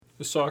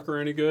Is soccer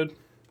any good?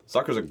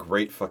 Soccer's a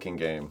great fucking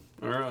game.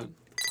 All right.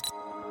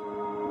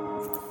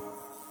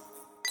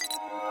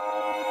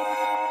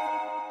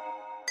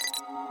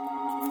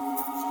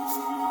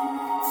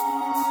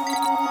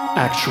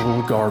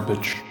 Actual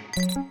garbage.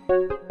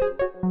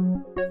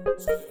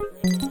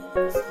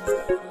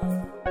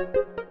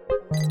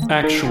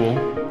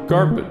 Actual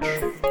garbage.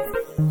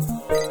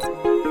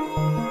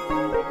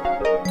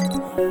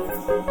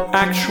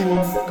 Actual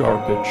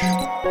garbage.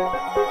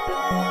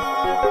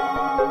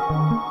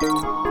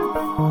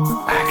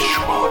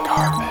 Actual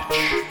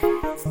garbage.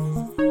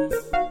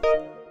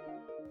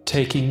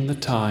 Taking the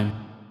time.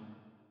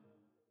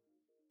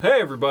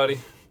 Hey, everybody.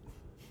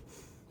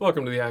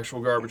 Welcome to the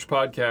Actual Garbage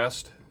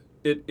Podcast.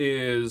 It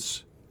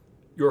is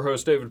your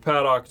host, David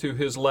Paddock. To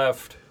his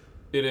left,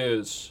 it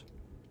is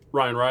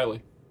Ryan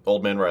Riley.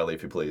 Old Man Riley,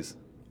 if you please.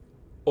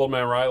 Old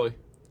Man Riley.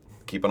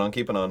 Keeping on,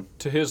 keeping on.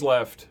 To his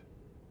left,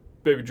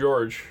 Baby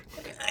George.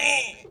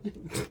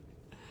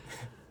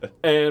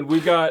 And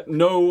we got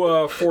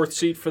no fourth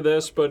seat for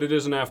this, but it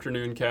is an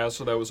afternoon cast,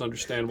 so that was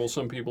understandable.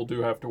 Some people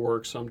do have to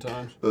work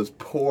sometimes. Those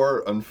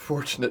poor,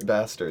 unfortunate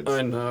bastards.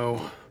 I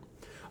know.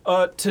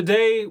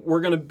 Today, we're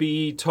going to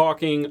be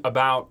talking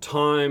about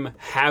time,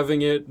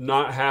 having it,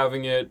 not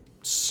having it,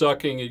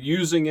 sucking it,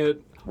 using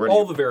it,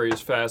 all the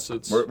various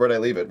facets. Where'd I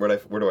leave it? Where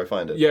do I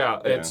find it? Yeah,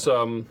 it's...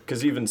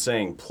 Because even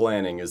saying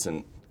planning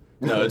isn't...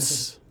 No,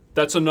 it's...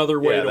 That's another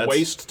way to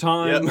waste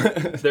time.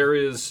 Yep.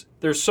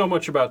 There's so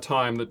much about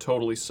time that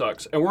totally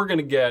sucks. And we're going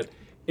to get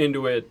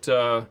into it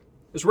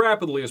as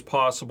rapidly as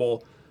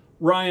possible.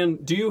 Ryan,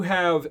 do you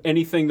have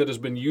anything that has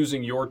been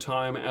using your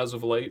time as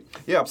of late?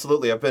 Yeah,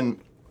 absolutely. I've been,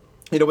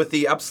 with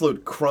the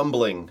absolute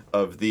crumbling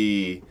of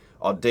the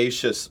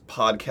audacious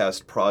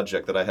podcast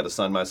project that I had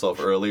assigned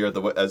myself earlier,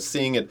 as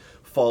seeing it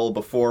fall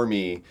before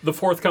me. The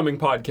forthcoming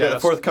podcast. Yeah, the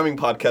forthcoming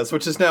podcast,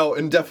 which is now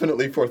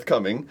indefinitely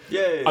forthcoming.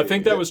 Yay! I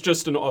think that was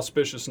just an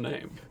auspicious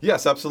name.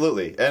 Yes,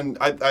 absolutely. And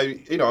I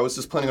was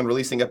just planning on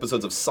releasing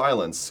episodes of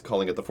Silence,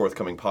 calling it the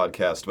forthcoming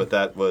podcast, but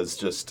that was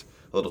just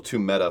a little too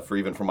meta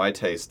for my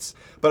tastes.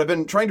 But I've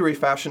been trying to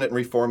refashion it and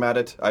reformat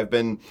it. I've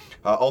been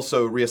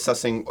also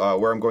reassessing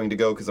where I'm going to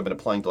go because I've been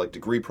applying to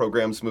degree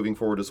programs moving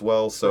forward as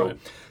well. So,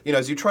 right.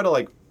 As you try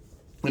to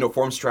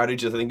form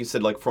strategies, I think you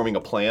said forming a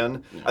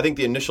plan. Yeah. I think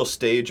the initial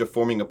stage of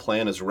forming a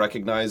plan is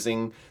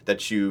recognizing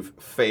that you've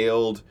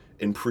failed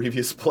in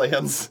previous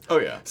plans. Oh,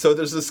 yeah. So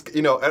there's this,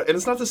 and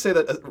it's not to say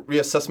that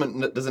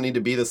reassessment doesn't need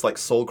to be this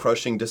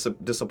soul-crushing,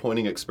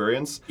 disappointing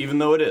experience. Even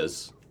though it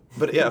is.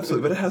 But yeah,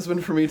 absolutely. But it has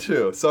been for me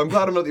too. So I'm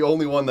glad I'm not the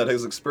only one that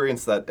has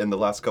experienced that in the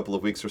last couple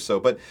of weeks or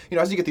so. But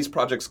as you get these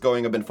projects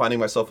going, I've been finding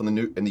myself in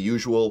the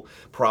usual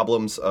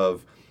problems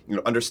of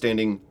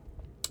understanding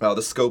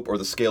the scope or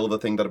the scale of the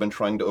thing that I've been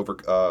trying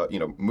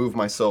to move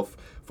myself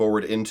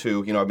forward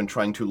into. I've been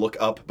trying to look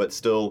up, but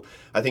still,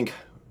 I think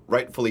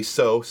rightfully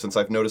so, since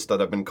I've noticed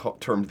that I've been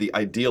termed the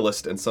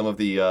idealist in some of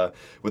the,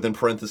 within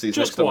parentheses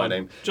next to my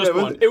name. Just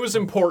one. It was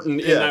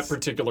important in that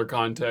particular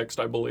context,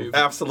 I believe.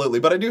 Absolutely.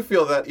 But I do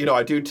feel that,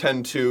 I do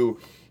tend to,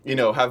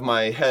 have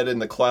my head in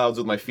the clouds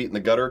with my feet in the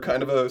gutter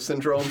kind of a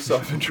syndrome. So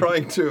I've been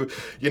trying to,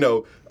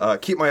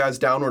 keep my eyes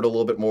downward a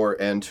little bit more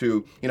and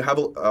to, have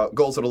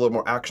goals that are a little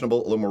more actionable,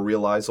 a little more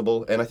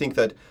realizable. And I think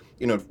that,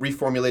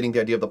 reformulating the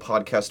idea of the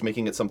podcast,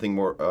 making it something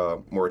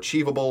more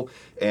achievable,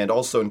 and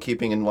also in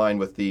keeping in line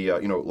with the,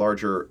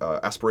 larger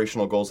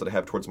aspirational goals that I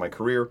have towards my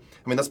career.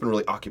 I mean, that's been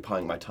really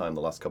occupying my time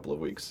the last couple of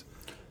weeks.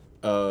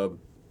 I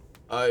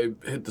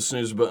hit the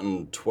snooze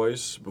button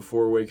twice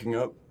before waking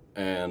up,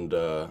 and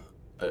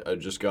I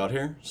just got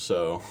here,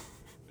 so...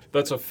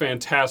 That's a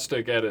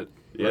fantastic edit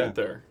right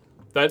there.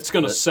 That's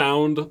going to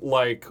sound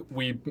like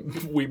we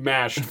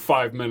mashed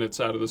 5 minutes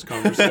out of this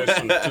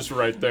conversation just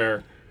right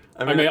there.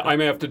 I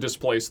may have to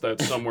displace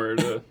that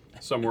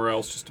somewhere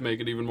else just to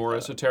make it even more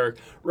esoteric.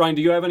 Ryan,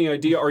 do you have any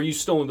idea? Are you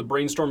still in the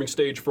brainstorming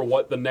stage for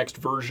what the next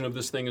version of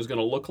this thing is going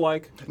to look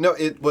like? No,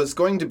 it was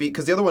going to be,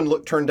 because the other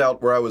one turned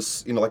out where I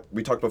was, like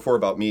we talked before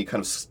about me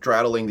kind of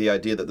straddling the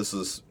idea that this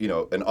is,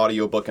 an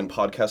audiobook in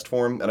podcast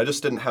form, and I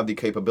just didn't have the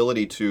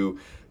capability to,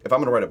 if I'm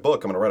going to write a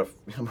book, I'm going to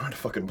write a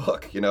fucking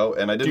book, and I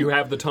didn't. Do you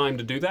have the time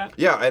to do that?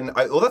 Yeah, and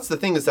that's the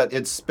thing is that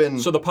it's been...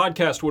 So the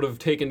podcast would have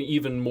taken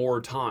even more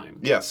time.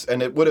 Yes,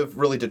 and it would have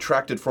really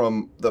detracted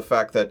from the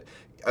fact that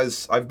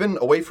as I've been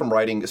away from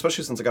writing,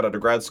 especially since I got out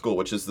of grad school,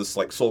 which is this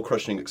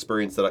soul-crushing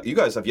experience that you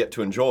guys have yet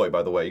to enjoy,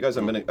 by the way. You guys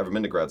haven't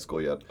been to grad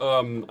school yet.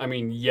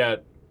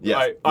 Yet.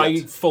 Yes,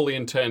 I fully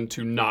intend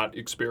to not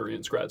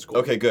experience grad school.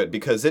 Okay, good,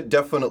 because it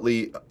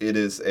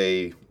is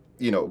a...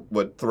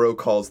 what Thoreau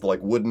calls the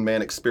wooden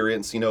man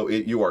experience.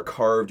 You are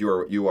carved,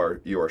 you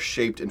are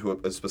shaped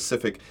into a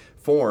specific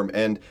form,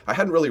 and I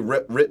hadn't really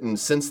written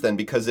since then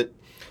because it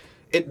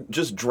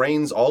just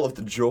drains all of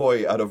the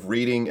joy out of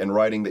reading and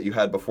writing that you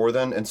had before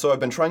then. And so I've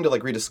been trying to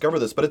rediscover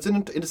this, but it's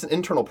an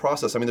internal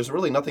process. I mean, there's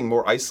really nothing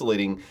more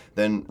isolating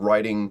than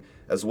writing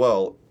as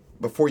well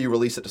before you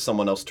release it to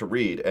someone else to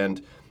read.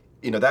 And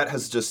that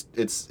has just,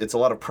 it's a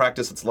lot of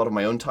practice, it's a lot of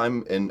my own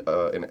time in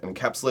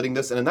encapsulating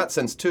this, and in that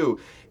sense too,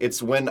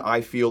 it's when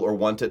I feel or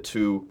want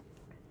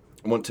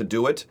to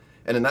do it,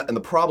 And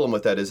the problem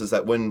with that is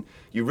that when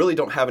you really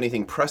don't have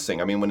anything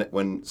pressing, I mean,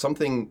 when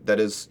something that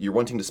is you're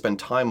wanting to spend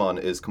time on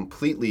is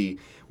completely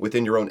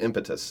within your own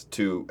impetus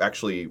to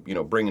actually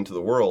bring into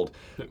the world,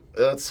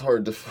 that's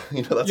hard to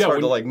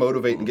hard to like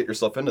motivate and get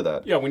yourself into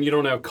that. Yeah, when you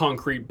don't have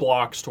concrete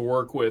blocks to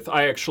work with.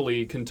 I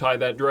actually can tie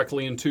that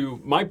directly into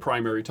my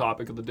primary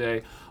topic of the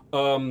day.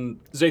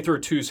 Zathra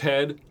 2's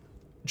head,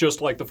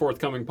 just like the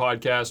forthcoming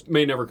podcast,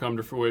 may never come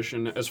to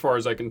fruition as far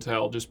as I can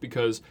tell, just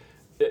because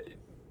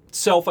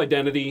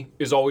self-identity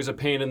is always a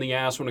pain in the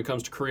ass when it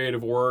comes to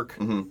creative work.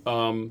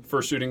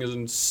 Fursuiting is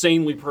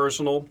insanely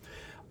personal,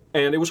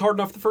 and it was hard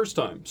enough the first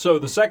time. So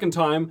the second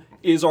time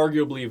is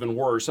arguably even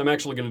worse. I'm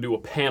actually going to do a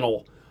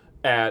panel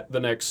at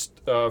the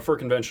next fur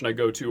convention I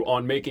go to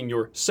on making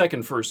your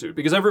second fursuit,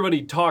 because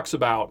everybody talks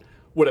about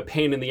what a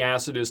pain in the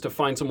ass it is to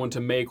find someone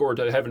to make, or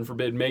to, heaven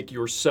forbid, make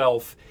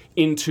yourself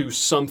into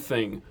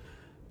something.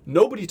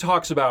 Nobody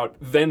talks about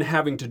then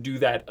having to do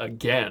that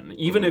again.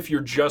 Even if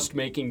you're just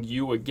making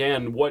you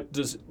again, what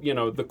does,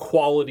 the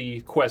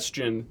quality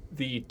question,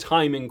 the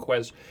timing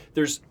question,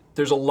 there's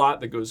a lot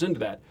that goes into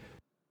that.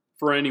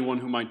 For anyone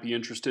who might be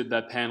interested,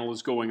 that panel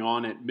is going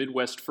on at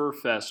Midwest Fur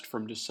Fest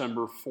from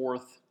December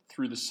 4th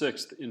through the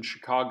 6th in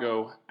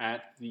Chicago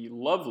at the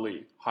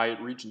lovely Hyatt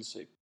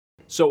Regency.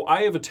 So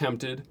I have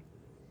attempted,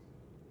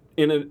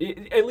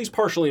 at least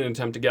partially an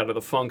attempt to get out of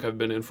the funk I've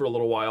been in for a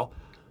little while,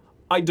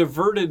 I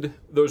diverted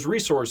those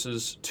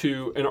resources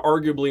to an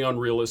arguably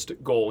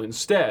unrealistic goal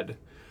instead.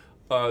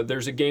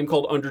 There's a game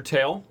called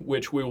Undertale,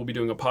 which we will be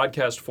doing a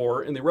podcast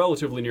for in the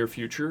relatively near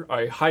future.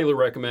 I highly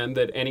recommend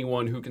that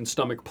anyone who can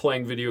stomach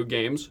playing video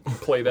games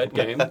play that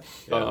game.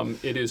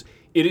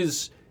 It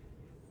is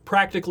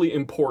practically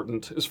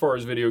important as far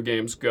as video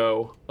games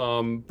go,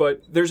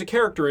 but there's a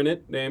character in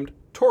it named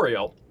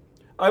Toriel.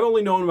 I've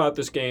only known about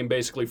this game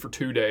basically for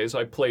 2 days.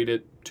 I played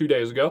it 2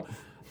 days ago.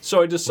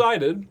 So I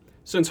decided,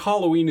 since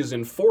Halloween is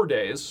in 4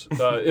 days,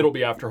 it'll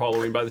be after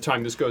Halloween by the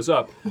time this goes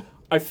up,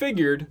 I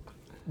figured,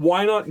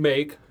 why not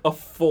make a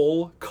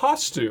full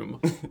costume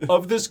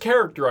of this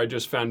character I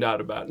just found out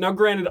about? Now,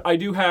 granted, I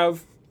do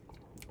have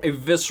a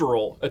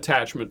visceral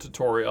attachment to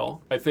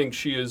Toriel. I think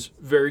she is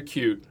very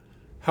cute.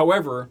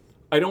 However,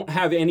 I don't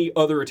have any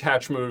other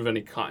attachment of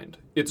any kind.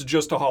 It's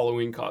just a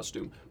Halloween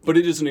costume. But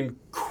it is an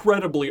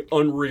incredibly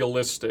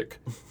unrealistic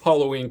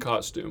Halloween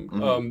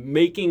costume.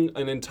 Making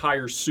an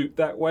entire suit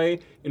that way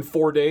in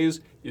 4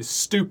 days is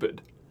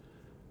stupid.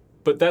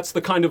 But that's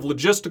the kind of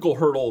logistical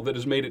hurdle that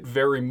has made it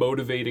very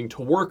motivating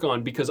to work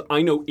on, because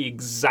I know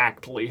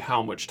exactly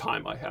how much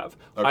time I have.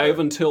 Okay. I have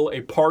until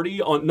a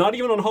party, not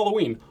even on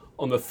Halloween,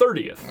 on the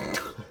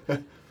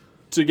 30th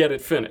to get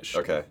it finished.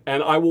 Okay.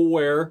 And I will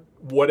wear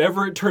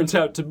whatever it turns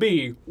out to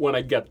be when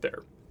I get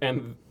there.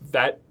 And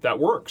that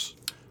works.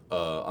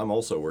 I'm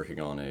also working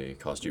on a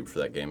costume for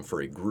that game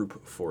for a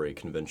group for a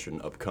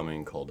convention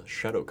upcoming called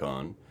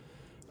ShadowCon.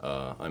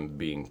 I'm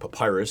being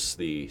Papyrus,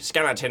 the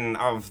skeleton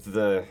of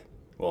the...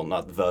 Well,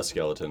 not the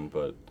skeleton,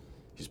 but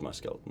he's my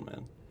skeleton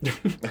man.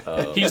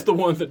 He's the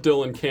one that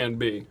Dylan can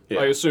be.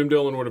 Yeah. I assume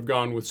Dylan would have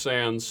gone with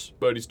Sans,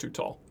 but he's too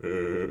tall.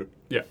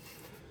 Yeah.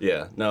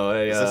 Yeah. No,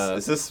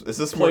 is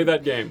this play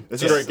that game?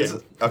 It's a great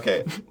game.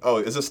 Okay. Oh,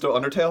 is this still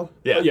Undertale?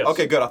 Yeah. Yes.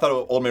 Okay, good. I thought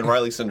Old Man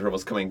Riley syndrome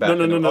was coming back.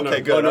 No.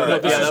 Okay, good. Oh, all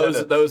right.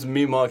 That was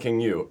me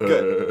mocking you.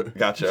 Good.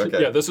 Gotcha. Okay.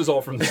 Yeah, this is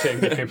all from the same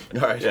game.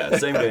 All right. Yeah,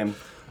 same game.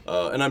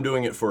 And I'm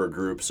doing it for a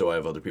group, so I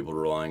have other people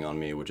relying on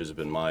me, which has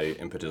been my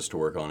impetus to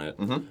work on it.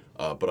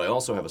 But I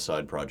also have a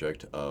side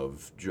project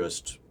of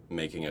just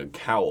making a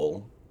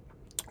cowl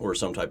or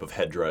some type of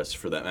headdress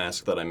for that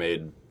mask that I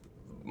made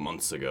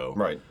months ago.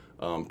 Right.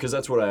 Because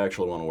that's what I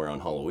actually want to wear on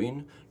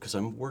Halloween, because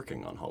I'm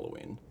working on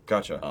Halloween.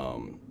 Gotcha.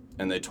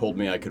 And they told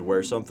me I could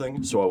wear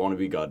something, so I want to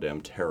be goddamn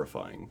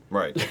terrifying.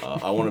 Right.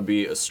 I want to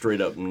be a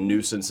straight up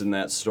nuisance in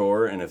that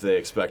store, and if they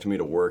expect me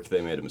to work,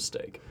 they made a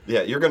mistake.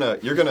 Yeah, you're gonna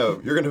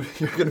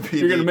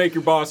make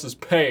your bosses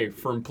pay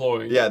for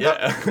employing. Yeah,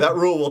 that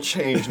rule will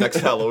change next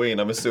Halloween.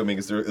 I'm assuming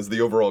is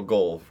the overall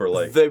goal for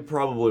like. They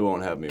probably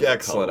won't have me.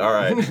 Excellent. All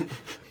right.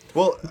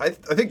 Well, I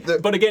think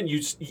that. But again,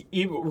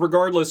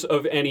 regardless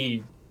of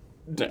any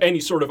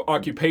sort of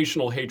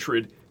occupational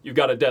hatred, you've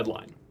got a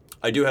deadline.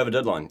 I do have a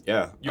deadline,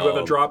 yeah. You have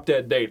a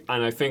drop-dead date,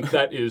 and I think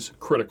that is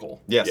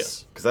critical.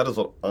 Yes, because that is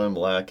what I'm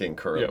lacking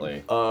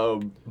currently. Yeah.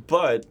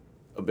 But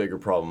a bigger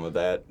problem with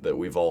that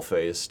we've all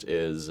faced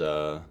is,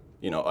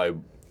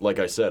 like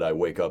I said, I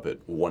wake up at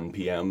 1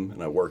 p.m.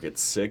 and I work at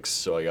 6,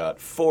 so I got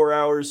 4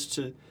 hours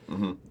to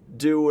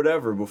do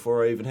whatever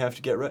before I even have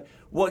to get ready.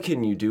 What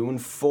can you do in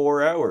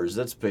 4 hours?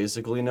 That's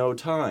basically no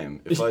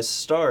time. If I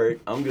start,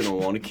 I'm going to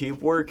want to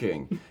keep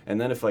working. And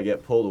then if I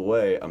get pulled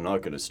away, I'm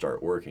not going to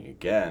start working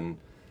again.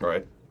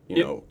 Right.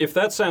 If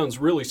that sounds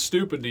really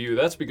stupid to you,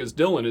 that's because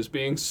Dylan is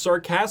being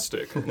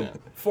sarcastic.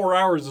 4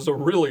 hours is a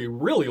really,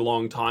 really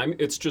long time.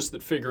 It's just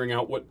that figuring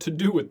out what to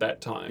do with that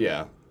time.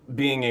 Yeah.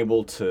 Being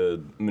able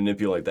to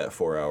manipulate that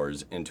 4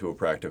 hours into a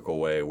practical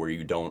way where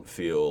you don't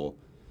feel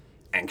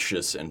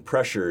anxious and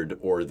pressured,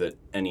 or that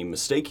any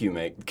mistake you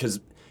make, because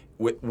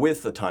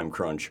with a time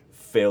crunch,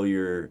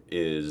 failure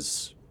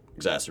is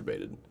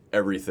exacerbated.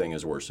 everything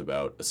is worse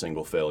about a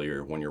single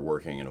failure when you're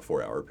working in a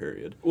 4-hour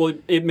period. Well,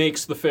 it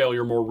makes the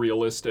failure more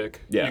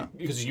realistic. Yeah.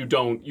 Because you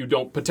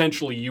don't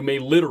potentially, you may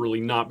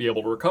literally not be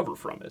able to recover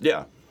from it.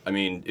 Yeah. I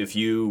mean, if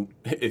you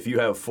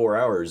have 4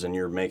 hours and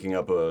you're making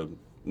up a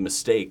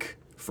mistake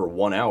for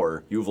 1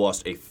 hour, you've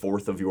lost a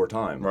fourth of your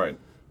time. Right.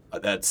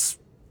 That's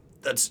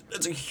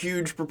a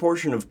huge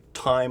proportion of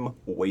time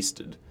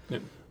wasted. Yeah.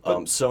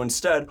 So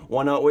instead,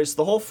 why not waste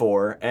the whole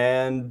 4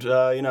 and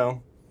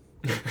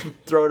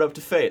throw it up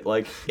to fate?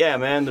 Like, yeah,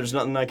 man, there's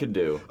nothing I could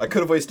do. I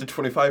could have wasted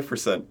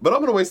 25%, but I'm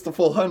going to waste the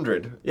full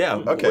 100. Yeah.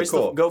 Okay,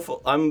 cool. Go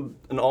full. I'm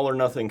an all or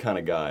nothing kind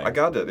of guy. I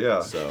got it,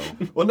 yeah. So.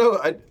 Well, no,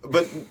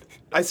 but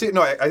I see.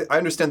 No, I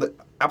understand that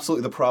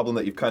absolutely the problem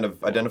that you've kind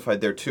of identified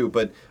there too.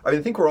 But I mean,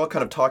 I think we're all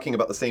kind of talking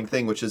about the same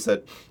thing, which is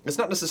that it's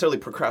not necessarily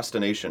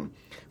procrastination,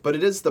 but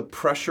it is the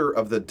pressure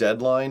of the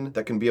deadline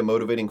that can be a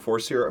motivating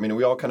force here. I mean, are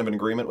we all kind of in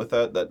agreement with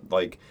that? That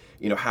like,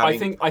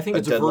 having I think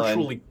it's deadline...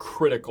 virtually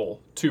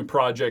critical to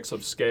projects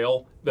of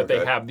scale that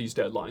they have these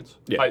deadlines.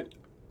 Yeah.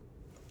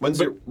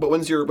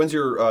 When's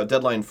your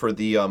deadline for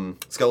the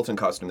skeleton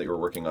costume that you were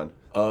working on?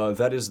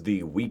 That is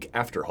the week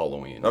after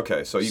Halloween.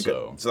 Okay, so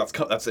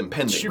that's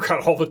impending. You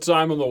got all the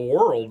time in the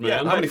world,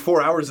 man. How many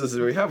 4 hours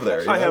do we have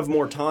there? I have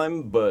more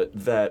time, but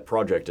that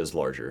project is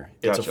larger.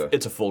 Gotcha.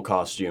 It's a full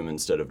costume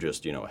instead of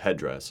just a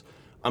headdress.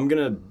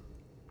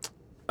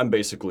 I'm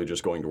basically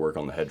just going to work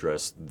on the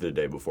headdress the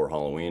day before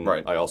Halloween.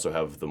 Right. I also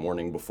have the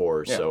morning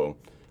before, so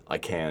I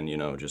can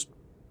just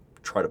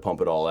try to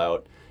pump it all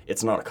out.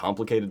 It's not a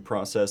complicated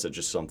process. It's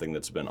just something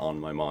that's been on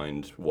my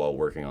mind while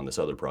working on this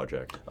other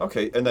project.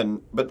 Okay, and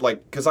then, but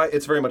because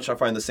it's very much, I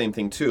find the same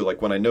thing too.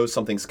 Like when I know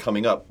something's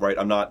coming up, right?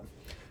 I'm not,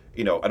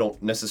 I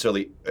don't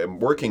necessarily am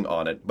working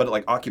on it, but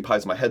it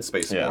occupies my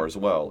headspace more as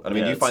well. And I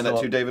mean, do you find that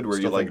too, David? Where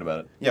still thinking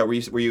about it? Yeah,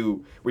 where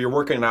you're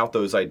working out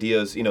those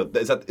ideas?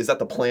 Is that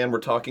the plan we're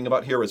talking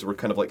about here? Is we're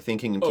kind of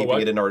thinking and keeping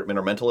it in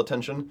our mental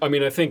attention? I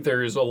mean, I think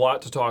there is a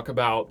lot to talk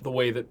about the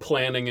way that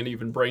planning and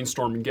even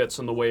brainstorming gets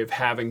in the way of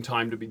having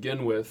time to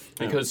begin with,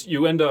 because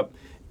you end up.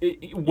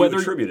 Whether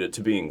you attribute it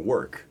to being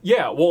work.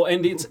 Yeah, well,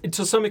 and it's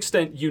to some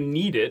extent you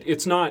need it.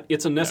 It's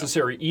a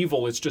necessary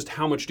evil. It's just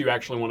how much do you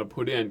actually want to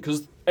put in?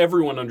 Because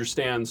everyone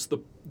understands the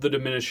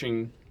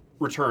diminishing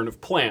return of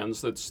plans.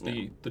 That's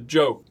the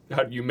joke.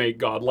 How do you make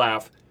God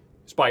laugh?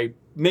 It's by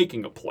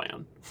making a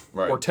plan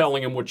or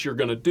telling him what you're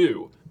going to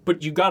do.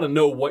 But you got to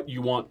know what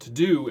you want to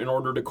do in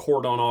order to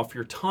cordon off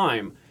your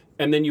time,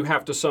 and then you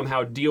have to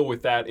somehow deal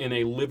with that in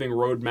a living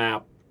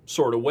roadmap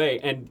sort of way.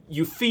 And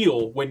you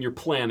feel when you're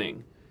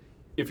planning.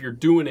 If you're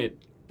doing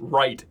it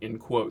right, in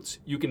quotes,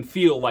 you can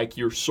feel like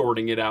you're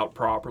sorting it out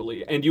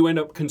properly. And you end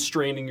up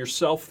constraining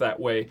yourself that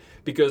way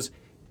because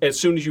as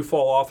soon as you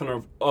fall off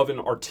of an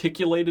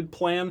articulated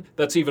plan,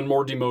 that's even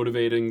more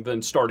demotivating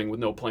than starting with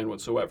no plan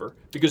whatsoever.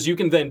 Because you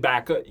can then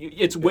back up.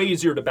 It's way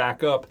easier to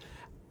back up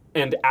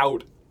and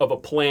out of a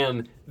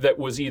plan that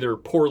was either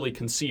poorly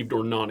conceived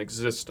or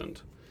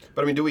non-existent.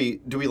 But I mean, do we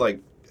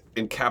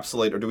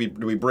encapsulate, or do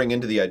we bring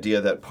into the idea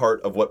that part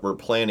of what we're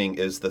planning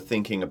is the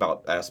thinking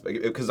about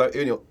aspect? Because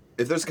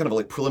if there's kind of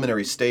a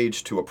preliminary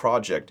stage to a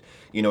project,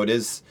 it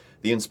is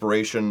the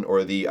inspiration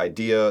or the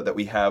idea that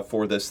we have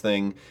for this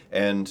thing,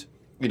 and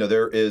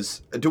there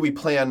is. Do we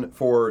plan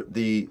for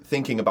the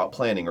thinking about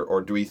planning,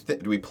 or do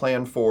we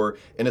plan for,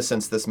 in a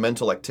sense, this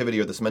mental activity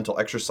or this mental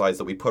exercise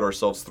that we put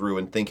ourselves through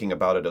in thinking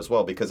about it as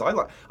well? Because I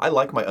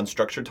like my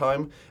unstructured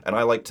time, and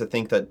I like to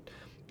think that.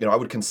 I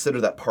would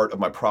consider that part of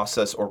my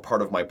process or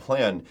part of my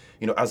plan,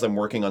 as I'm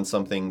working on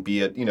something,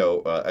 be it,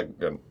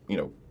 an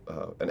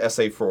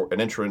essay for an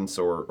entrance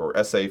or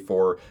essay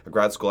for a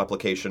grad school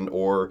application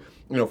or,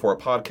 for a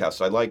podcast.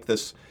 I like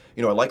this,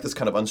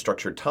 kind of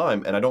unstructured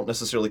time, and I don't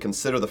necessarily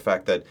consider the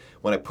fact that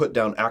when I put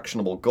down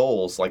actionable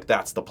goals,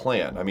 that's the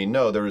plan. I mean,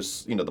 no,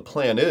 there's, the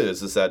plan is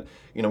that,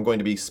 I'm going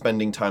to be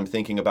spending time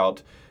thinking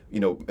about,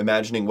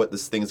 imagining what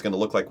this thing is going to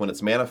look like when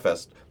it's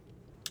manifest.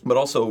 But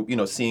also,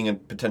 seeing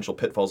potential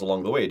pitfalls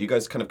along the way. Do you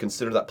guys kind of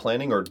consider that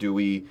planning, or do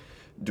we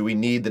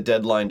need the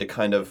deadline to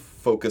kind of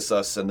focus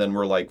us, and then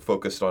we're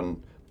focused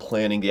on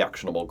planning the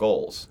actionable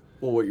goals?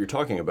 Well, what you're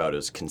talking about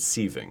is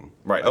conceiving.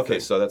 Right. Okay,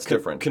 so that's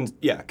different.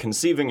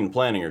 Conceiving and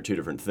planning are two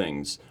different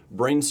things.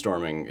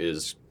 Brainstorming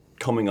is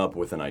coming up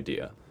with an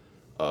idea.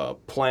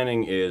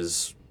 Planning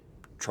is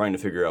trying to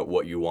figure out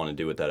what you want to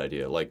do with that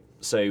idea. Like,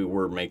 say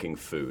we're making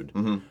food.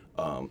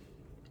 Mm-hmm.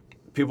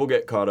 People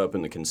get caught up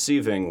in the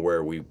conceiving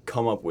where we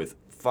come up with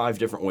 5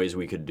 different ways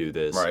we could do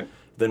this. Right.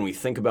 Then we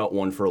think about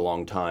one for a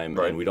long time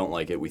and we don't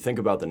like it. We think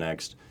about the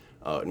next,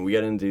 and we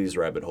get into these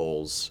rabbit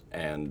holes.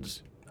 And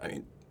I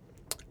mean,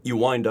 you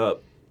wind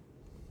up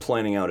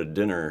planning out a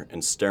dinner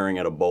and staring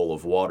at a bowl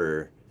of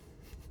water,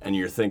 and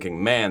you're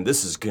thinking, man,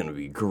 this is going to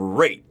be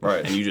great.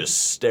 Right. And you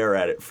just stare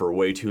at it for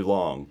way too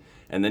long.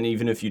 And then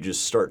even if you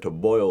just start to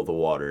boil the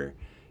water,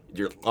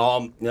 you're,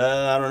 I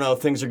don't know,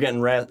 things are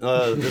getting,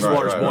 this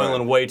water's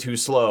boiling way too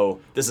slow.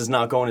 This is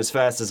not going as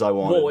fast as I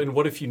wanted. Well, and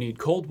what if you need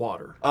cold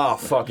water? Oh,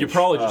 fuck. You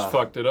probably just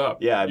fucked it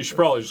up. Yeah. You should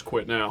probably just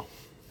quit now.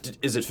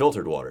 Is it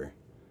filtered water?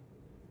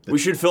 We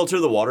should filter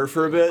the water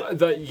for a bit?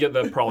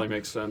 That probably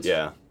makes sense.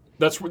 Yeah.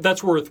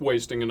 That's worth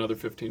wasting another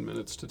 15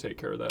 minutes to take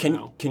care of that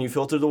now. Can you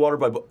filter the water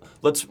by?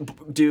 Let's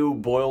do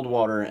boiled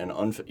water and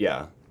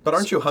yeah. But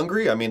aren't you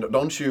hungry? I mean,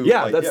 don't you?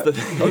 Yeah, that's the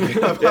thing.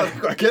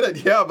 Okay, I get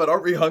it. Yeah, but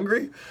aren't we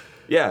hungry?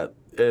 Yeah,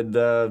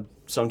 and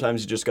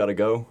sometimes you just gotta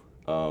go.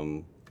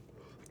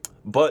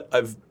 But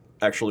I've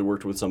actually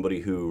worked with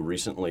somebody who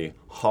recently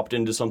hopped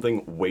into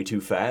something way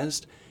too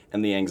fast,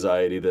 and the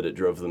anxiety that it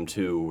drove them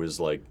to was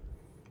like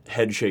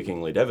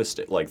head-shakingly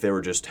devastating. Like they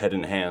were just head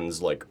in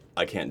hands, like,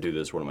 I can't do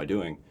this, what am I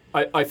doing?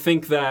 I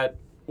think that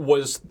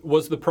was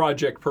the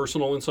project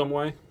personal in some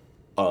way?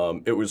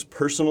 It was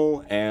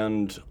personal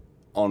and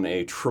on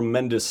a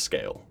tremendous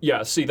scale.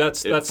 Yeah, see,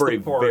 that's for the a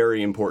part.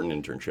 very important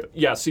internship.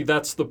 Yeah, see,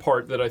 that's the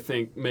part that I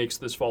think makes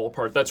this fall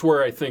apart. That's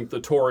where I think the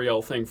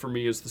Toriel thing for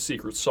me is the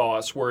secret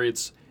sauce, where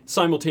it's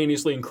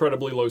simultaneously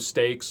incredibly low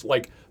stakes.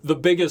 Like, the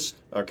biggest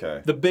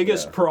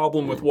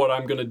problem with what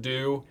I'm going to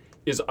do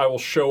is I will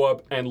show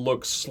up and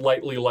look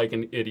slightly like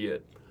an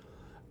idiot.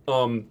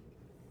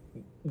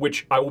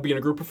 Which I will be in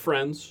a group of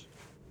friends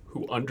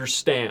who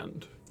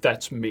understand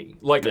that's me.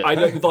 Like,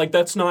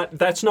 that's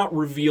not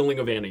revealing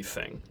of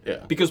anything.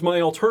 Yeah. Because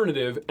my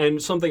alternative,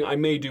 and something I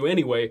may do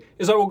anyway,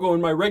 is I will go in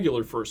my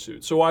regular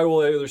fursuit. So I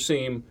will either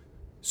seem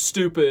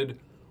stupid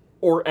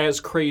or as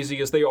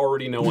crazy as they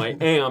already know I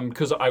am,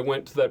 because I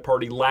went to that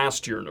party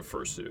last year in a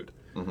fursuit.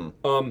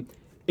 Mm-hmm.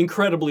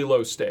 Incredibly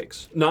low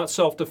stakes, not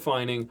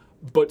self-defining,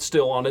 but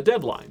still on a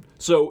deadline.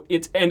 So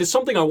it's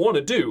something I want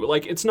to do.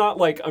 Like, it's not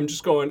like I'm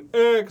just going,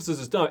 because this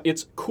is done.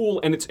 It's cool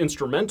and it's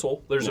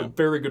instrumental. There's a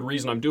very good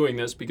reason I'm doing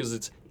this, because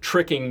it's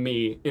tricking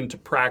me into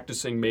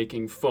practicing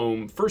making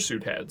foam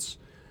fursuit heads.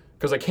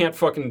 Because I can't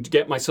fucking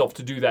get myself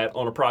to do that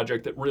on a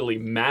project that really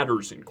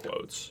matters, in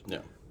quotes. Yeah.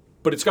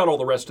 But it's got all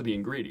the rest of the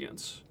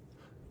ingredients.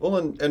 Well,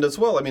 and as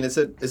well, I mean, is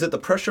it the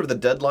pressure of the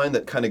deadline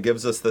that kind of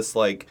gives us this,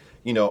 like,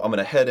 I'm going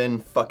to head in,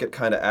 fuck it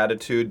kind of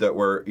attitude that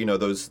we're,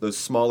 those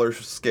smaller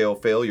scale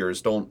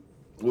failures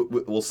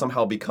will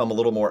somehow become a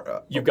little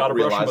more You've got to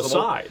brush them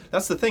realizable? aside.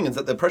 That's the thing, is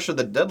that the pressure of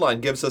the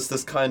deadline gives us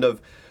this kind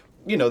of,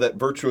 that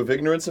virtue of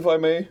ignorance, if I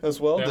may, as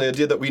well. Yeah. The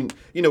idea that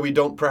we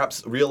don't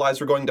perhaps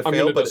realize we're going to fail. I'm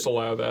going to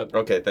disallow that.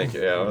 Okay, thank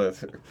you. Yeah.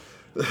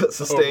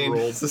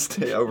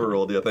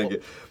 Overruled. Yeah, thank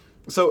you.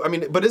 So, I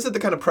mean, but is it the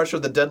kind of pressure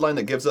of the deadline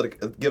that gives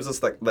us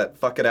that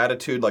fuck it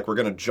attitude, like we're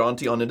going to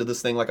jaunty on into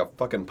this thing like a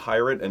fucking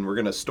pirate, and we're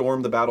going to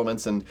storm the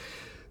battlements and,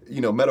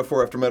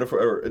 metaphor after metaphor,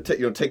 or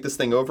take this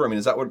thing over? I mean,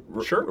 is that what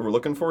we're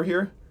looking for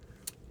here?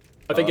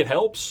 I think it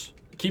helps.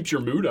 It keeps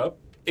your mood up.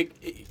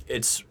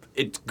 It's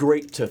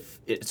great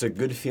it's a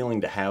good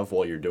feeling to have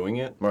while you're doing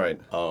it. Right.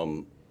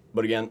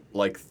 But again,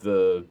 like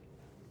the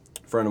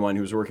friend of mine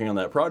who was working on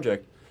that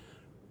project,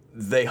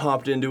 they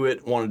hopped into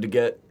it, wanted to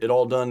get it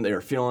all done. They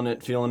were feeling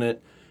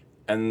it.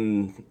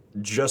 And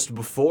just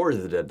before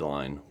the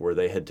deadline, where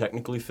they had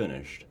technically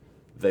finished,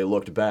 they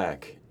looked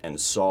back and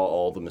saw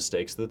all the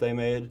mistakes that they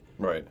made.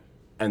 Right.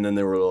 And then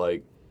they were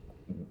like,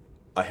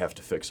 I have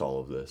to fix all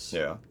of this.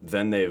 Yeah.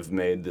 Then they've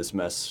made this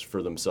mess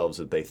for themselves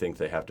that they think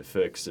they have to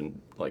fix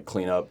and like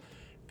clean up.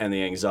 And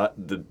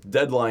the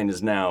deadline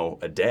is now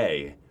a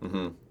day,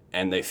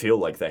 and they feel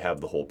like they have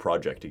the whole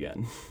project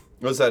again.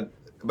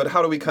 But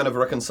how do we kind of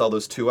reconcile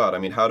those two out? I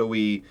mean, how do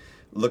we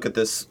look at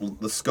the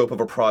scope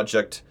of a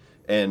project,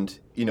 and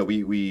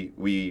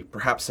we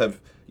perhaps have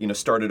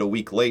started a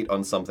week late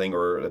on something,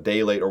 or a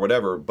day late, or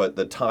whatever, but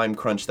the time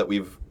crunch that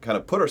we've kind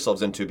of put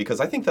ourselves into, because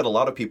I think that a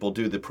lot of people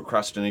do the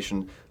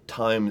procrastination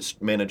time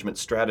management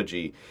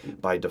strategy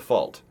by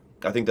default.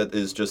 I think that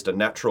is just a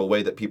natural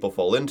way that people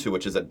fall into,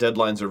 which is that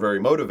deadlines are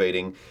very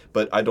motivating,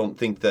 but I don't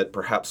think that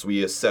perhaps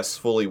we assess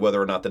fully whether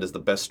or not that is the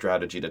best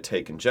strategy to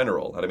take in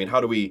general. And I mean,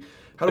 how do we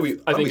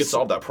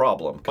solve that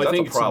problem? I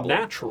think it's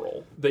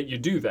natural that you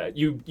do that.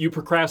 You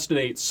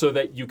procrastinate so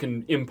that you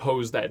can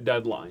impose that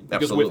deadline,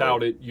 because Absolutely.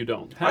 Without it, you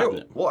don't have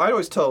it. Well, I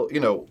always tell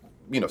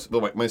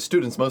my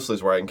students mostly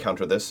is where I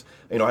encounter this.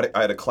 I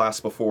had a class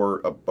before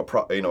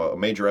a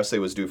major essay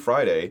was due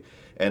Friday,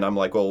 and I'm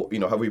like, well,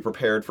 have we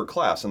prepared for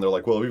class? And they're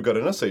like, well, we've got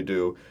an essay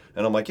due,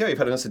 and I'm like, yeah, you've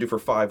had an essay due for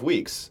 5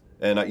 weeks.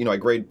 And I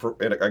grade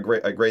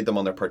them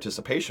on their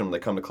participation when they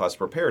come to class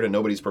prepared, and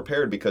nobody's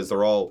prepared because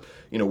they're all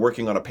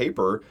working on a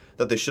paper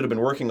that they should have been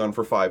working on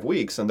for 5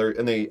 weeks, and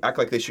they act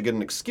like they should get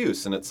an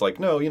excuse. And it's like,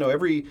 no,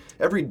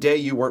 every day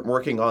you weren't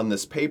working on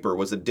this paper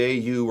was a day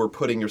you were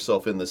putting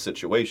yourself in this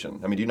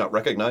situation. I mean, do you not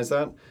recognize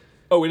that?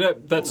 Oh,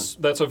 that's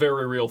a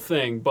very real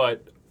thing,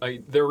 but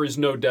there is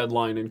no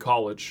deadline in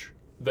college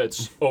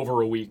that's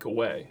over a week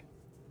away,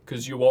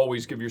 because you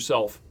always give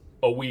yourself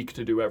a week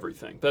to do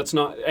everything. That's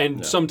not,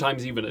 and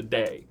sometimes even a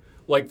day.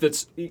 Like,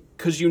 that's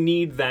because you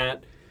need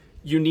that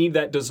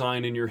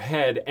design in your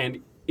head,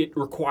 and it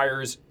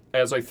requires,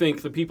 as I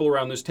think the people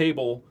around this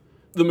table,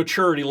 the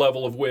maturity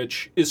level of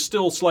which is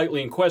still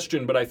slightly in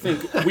question, but I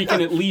think we can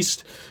at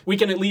least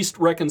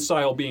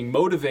reconcile being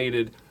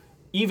motivated.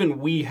 Even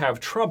we have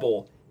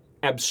trouble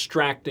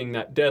abstracting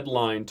that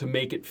deadline to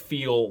make it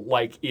feel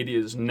like it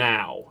is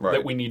now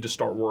that we need to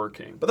start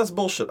working. But that's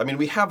bullshit. I mean,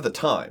 we have the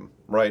time,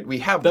 right? We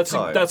have the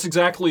time. That's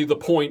exactly the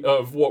point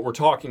of what we're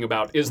talking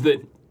about, is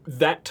that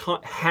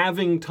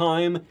having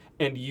time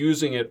and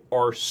using it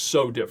are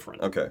so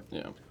different. Okay.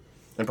 Yeah.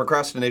 And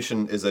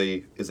procrastination is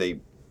a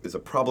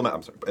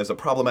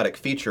problematic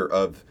feature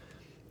of,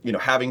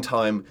 having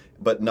time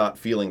but not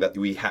feeling that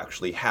we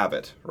actually have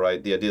it,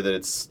 right? The idea that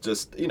it's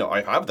just,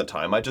 I have the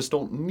time, I just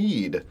don't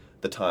need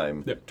the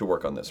time to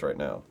work on this right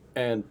now.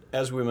 And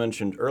as we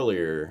mentioned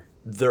earlier,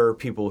 there are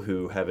people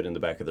who have it in the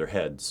back of their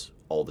heads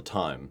all the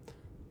time.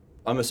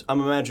 I'm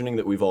imagining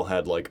that we've all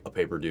had like a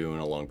paper due in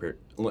a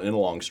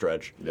long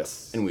stretch.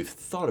 Yes. And we've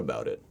thought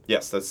about it.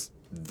 Yes,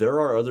 There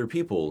are other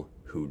people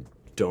who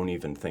don't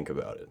even think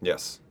about it.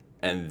 yes.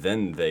 And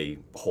then they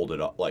hold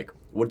it up. Like,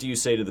 what do you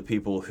say to the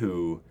people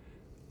who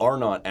are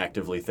not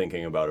actively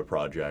thinking about a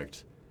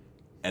project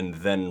and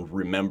then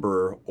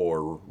remember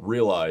or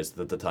realize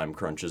that the time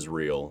crunch is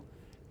real,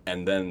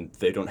 and then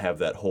they don't have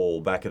that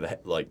whole back of the head,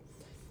 like,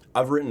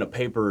 I've written a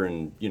paper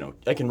and,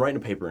 I can write a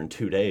paper in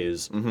 2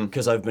 days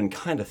because I've been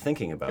kind of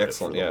thinking about it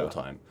for the whole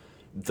time.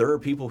 There are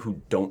people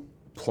who don't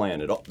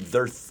plan at all.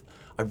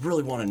 I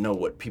really want to know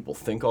what people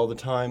think all the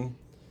time,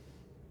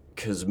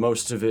 because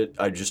most of it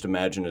I just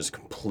imagine is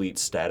complete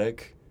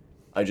static.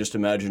 I just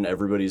imagine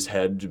everybody's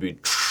head to be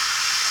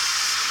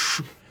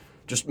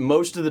just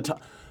most of the time.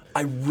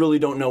 I really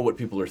don't know what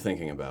people are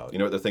thinking about. You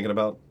know what they're thinking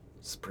about?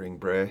 Spring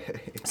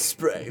break.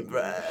 Spring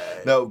break.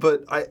 No,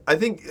 but I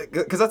think,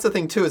 because that's the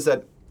thing too, is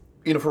that,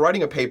 for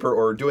writing a paper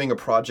or doing a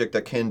project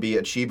that can be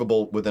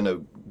achievable within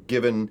a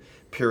given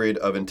period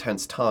of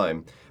intense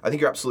time, I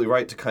think you're absolutely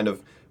right to kind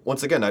of,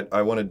 once again,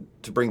 I wanted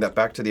to bring that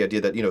back to the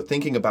idea that,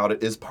 thinking about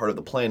it is part of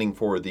the planning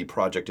for the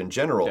project in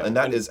general, and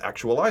that is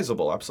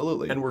actualizable,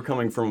 absolutely. And we're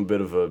coming from a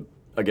bit of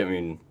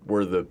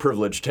we're the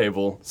privileged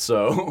table,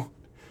 so...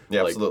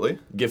 Yeah, absolutely.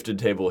 Gifted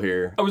table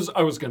here. I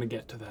was going to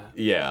get to that.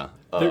 Yeah.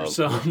 There's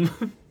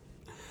some...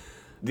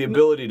 The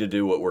ability to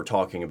do what we're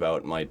talking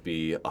about might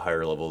be a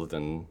higher level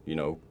than,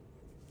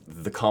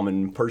 the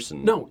common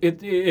person. No,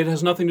 it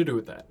has nothing to do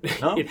with that.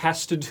 No? It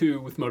has to do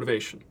with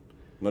motivation.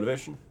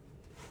 Motivation?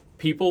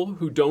 People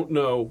who don't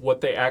know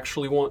what they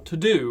actually want to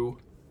do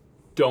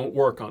don't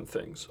work on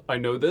things. I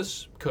know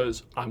this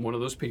because I'm one of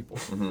those people.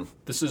 Mm-hmm.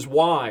 This is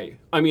why.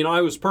 I mean,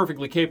 I was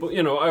perfectly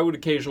capable. I would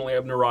occasionally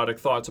have neurotic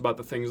thoughts about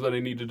the things that I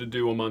needed to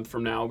do a month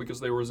from now because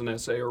there was an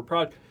essay or a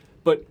project.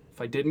 But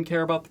if I didn't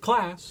care about the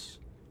class,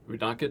 it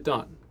would not get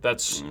done.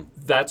 That's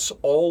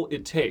all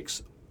it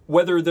takes.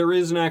 Whether there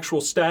is an actual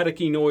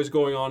staticky noise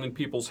going on in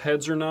people's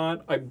heads or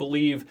not, I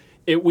believe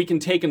we can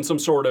take in some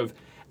sort of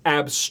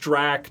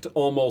abstract,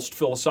 almost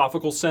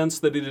philosophical sense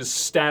that it is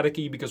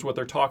staticky because what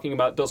they're talking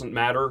about doesn't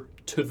matter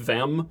to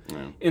them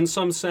in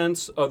some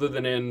sense, other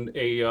than in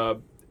a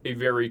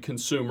very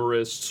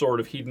consumerist, sort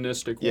of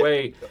hedonistic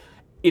way.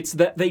 It's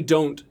that they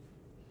don't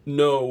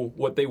know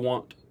what they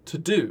want to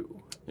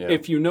do. Yeah.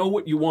 If you know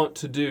what you want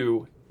to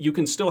do, you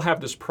can still have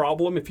this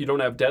problem if you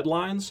don't have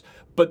deadlines,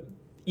 but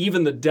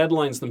even the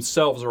deadlines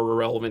themselves are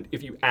irrelevant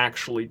if you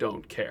actually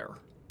don't care.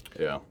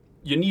 Yeah.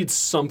 You need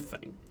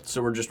something.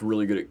 So we're just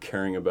really good at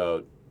caring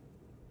about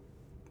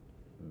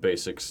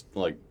basics,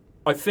 like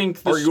I think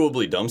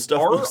arguably dumb stuff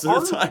most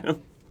of the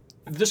time.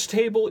 This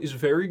table is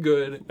very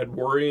good at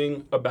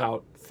worrying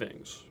about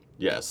things.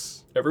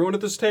 Yes. Everyone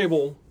at this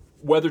table,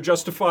 whether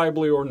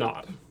justifiably or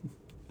not,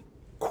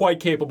 quite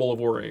capable of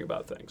worrying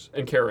about things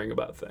and caring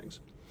about things.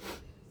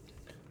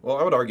 Well,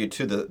 I would argue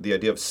too the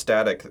idea of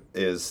static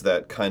is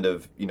that kind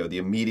of the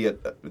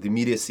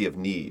immediacy of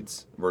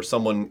needs, where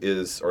someone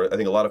is, or I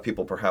think a lot of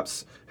people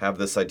perhaps have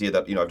this idea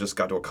that I've just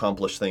got to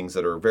accomplish things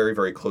that are very,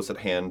 very close at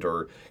hand,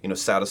 or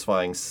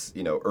satisfying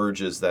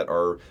urges that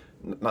are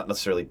not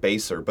necessarily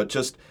baser, but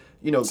just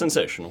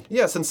sensational.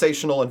 Yeah,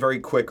 sensational and very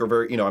quick, or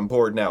very I'm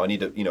bored now. I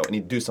need to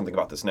do something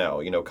about this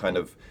now. Kind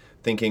of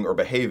thinking or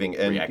behaving,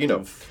 and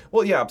reactive.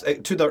 Well, yeah,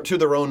 to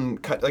their own,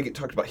 like you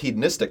talked about,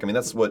 hedonistic. I mean,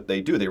 that's what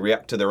they do. They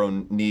react to their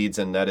own needs,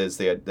 and that is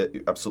you're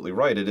absolutely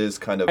right. It is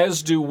kind of,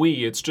 as do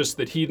we. It's just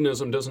that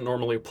hedonism doesn't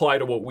normally apply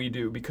to what we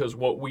do because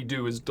what we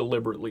do is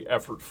deliberately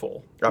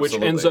effortful, which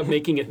ends up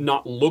making it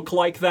not look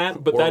like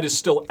that. But that is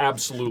still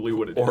absolutely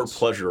what it is. Or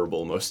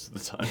pleasurable most of the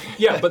time.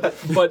 Yeah,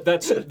 but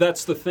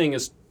that's the thing,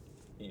 is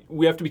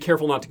we have to be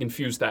careful not to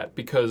confuse that,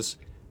 because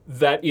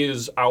that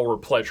is our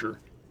pleasure,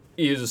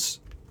 is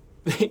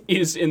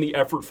in the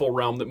effortful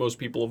realm that most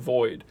people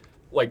avoid.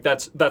 Like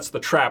that's the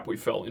trap we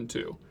fell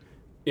into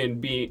in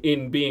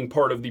being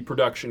part of the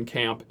production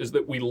camp, is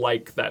that we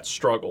like that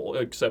struggle,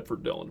 except for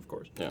Dylan, of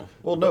course. Yeah.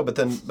 Well, no, but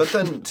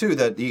then too,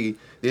 that the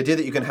idea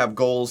that you can have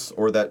goals,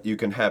 or that you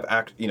can have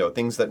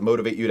things that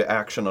motivate you to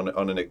action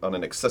on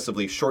an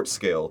excessively short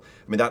scale.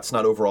 I mean, that's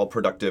not overall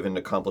productive in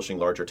accomplishing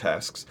larger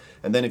tasks.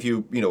 And then if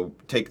you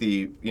take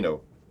the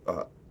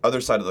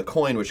other side of the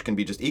coin, which can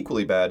be just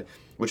equally bad,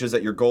 which is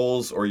that your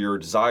goals or your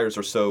desires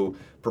are so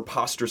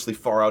preposterously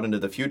far out into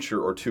the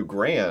future or too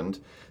grand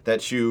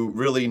that you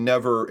really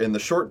never, in the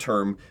short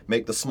term,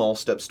 make the small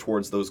steps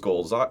towards those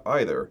goals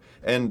either.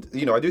 And,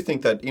 I do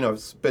think that,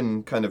 it's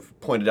been kind of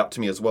pointed out to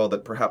me as well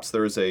that perhaps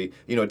there is a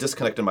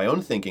disconnect in my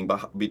own thinking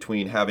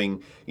between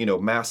having,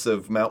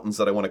 massive mountains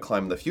that I want to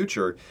climb in the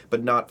future,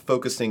 but not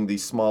focusing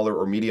these smaller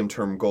or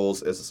medium-term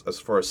goals as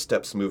far as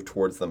steps move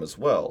towards them as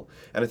well.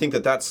 And I think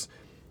that that's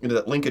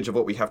that linkage of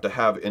what we have to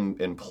have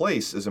in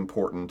place is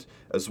important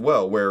as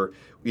well, where,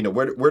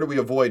 where do we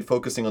avoid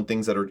focusing on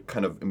things that are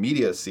kind of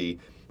immediacy,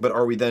 but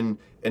are we then,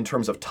 in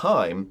terms of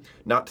time,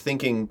 not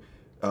thinking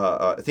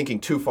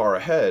too far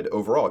ahead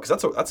overall? Because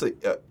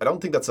I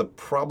don't think that's a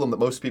problem that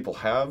most people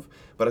have,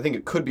 but I think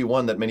it could be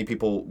one that many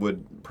people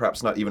would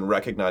perhaps not even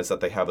recognize that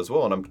they have as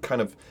well. And I'm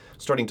kind of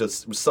starting to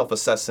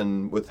self-assess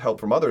and with help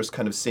from others,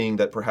 kind of seeing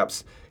that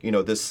perhaps,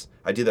 this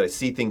idea that I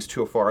see things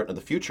too far out into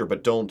the future,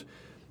 but don't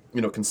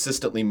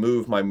consistently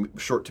move my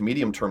short to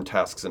medium term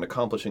tasks in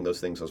accomplishing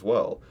those things as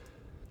well.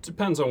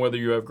 Depends on whether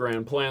you have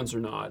grand plans or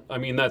not. I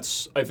mean, I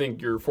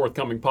think your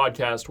forthcoming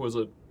podcast was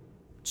a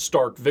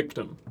stark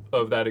victim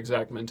of that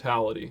exact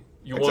mentality.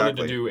 You wanted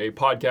to do a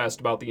podcast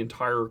about the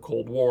entire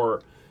Cold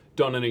War,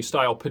 done in a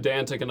style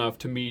pedantic enough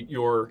to meet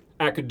your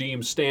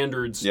academe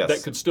standards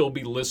that could still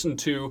be listened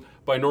to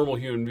by normal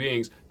human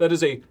beings. That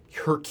is a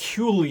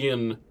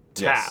Herculean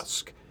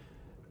task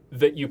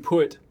that you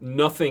put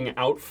nothing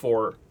out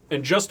for.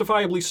 And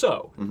justifiably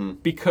so,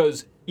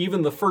 because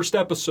even the first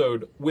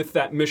episode with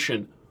that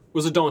mission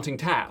was a daunting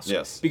task.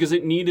 Yes. Because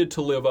it needed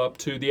to live up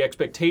to the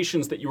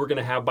expectations that you were going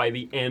to have by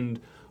the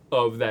end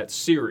of that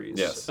series.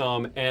 Yes.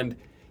 And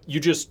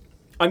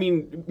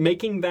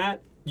making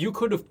that, you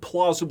could have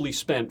plausibly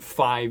spent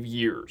 5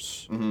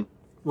 years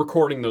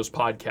recording those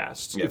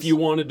podcasts if you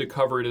wanted to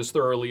cover it as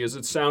thoroughly as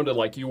it sounded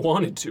like you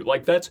wanted to.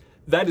 Like, that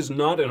is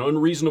not an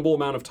unreasonable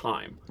amount of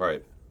time.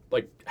 Right.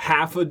 Like,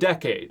 half a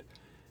decade.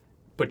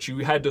 But you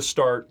had to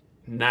start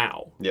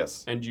now.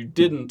 Yes. And you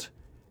didn't.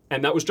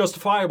 And that was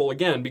justifiable,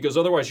 again, because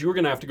otherwise you were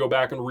going to have to go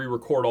back and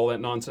re-record all that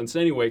nonsense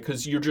anyway,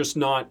 because you're just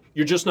not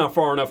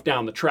far enough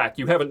down the track.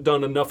 You haven't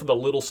done enough of the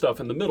little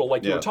stuff in the middle,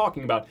 like you were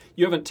talking about.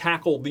 You haven't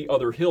tackled the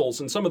other hills,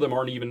 and some of them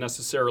aren't even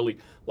necessarily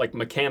like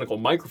mechanical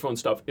microphone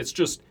stuff. It's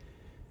just,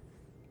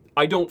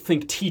 I don't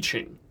think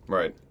teaching,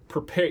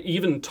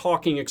 even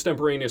talking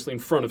extemporaneously in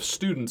front of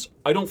students,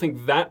 I don't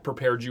think that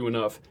prepared you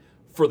enough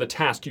for the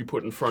task you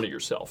put in front of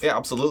yourself. Yeah,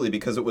 absolutely,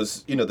 because it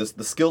was,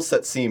 the skill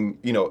sets seem,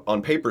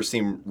 on paper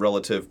seem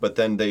relative, but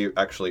then they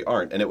actually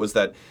aren't. And it was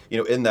that,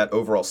 in that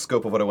overall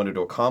scope of what I wanted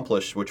to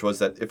accomplish, which was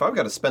that if I've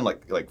got to spend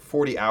like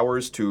 40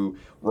 hours to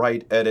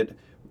write, edit,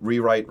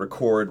 rewrite,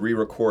 record,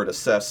 re-record,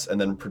 assess, and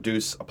then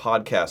produce a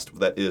podcast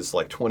that is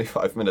like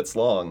 25 minutes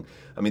long,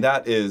 I mean,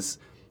 that is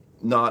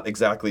not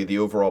exactly the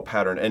overall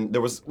pattern. And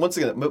there was, once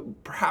again,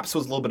 perhaps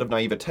was a little bit of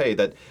naivete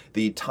that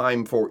the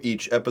time for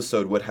each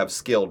episode would have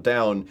scaled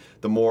down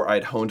the more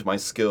I'd honed my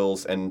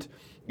skills and,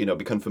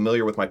 become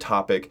familiar with my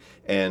topic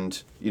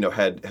and,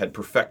 had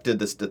perfected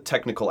the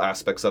technical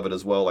aspects of it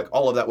as well. Like,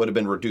 all of that would have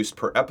been reduced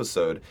per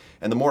episode.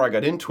 And the more I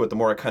got into it, the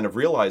more I kind of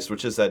realized,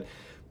 which is that,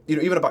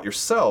 even about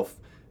yourself,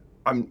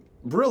 I'm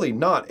really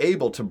not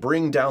able to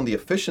bring down the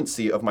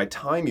efficiency of my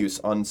time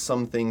use on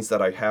some things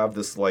that I have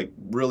this like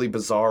really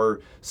bizarre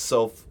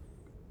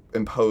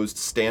self-imposed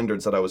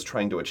standards that I was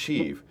trying to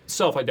achieve.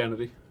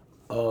 Self-identity.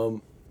 A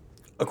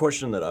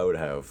question that I would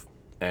have,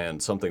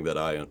 and something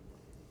that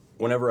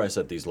whenever I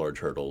set these large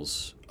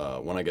hurdles,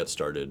 when I get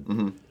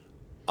started,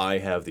 I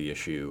have the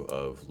issue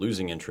of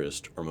losing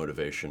interest or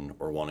motivation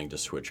or wanting to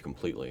switch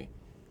completely.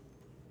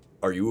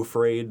 Are you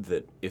afraid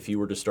that if you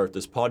were to start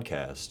this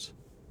podcast,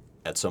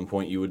 at some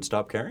point you would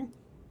stop caring?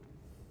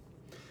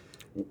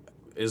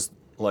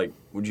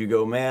 Would you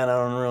go, man, I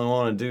don't really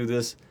want to do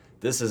this.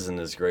 This isn't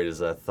as great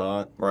as I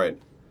thought. Right.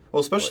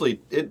 Well,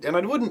 especially, and I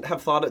wouldn't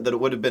have thought that it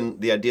would have been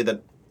the idea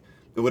that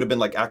it would have been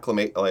like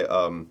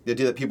the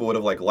idea that people would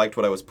have liked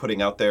what I was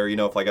putting out there.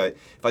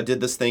 If I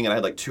did this thing and I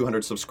had like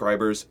 200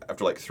 subscribers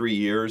after 3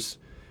 years,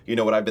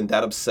 would I have been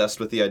that obsessed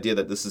with the idea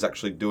that this is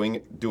actually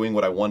doing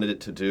what I wanted it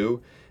to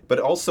do? But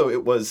also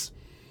it was,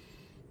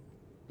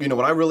 when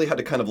I really had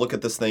to kind of look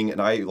at this thing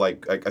and I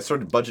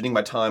started budgeting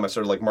my time, I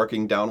started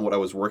marking down what I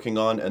was working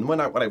on. And when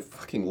I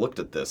fucking looked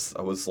at this,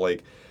 I was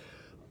like,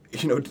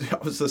 I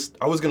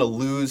was going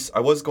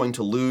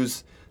to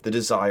lose the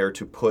desire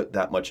to put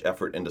that much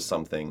effort into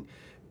something.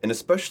 And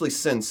especially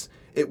since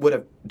it would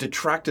have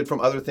detracted from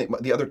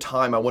the other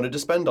time I wanted to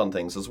spend on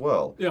things as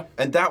well. Yeah.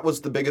 And that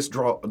was the biggest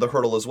the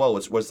hurdle as well,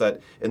 was that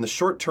in the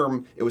short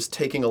term, it was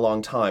taking a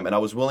long time, and I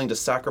was willing to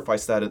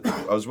sacrifice that.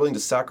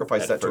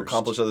 To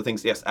accomplish other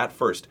things. Yes, at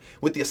first,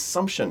 with the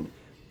assumption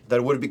that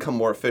it would have become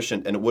more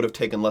efficient and it would have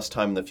taken less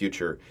time in the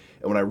future.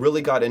 And when I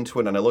really got into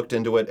it and I looked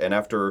into it, and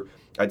after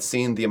I'd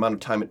seen the amount of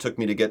time it took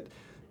me to get,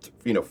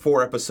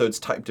 4 episodes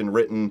typed and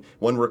written,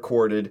 1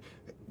 recorded,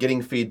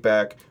 getting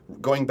feedback,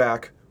 going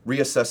back,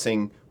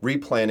 reassessing,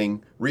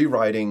 replanning,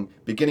 rewriting,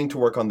 beginning to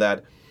work on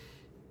that.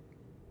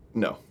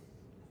 No.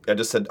 I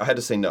had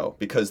to say no,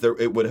 because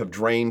it would have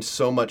drained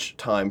so much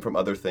time from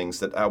other things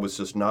that I was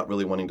just not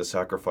really wanting to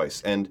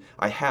sacrifice. And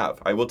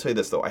I will tell you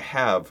this though, I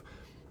have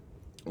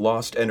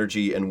lost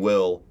energy and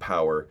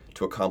willpower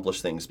to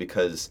accomplish things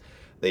because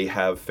they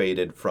have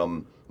faded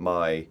from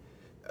my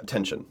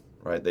attention.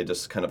 Right? They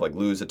just kind of like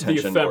lose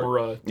attention. The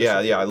ephemera.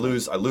 I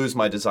lose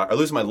my desire. I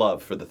lose my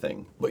love for the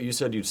thing. But you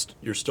said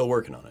you're still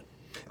working on it.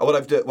 What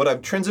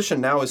I've transitioned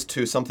now is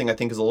to something I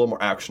think is a little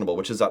more actionable,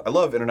 which is that I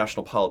love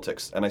international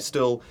politics, and I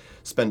still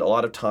spend a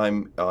lot of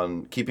time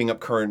on keeping up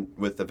current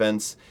with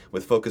events,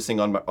 with focusing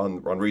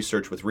on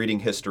research, with reading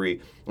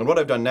history. And what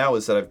I've done now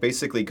is that I've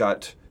basically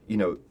got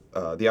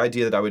the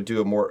idea that I would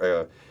do a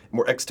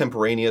more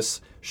extemporaneous,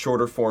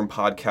 shorter form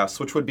podcasts,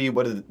 which would be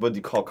what do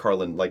you call,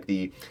 Carlin, like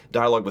the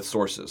dialogue with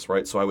sources,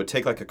 right? So I would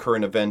take like a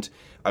current event,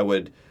 I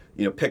would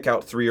pick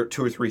out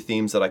two or three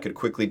themes that I could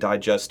quickly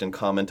digest and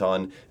comment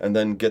on, and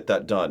then get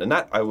that done. And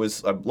that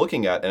I'm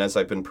looking at, and as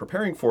I've been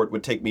preparing for it,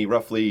 would take me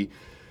roughly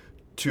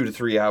 2 to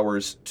 3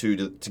 hours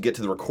to get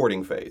to the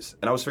recording phase.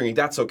 And I was figuring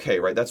that's okay,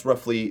 right? That's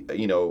roughly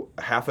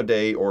half a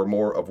day or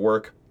more of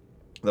work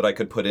that I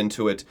could put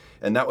into it,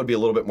 and that would be a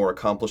little bit more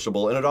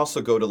accomplishable. And it'd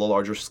also go to the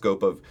larger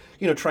scope of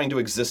trying to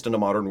exist in a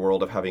modern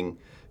world, of having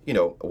a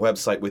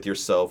website with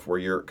yourself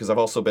because I've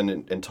also been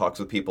in talks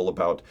with people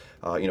about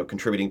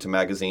contributing to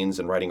magazines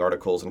and writing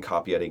articles and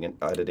copy editing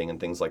and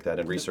things like that,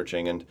 and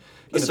researching, and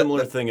a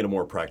similar thing at a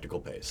more practical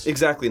pace.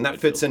 Exactly, and that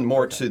fits in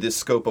more to the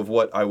scope of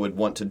what I would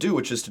want to do,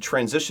 which is to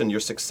transition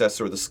your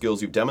success or the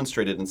skills you've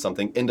demonstrated in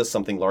something into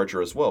something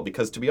larger as well.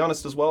 Because to be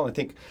honest as well, I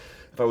think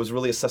if I was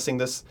really assessing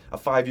this, a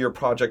 5-year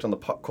project on the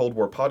Cold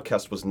War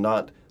podcast was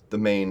not the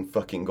main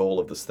fucking goal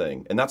of this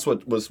thing. And that's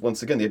what was,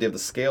 once again, the idea of the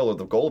scale or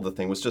the goal of the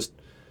thing was just,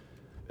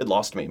 it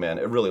lost me, man.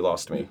 It really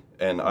lost me.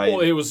 And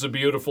Well, it was a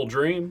beautiful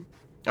dream.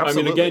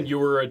 Absolutely. I mean, again, you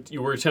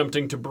were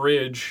attempting to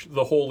bridge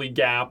the holy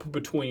gap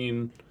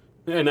between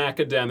an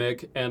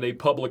academic and a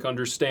public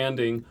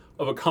understanding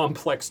of a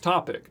complex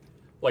topic.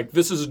 Like,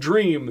 this is a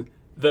dream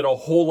that a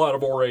whole lot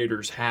of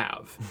orators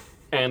have,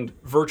 and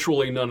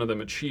virtually none of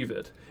them achieve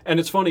it. And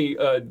it's funny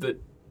that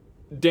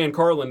Dan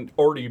Carlin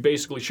already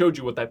basically showed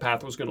you what that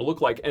path was going to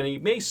look like, and he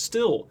may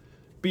still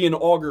be an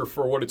augur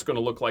for what it's going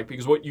to look like,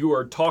 because what you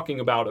are talking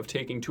about of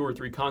taking 2 or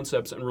 3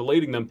 concepts and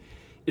relating them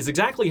is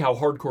exactly how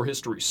hardcore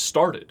history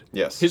started.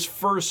 Yes. His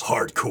first...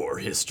 Hardcore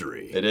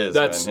history. It is,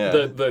 That's man,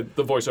 yeah.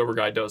 the voiceover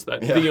guy does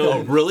that. Yeah.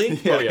 Oh, really?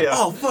 Yeah, Oh, yeah. yeah.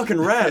 Oh,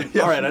 fucking rad.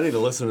 All right, I need to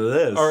listen to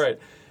this. All right.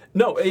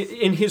 No,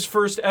 in his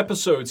first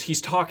episodes,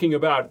 he's talking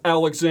about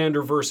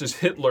Alexander versus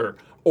Hitler,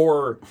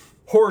 or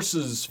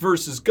horses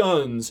versus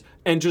guns,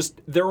 and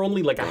just, they're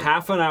only like a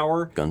half an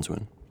hour. Guns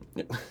win.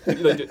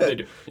 They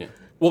do. Yeah.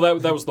 Well,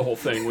 that was the whole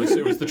thing.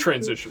 It was the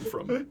transition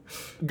from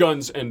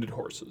guns ended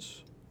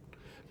horses.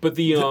 But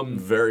the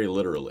very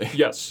literally.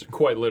 yes,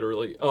 quite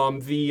literally.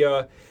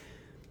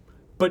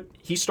 But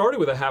he started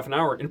with a half an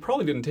hour, and it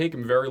probably didn't take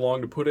him very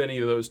long to put any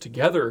of those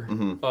together.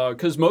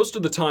 Because most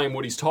of the time,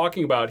 what he's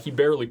talking about, he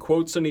barely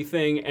quotes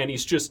anything, and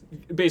he's just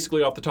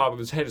basically off the top of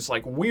his head. It's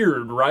like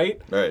weird,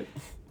 right? Right.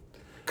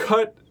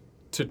 Cut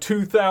to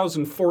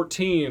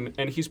 2014,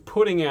 and he's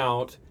putting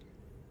out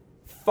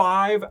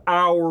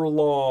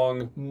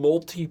 5-hour-long,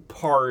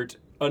 multi-part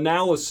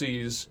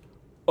analyses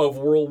of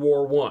World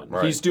War I.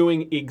 Right. He's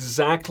doing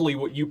exactly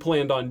what you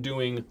planned on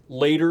doing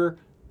later,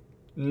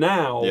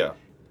 now, Yeah.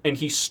 and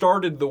he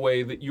started the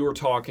way that you were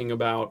talking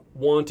about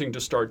wanting to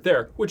start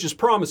there, which is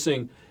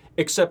promising,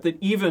 except that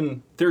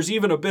there's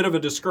even a bit of a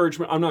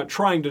discouragement. I'm not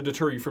trying to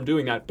deter you from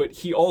doing that, but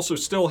he also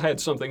still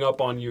had something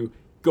up on you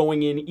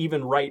going in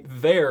even right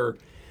there.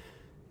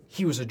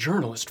 He was a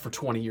journalist for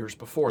 20 years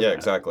before that. Yeah,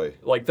 exactly.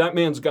 Like, that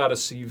man's got a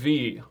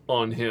CV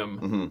on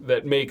him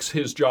that makes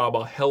his job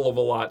a hell of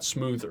a lot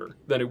smoother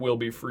than it will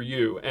be for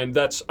you. And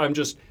I'm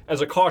just,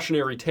 as a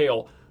cautionary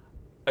tale,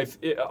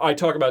 I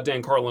talk about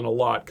Dan Carlin a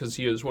lot because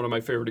he is one of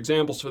my favorite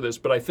examples for this,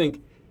 but I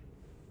think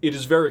it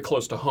is very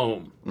close to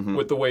home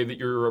with the way that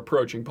you're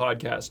approaching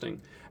podcasting.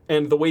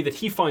 And the way that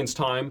he finds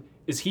time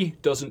is he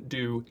doesn't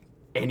do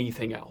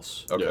anything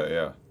else. Okay,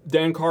 yeah.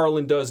 Dan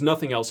Carlin does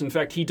nothing else. In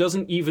fact, he has 2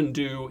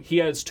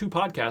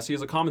 podcasts. He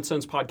has a Common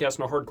Sense podcast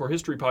and a Hardcore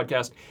History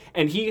podcast.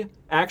 And he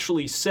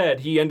actually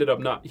said, he ended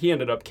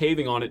up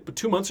caving on it, but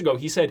 2 months ago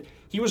he said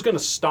he was going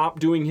to stop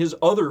doing his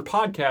other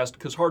podcast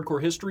because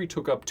Hardcore History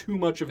took up too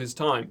much of his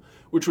time,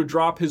 which would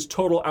drop his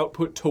total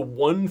output to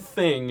one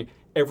thing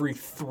every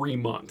 3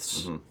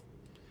 months.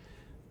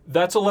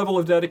 That's a level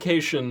of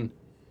dedication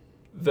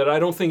that I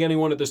don't think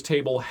anyone at this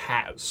table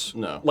has.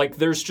 No. Like,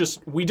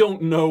 we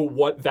don't know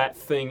what that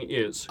thing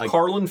is.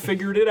 Carlin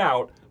figured it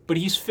out, but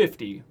he's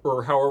 50,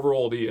 or however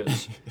old he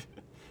is.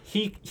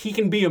 He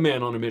can be a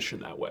man on a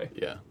mission that way.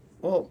 Yeah.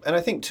 Well, and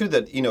I think too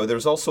that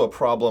there's also a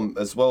problem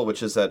as well,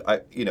 which is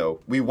that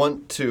we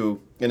want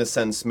to, in a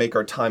sense, make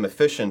our time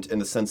efficient in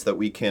the sense that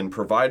we can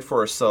provide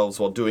for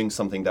ourselves while doing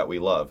something that we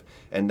love,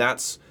 and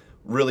that's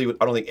really,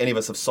 I don't think any of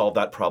us have solved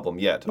that problem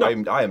yet. No.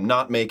 I am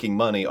not making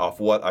money off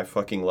what I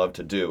fucking love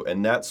to do,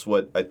 and that's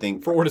what I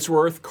think. For what it's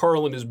worth,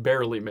 Carlin is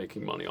barely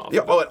making money off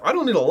Yeah, of it. I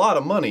don't need a lot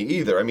of money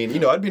either. I mean,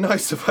 it'd be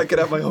nice if I could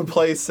have my own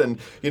place and,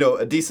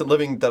 a decent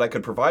living that I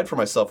could provide for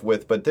myself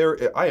with, but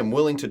I am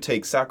willing to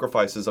take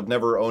sacrifices of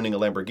never owning a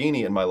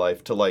Lamborghini in my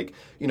life to,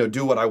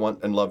 do what I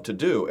want and love to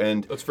do.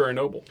 And That's very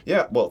noble.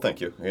 yeah, well,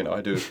 thank you.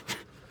 I do.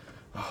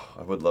 Oh,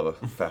 I would love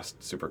a fast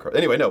supercar.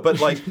 Anyway, no, but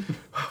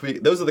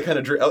those are the kind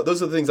of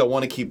those are the things I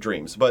want to keep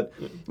dreams. But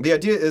the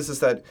idea is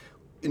that,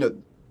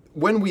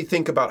 when we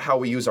think about how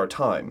we use our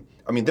time,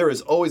 I mean, there is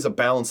always a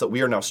balance that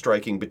we are now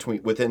striking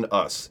within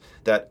us.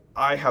 That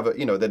I have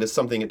that is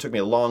something it took me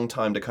a long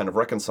time to kind of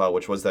reconcile,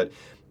 which was that,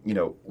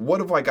 what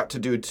have I got to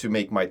do to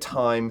make my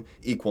time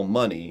equal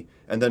money,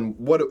 and then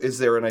what is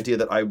there an idea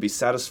that I would be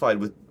satisfied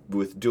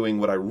with doing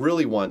what I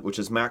really want, which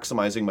is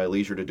maximizing my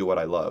leisure to do what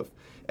I love.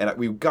 And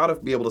we've got to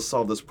be able to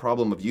solve this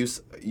problem of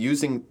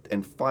using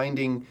and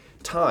finding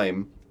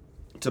time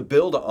to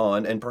build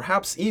on, and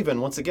perhaps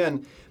even, once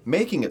again,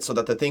 making it so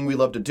that the thing we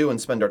love to do and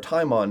spend our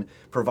time on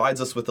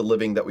provides us with the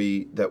living that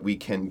we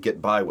can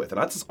get by with. And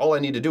that's all I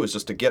need to do is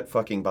just to get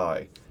fucking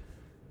by.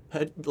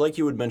 Like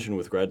you would mention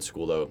with grad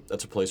school, though,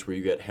 that's a place where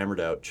you get hammered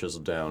out,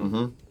 chiseled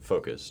down,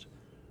 focused.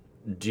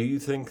 Do you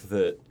think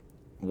that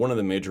one of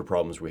the major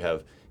problems we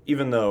have,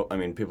 even though, I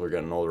mean, people are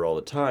getting older all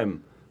the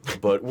time,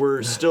 but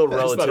we're still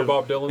relative... Is that a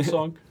Bob Dylan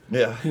song?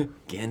 Yeah.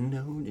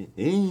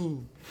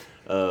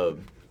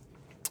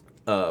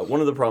 One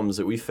of the problems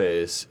that we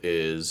face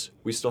is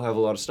we still have a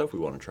lot of stuff we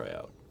want to try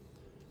out.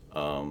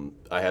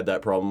 I had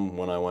that problem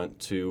when I went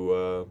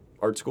to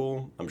art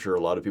school. I'm sure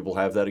a lot of people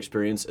have that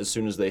experience as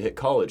soon as they hit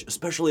college,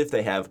 especially if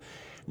they have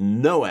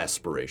no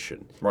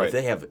aspiration. Right. If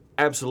they have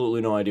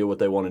absolutely no idea what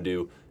they want to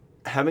do,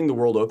 having the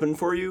world open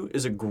for you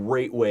is a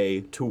great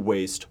way to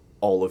waste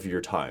all of your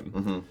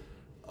time.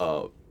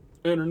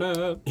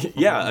 Internet.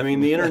 Yeah, I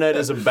mean, the internet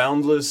is a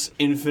boundless,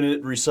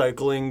 infinite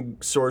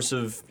recycling source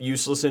of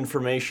useless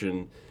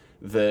information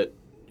that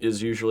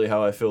is usually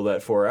how I fill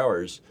that 4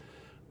 hours.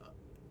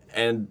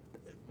 And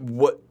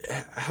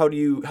how do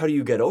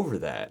you get over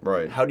that?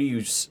 Right. How do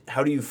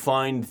you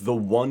find the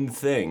one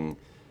thing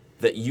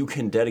that you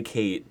can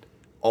dedicate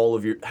all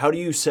of your... How do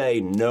you say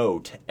no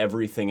to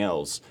everything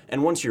else?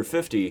 And once you're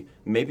 50,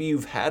 maybe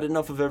you've had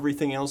enough of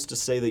everything else to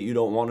say that you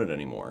don't want it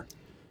anymore.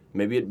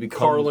 Maybe it becomes...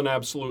 Carlin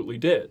absolutely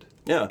did.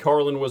 Yeah.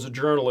 Carlin was a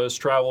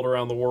journalist, traveled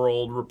around the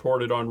world,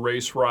 reported on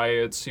race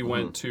riots. He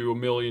went to a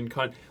million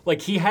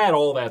he had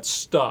all that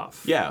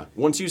stuff. Yeah.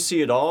 Once you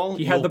see it all,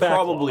 He had you'll the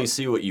backlog. probably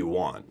see what you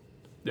want.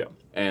 Yeah.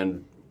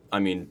 And, I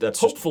mean, that's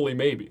just... Hopefully,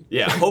 maybe.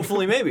 Yeah,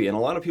 hopefully maybe. And a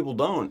lot of people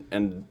don't.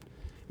 And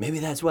maybe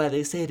that's why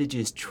they say to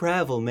just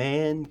travel,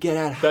 man. Get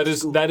out of high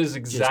school. That is Just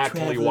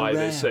exactly travel why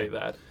they around. say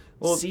that.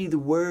 See the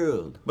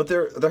world. But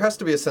there has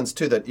to be a sense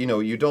too that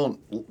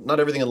not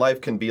everything in life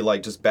can be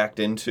just backed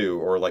into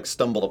or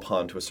stumbled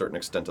upon to a certain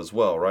extent as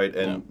well, right?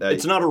 And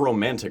It's not a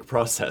romantic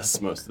process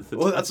most of the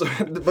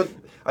time. Well, but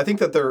I think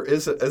that there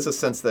is a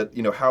sense that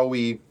how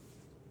we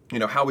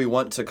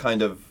want to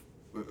kind of,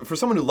 for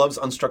someone who loves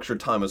unstructured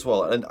time as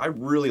well, and I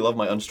really love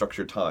my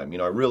unstructured time.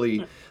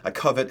 I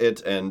covet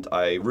it and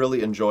I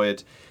really enjoy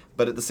it,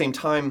 but at the same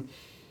time,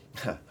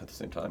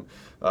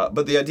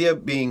 but the idea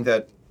being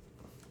that.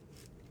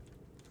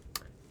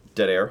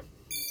 Dead air.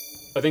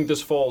 I think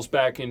this falls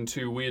back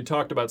into, we had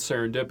talked about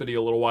serendipity a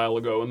little while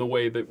ago and the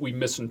way that we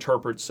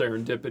misinterpret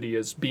serendipity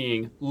as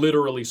being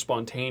literally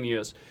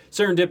spontaneous.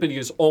 Serendipity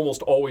is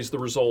almost always the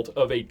result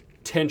of a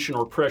tension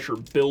or pressure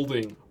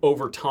building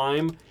over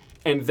time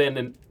and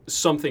then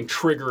something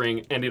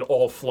triggering and it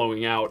all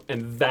flowing out,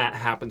 and that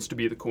happens to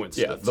be the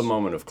coincidence. Yeah, the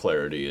moment of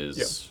clarity is...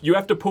 Yeah. You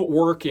have to put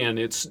work in.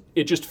 It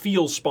just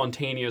feels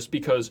spontaneous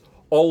because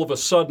all of a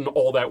sudden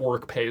all that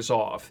work pays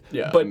off.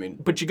 Yeah,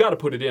 but you got to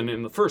put it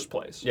in the first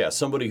place. Yeah,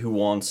 somebody who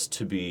wants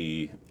to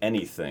be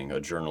anything, a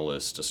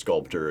journalist, a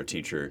sculptor, a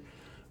teacher,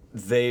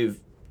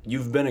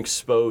 you've been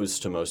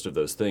exposed to most of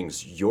those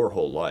things your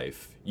whole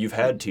life. You've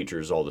had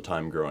teachers all the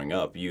time growing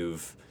up.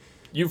 You've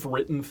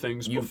written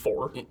things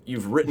before.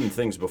 You've written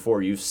things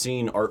before. You've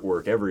seen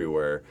artwork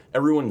everywhere.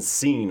 Everyone's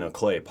seen a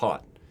clay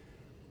pot.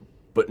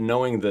 But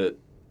knowing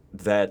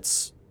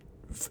that's...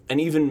 And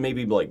even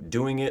maybe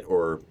doing it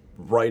or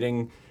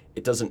writing,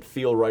 it doesn't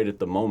feel right at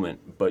the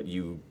moment, but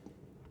you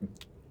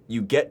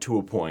get to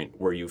a point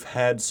where you've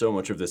had so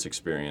much of this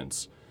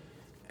experience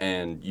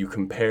and you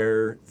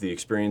compare the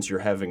experience you're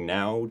having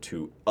now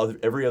to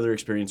every other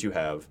experience you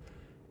have,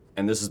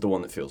 and this is the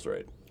one that feels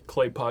right.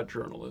 Clay pot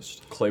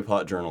journalist. Clay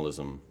pot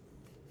journalism.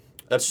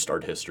 That's just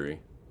art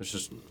history. It's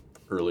just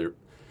earlier.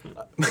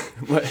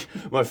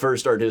 My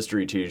first art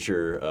history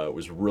teacher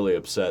was really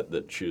upset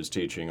that she was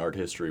teaching Art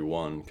History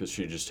 1 because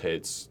she just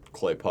hates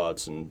clay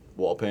pots and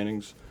wall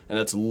paintings, and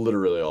that's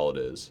literally all it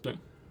is. Yeah.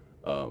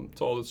 It's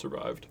all that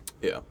survived.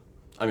 Yeah.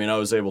 I mean, I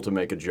was able to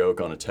make a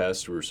joke on a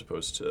test. We were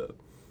supposed to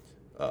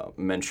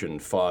mention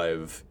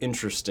 5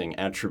 interesting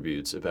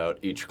attributes about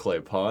each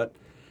clay pot,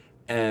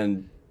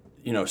 and,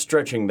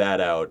 stretching that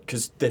out,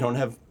 because they don't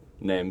have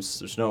names,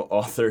 there's no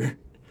author,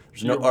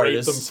 There's You no rate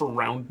artists. them for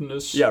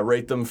roundness. Yeah,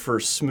 rate them for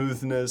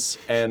smoothness.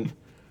 And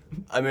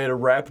I made a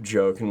rap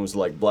joke and was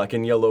like, black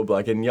and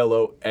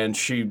yellow, and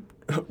she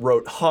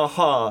wrote, ha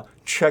ha,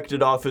 checked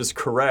it off as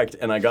correct,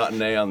 and I got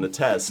an A on the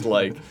test.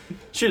 Like,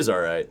 she's all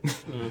right.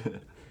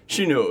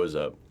 She knew it was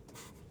up.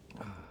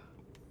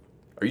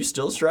 Are you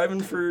still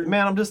striving for...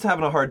 Man, I'm just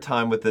having a hard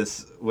time with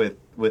this,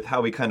 with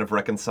how we kind of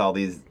reconcile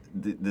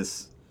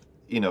this,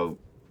 you know,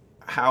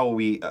 how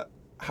we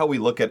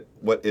look at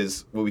what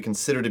we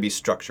consider to be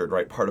structured,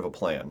 right, part of a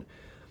plan.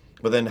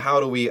 But then how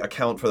do we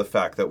account for the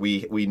fact that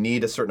we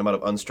need a certain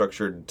amount of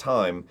unstructured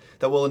time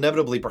that will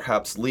inevitably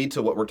perhaps lead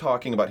to what we're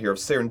talking about here of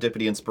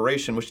serendipity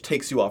inspiration, which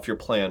takes you off your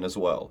plan as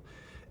well.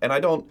 And I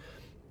don't,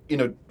 you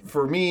know,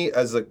 for me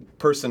as a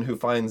person who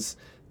finds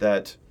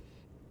that,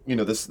 you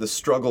know, this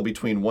struggle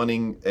between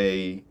wanting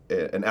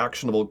an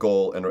actionable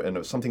goal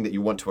and something that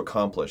you want to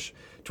accomplish,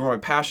 to where my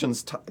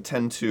passions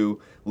tend to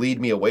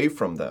lead me away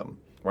from them,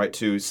 right?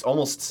 To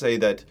almost say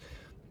that,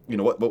 you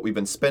know, what we've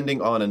been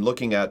spending on and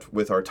looking at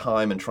with our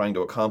time and trying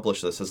to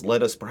accomplish this has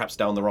led us perhaps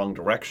down the wrong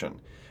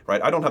direction,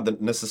 right? I don't have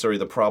necessarily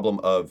the problem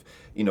of,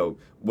 you know,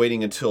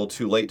 waiting until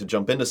too late to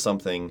jump into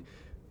something,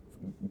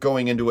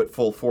 going into it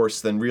full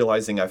force, then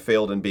realizing I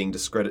failed and being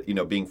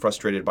being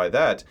frustrated by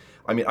that.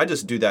 I mean, I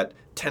just do that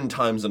 10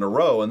 times in a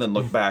row and then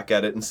look back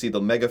at it and see the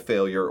mega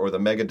failure or the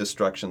mega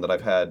destruction that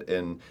I've had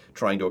in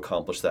trying to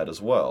accomplish that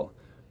as well.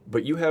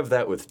 But you have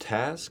that with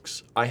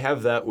tasks. I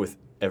have that with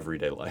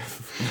everyday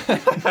life.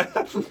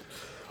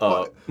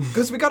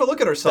 Because we got to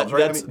look at ourselves,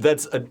 right?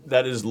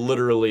 That is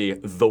literally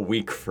the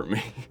week for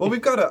me. Well,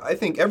 we've got to. I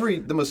think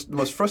the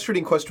most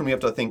frustrating question we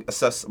have to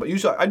assess. But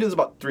usually, I do this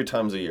about 3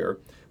 times a year,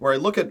 where I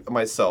look at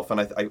myself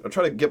and I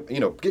try to get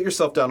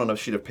yourself down on a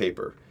sheet of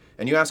paper,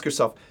 and you ask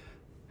yourself,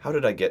 how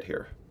did I get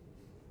here?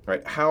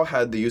 Right? How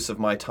had the use of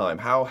my time?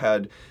 How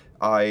had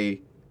the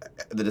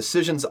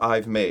decisions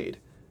I've made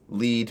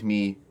lead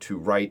me to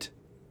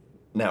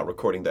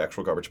recording the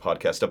Actual Garbage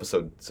podcast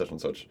episode such and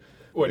such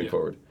moving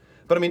forward.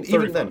 But I mean,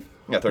 35. even then,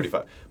 yeah,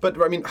 35.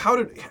 But I mean, how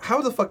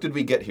the fuck did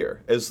we get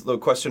here? Is the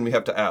question we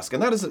have to ask,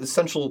 and that is an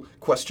essential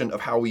question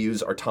of how we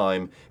use our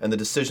time and the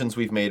decisions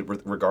we've made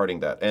regarding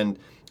that. And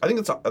I think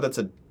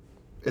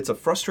it's a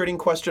frustrating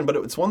question, but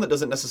it's one that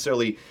doesn't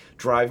necessarily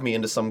drive me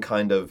into some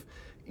kind of,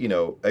 you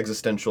know,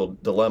 existential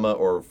dilemma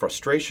or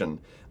frustration.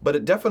 But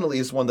it definitely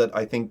is one that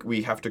I think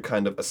we have to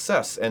kind of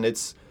assess. And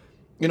it's,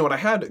 you know,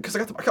 because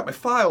I got my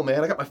file,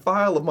 man. I got my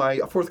file of my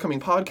forthcoming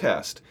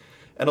podcast.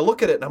 And I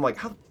look at it and I'm like,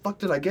 how the fuck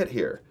did I get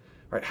here?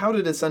 Right? How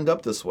did this end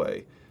up this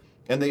way?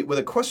 And with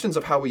the questions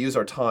of how we use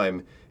our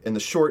time in the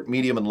short,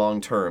 medium, and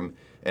long term,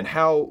 and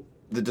how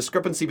the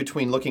discrepancy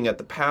between looking at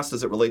the past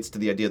as it relates to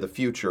the idea of the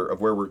future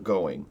of where we're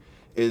going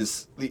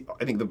is,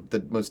 I think,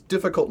 the most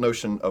difficult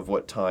notion of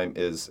what time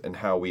is and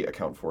how we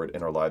account for it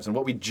in our lives and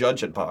what we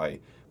judge it by,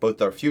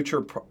 both our future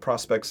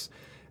prospects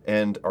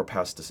and our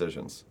past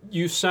decisions.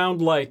 You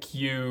sound like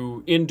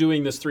in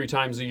doing this 3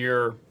 times a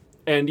year,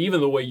 and even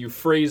the way you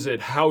phrase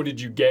it, how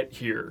did you get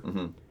here?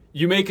 Mm-hmm.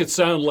 You make it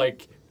sound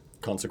like...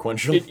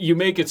 consequential? You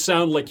make it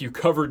sound like you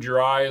covered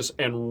your eyes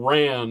and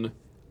ran,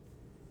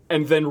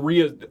 and then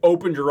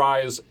opened your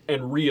eyes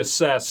and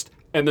reassessed,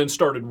 and then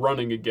started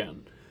running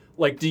again.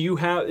 Like, do you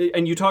have...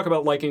 And you talk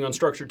about liking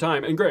unstructured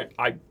time, and great,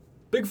 I'm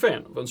big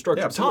fan of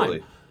unstructured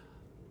time.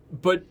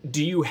 But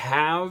do you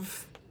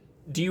have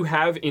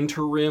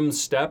interim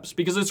steps?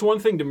 Because it's one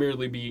thing to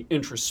merely be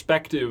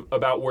introspective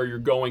about where you're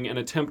going and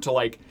attempt to,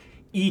 like,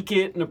 eke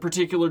it in a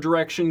particular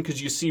direction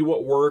because you see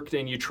what worked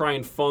and you try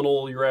and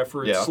funnel your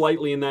efforts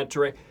slightly in that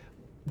direction.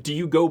 Do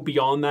you go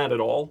beyond that at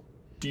all?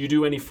 Do you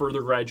do any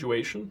further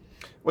graduation?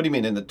 What do you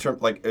mean in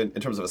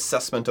terms of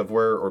assessment of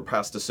where or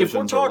past decisions? If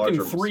we're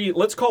talking 3,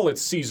 let's call it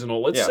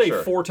seasonal. Let's say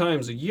 4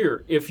 times a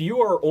year. If you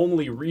are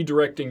only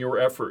redirecting your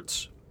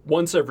efforts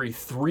once every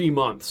 3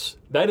 months,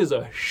 that is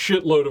a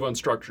shitload of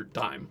unstructured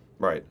time.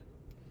 Right.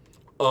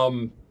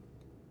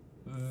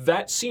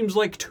 That seems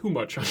like too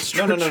much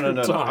unstructured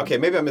No. time. Okay,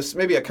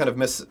 maybe I kind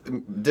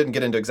of didn't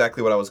get into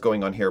exactly what I was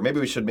going on here. Maybe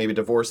we should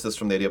divorce this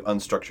from the idea of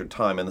unstructured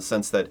time in the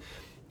sense that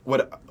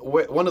one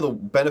of the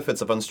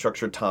benefits of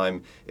unstructured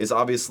time is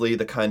obviously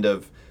the kind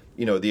of,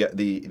 you know,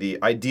 the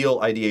ideal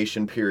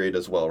ideation period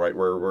as well, right?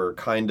 Where we're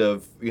kind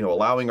of, you know,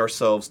 allowing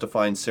ourselves to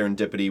find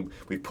serendipity.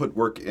 We put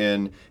work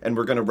in, and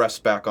we're going to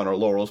rest back on our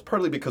laurels,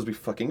 partly because we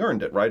fucking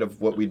earned it, right? Of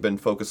what we'd been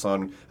focused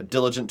on,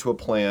 diligent to a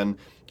plan,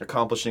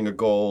 accomplishing a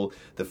goal,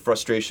 the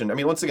frustration. I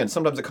mean, once again,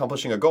 sometimes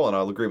accomplishing a goal, and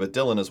I'll agree with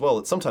Dylan as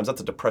well, sometimes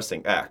that's a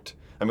depressing act.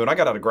 I mean, when I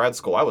got out of grad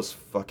school, I was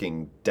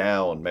fucking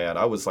down, man.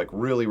 I was like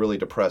really, really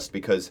depressed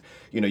because,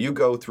 you know, you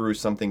go through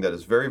something that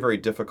is very, very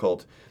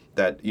difficult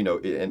that, you know,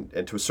 and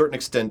to a certain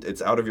extent,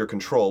 it's out of your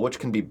control, which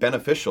can be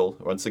beneficial.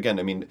 Once again,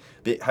 I mean,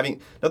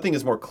 nothing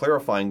is more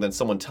clarifying than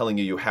someone telling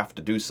you have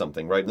to do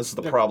something, right? And this is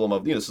the problem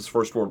of, you know, this is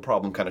first world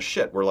problem kind of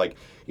shit. Where, like,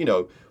 you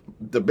know,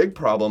 the big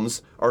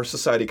problems our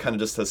society kind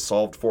of just has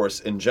solved for us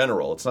in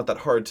general. It's not that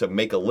hard to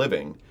make a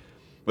living.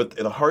 But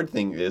the hard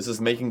thing is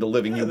making the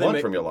living you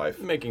want from your life.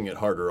 Making it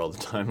harder all the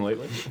time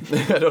lately.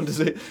 I don't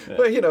see. Yeah.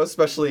 But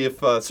especially if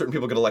certain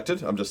people get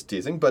elected. I'm just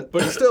teasing, but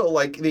still,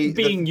 like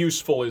being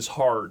useful is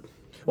hard.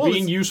 Well,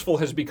 being useful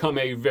has become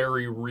a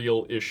very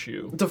real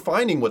issue.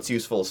 Defining what's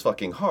useful is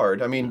fucking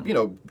hard. I mean,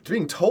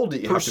 being told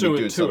that you have to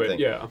do something.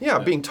 Yeah,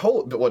 being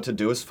told what to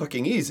do is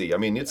fucking easy. I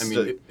mean,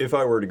 if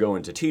I were to go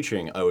into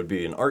teaching, I would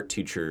be an art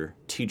teacher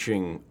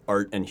teaching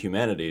art and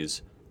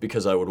humanities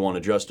because I would want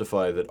to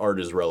justify that art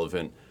is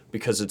relevant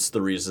because it's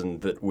the reason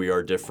that we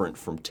are different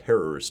from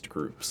terrorist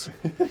groups.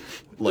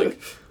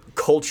 Like,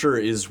 culture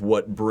is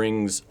what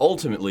brings,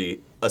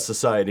 ultimately, a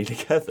society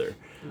together.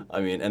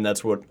 I mean, and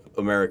that's what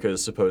America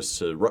is supposed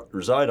to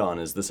reside on,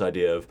 is this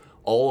idea of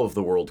all of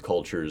the world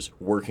cultures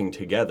working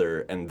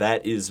together, and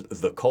that is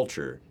the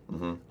culture.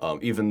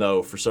 Mm-hmm. Even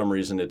though, for some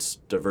reason, it's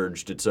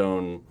diverged its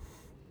own...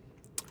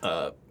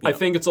 I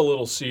think it's a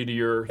little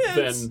seedier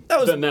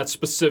than that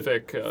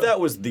specific... that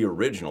was the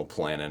original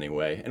plan,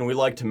 anyway, and we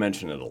like to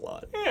mention it a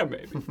lot. Yeah,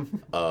 maybe.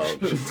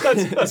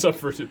 That's up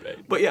for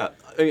debate. But yeah,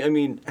 I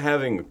mean,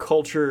 having a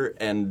culture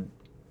and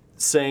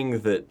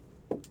saying that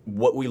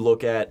what we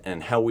look at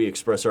and how we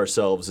express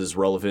ourselves is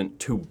relevant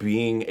to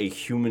being a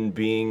human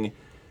being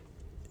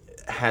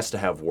has to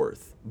have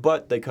worth.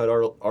 But they cut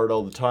art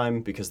all the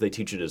time because they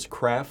teach it as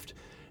craft,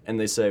 and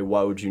they say,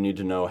 why would you need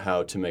to know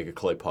how to make a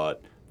clay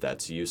pot?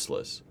 That's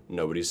useless.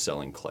 Nobody's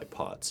selling clay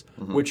pots,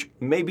 which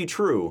may be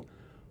true,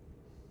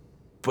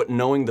 but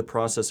knowing the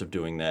process of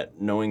doing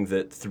that, knowing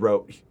that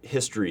throughout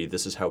history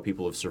this is how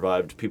people have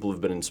survived, people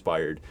have been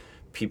inspired,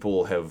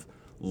 people have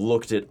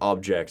looked at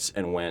objects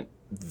and went,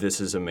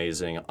 this is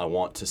amazing. I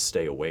want to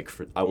stay awake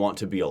I want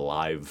to be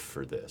alive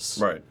for this.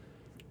 Right.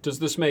 Does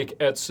this make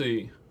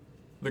Etsy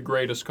the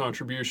greatest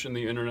contribution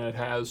the internet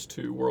has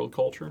to world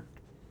culture?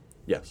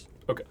 Yes.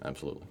 Okay.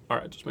 Absolutely. All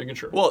right, just making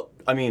sure. Well,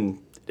 I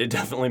mean, it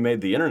definitely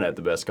made the internet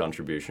the best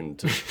contribution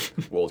to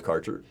world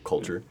culture.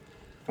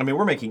 I mean,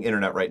 we're making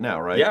internet right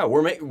now, right? Yeah,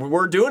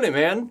 we're doing it,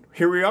 man.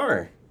 Here we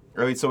are.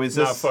 Right, so is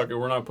this... Nah, fuck it.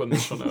 We're not putting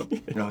this one up.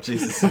 Oh,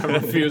 Jesus. I'm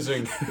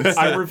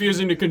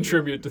refusing to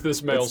contribute to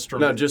this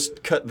maelstrom. No,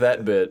 just cut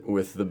that bit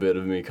with the bit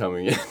of me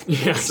coming in.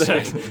 Yeah,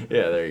 exactly.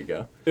 Yeah, there you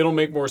go. It'll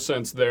make more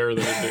sense there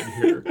than it did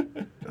here.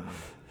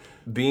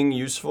 Being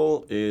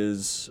useful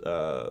is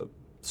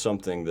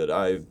something that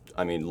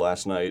I mean,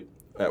 last night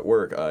at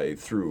work, I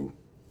threw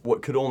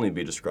what could only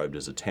be described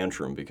as a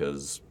tantrum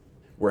because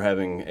we're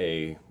having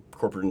a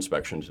corporate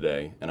inspection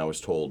today, and I was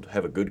told,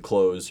 have a good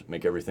close,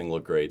 make everything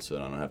look great so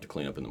that I don't have to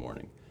clean up in the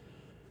morning.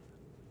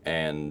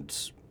 And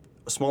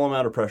a small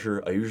amount of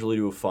pressure. I usually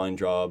do a fine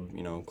job,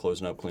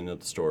 closing up, cleaning up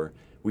the store.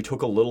 We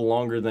took a little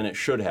longer than it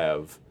should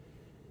have,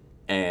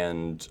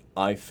 and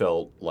I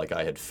felt like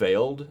I had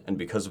failed, and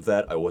because of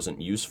that, I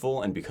wasn't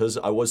useful, and because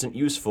I wasn't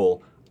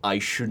useful, I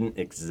shouldn't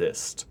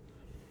exist.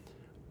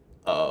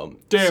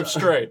 Damn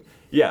straight.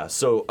 Yeah,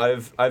 so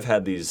I've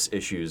had these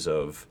issues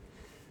of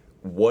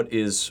what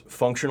is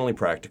functionally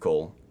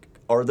practical?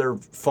 Are there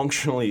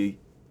functionally,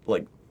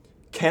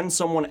 can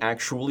someone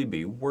actually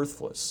be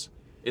worthless?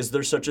 Is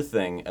there such a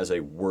thing as a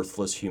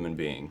worthless human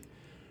being?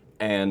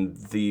 And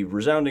the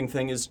resounding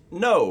thing is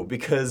no,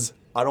 because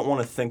I don't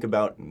want to think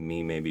about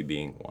me maybe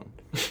being one.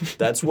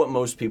 That's what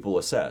most people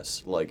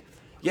assess.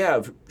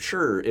 Yeah,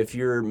 sure, if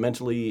you're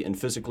mentally and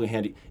physically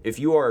handy, if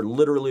you are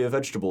literally a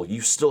vegetable,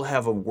 you still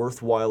have a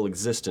worthwhile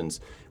existence.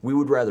 We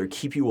would rather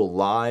keep you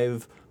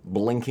alive,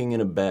 blinking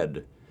in a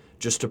bed,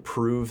 just to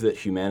prove that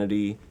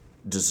humanity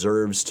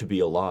deserves to be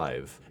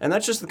alive. And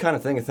that's just the kind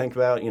of thing I think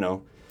about,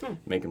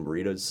 making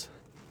burritos.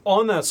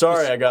 On that...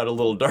 Sorry, I got a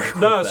little dark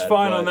No, it's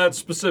fine. On that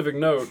specific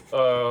note,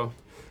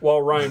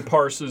 while Ryan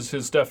parses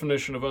his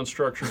definition of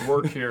unstructured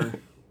work here,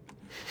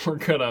 we're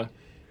gonna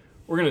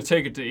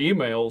take it to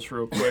emails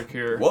real quick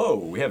here. Whoa,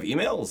 we have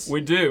emails? We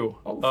do.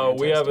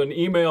 We have an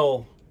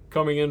email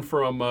coming in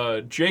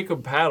from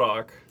Jacob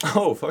Paddock.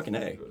 Oh, fucking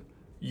A.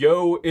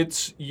 Yo,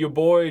 it's your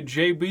boy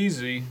Jay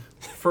Beasy,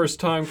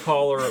 first-time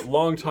caller,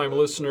 long-time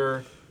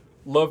listener.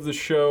 Love the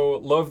show.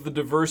 Love the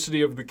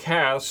diversity of the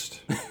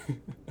cast.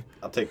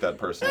 I'll take that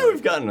personally. Yeah,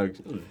 we've gotten a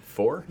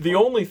 4. The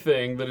only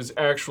thing that is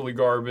actually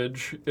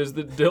garbage is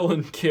that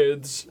Dylan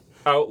Kidd's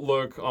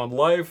outlook on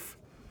life.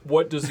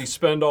 What does he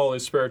spend all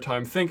his spare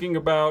time thinking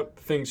about?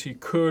 Things he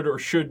could or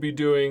should be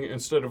doing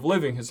instead of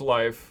living his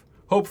life.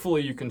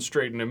 Hopefully you can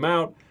straighten him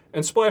out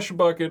and splash a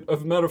bucket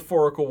of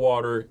metaphorical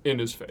water in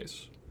his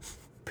face.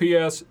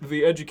 P.S.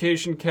 The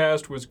education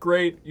cast was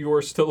great. You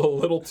are still a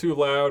little too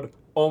loud,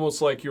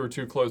 almost like you were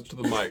too close to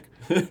the mic.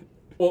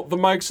 Well, the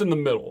mic's in the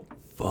middle.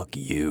 Fuck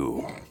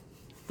you.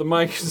 The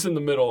mic is in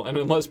the middle, and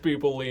unless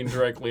people lean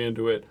directly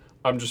into it,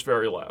 I'm just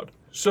very loud.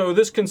 So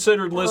this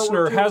considered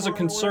listener has a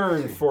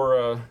concern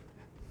for,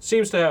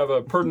 seems to have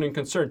a pertinent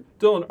concern.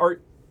 Dylan, are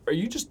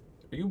you a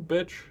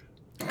bitch?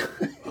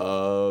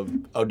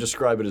 I'll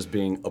describe it as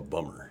being a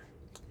bummer.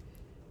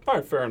 All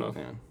right, fair enough.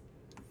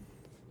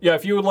 Yeah,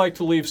 if you would like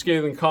to leave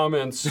scathing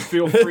comments,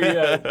 feel free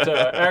at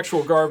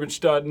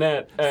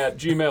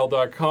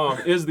actualgarbage.net@gmail.com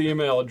is the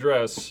email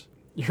address.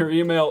 Your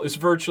email is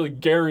virtually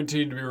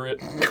guaranteed to be read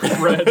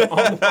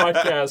on the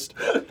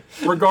podcast,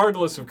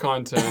 regardless of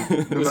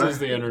content. This is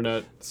the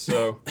internet,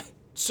 so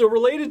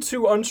related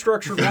to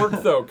unstructured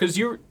work, though,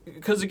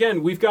 because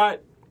again, we've got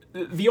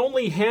the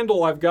only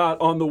handle I've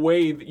got on the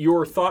way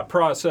your thought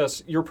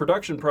process, your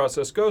production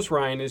process goes,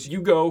 Ryan, is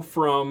you go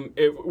from,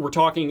 we're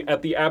talking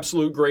at the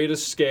absolute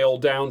greatest scale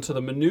down to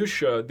the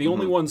minutia. The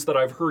only ones that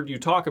I've heard you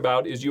talk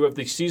about is you have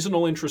the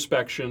seasonal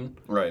introspection,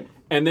 Right.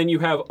 and then you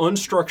have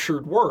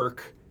unstructured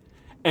work,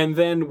 and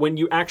then when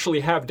you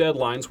actually have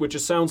deadlines, which it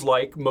sounds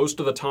like most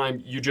of the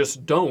time you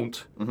just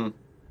don't,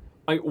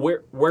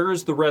 where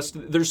is the rest?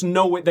 There's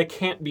no way, that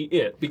can't be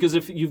it. Because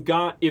if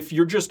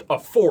you're just a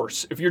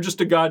force, if you're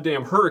just a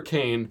goddamn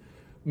hurricane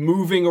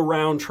moving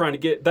around trying to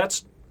get,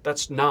 that's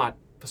not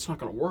going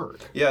to work.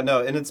 Yeah,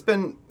 no, and it's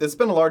been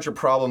a larger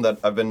problem that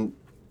I've been,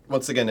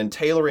 once again, in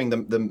tailoring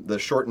the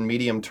short and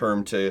medium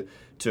term to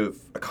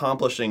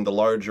accomplishing the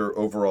larger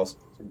overall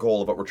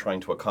goal of what we're trying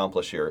to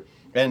accomplish here.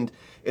 And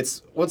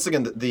it's, once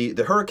again,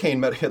 the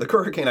hurricane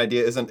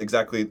idea isn't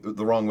exactly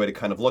the wrong way to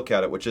kind of look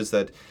at it, which is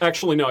that...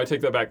 Actually, no, I take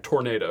that back.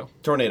 Tornado,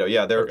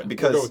 yeah.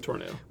 Because, we'll go with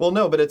tornado. Well,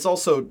 no, but it's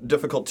also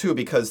difficult, too,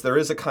 because there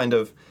is a kind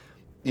of,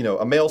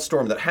 a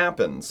maelstrom that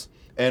happens.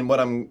 And what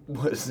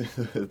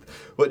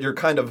you're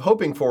kind of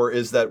hoping for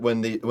is that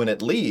when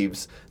it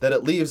leaves, that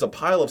it leaves a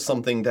pile of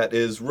something that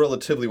is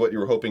relatively what you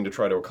were hoping to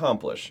try to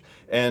accomplish.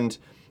 And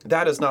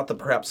that is not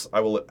perhaps, I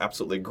will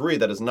absolutely agree,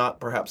 that is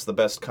not perhaps the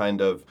best kind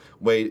of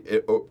way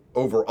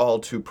overall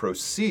to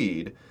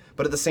proceed.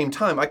 But at the same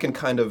time, I can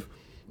kind of,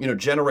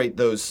 generate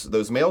those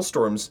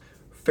maelstorms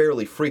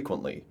fairly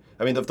frequently.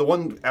 I mean, the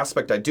one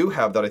aspect I do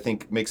have that I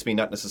think makes me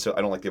not necessarily,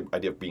 I don't like the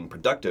idea of being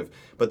productive,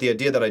 but the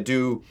idea that I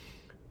do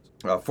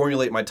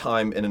formulate my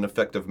time in an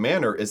effective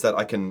manner is that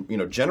I can,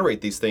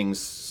 generate these things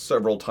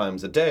several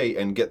times a day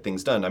and get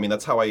things done. I mean,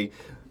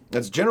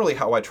 that's generally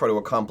how I try to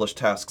accomplish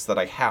tasks that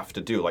I have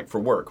to do, like for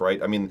work,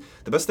 right? I mean,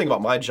 the best thing about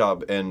my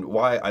job and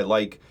why I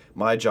like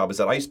my job is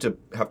that I used to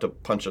have to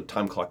punch a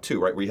time clock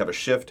too, right? Where you have a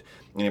shift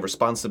and you have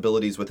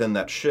responsibilities within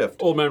that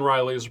shift. Old Man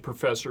Riley is a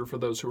professor for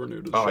those who are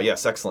new to the show. Oh,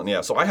 yes, excellent,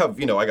 yeah. So I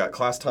have, I got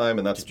class time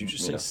and that's... Did you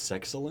just say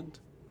sexcellent?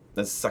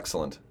 That's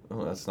sexcellent.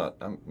 Oh, that's not...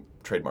 I'm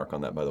trademark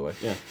on that, by the way.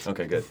 Yeah.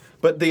 Okay, good.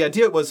 But the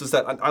idea was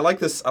that I like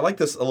this a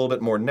little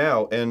bit more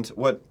now, and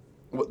what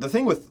the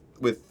thing with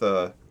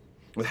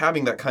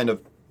having that kind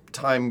of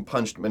time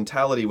punched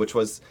mentality, which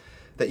was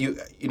that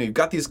you've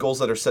got these goals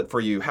that are set for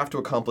you. You have to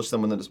accomplish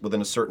them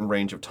within a certain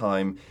range of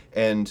time,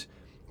 and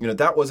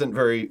that wasn't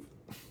very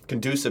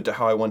conducive to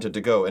how I wanted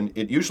to go, and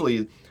it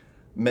usually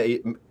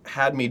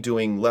had me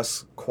doing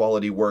less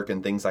quality work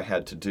and things I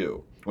had to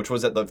do, which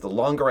was that the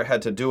longer I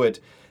had to do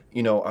it,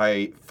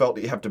 I felt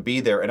you have to be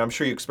there, and I'm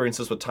sure you experience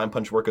this with time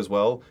punch work as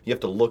well. You have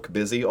to look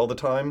busy all the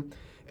time.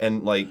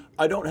 And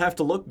I don't have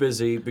to look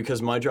busy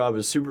because my job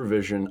is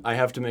supervision. I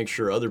have to make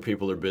sure other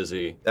people are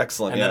busy.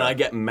 Excellent. And then I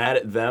get mad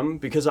at them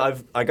because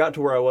I got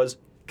to where I was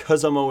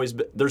because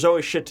there's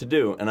always shit to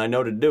do and I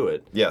know to do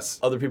it. Yes.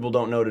 Other people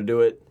don't know to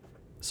do it,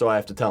 so I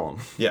have to tell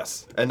them.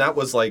 Yes. And that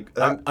was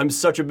I'm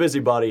such a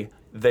busybody.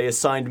 They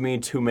assigned me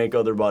to make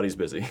other bodies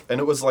busy. And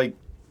it was when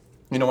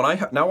I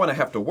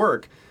have to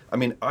work, I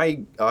mean,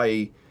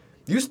 I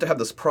used to have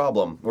this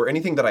problem where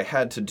anything that I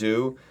had to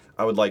do,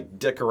 I would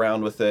dick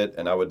around with it,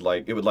 and it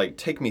would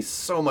take me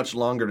so much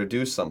longer to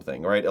do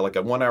something, right? Like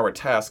a 1 hour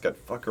task, I'd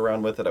fuck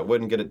around with it, I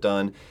wouldn't get it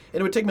done, and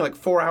it would take me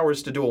 4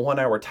 hours to do a 1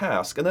 hour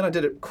task, and then I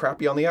did it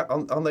crappy on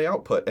the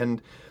output,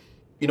 and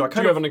I kind of...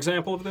 Do you have an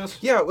example of this?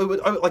 Yeah,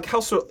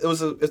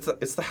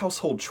 it's the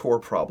household chore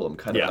problem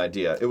kind of an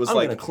idea. It was I'm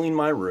gonna clean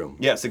my room.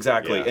 Yes,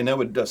 exactly. Yeah. And I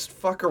would just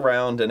fuck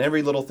around, and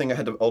every little thing I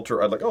had to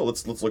alter, I'd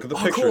let's look at the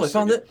pictures. Cool, I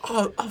found it.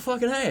 Oh,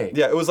 fucking hey.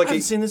 Yeah, it was I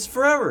haven't seen this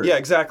forever. Yeah,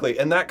 exactly.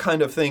 And that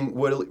kind of thing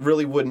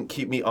really wouldn't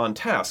keep me on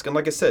task. And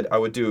like I said, I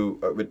would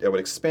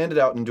expand it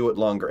out and do it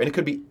longer. And it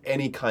could be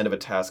any kind of a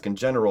task in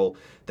general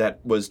that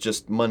was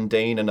just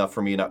mundane enough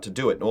for me not to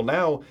do it. Well,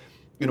 now,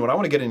 when I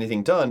want to get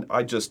anything done,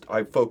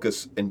 I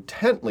focus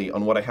intently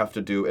on what I have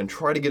to do and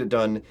try to get it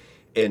done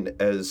in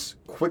as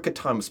quick a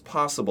time as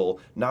possible,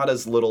 not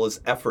as little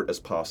as effort as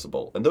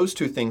possible. And those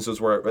two things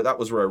was where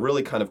I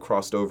really kind of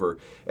crossed over.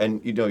 And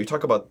you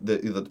talk about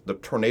the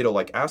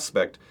tornado-like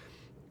aspect.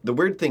 The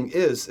weird thing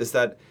is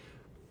that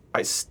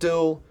I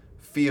still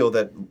feel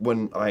that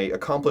when I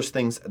accomplish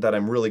things that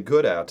I'm really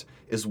good at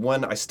is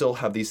when I still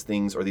have these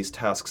things or these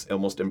tasks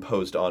almost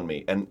imposed on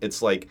me. And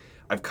it's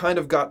I've kind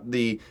of got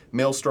the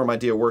maelstrom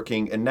idea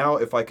working, and now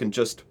if I can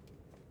just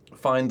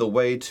find the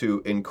way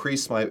to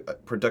increase my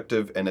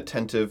productive and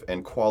attentive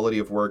and quality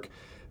of work,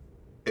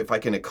 if I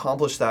can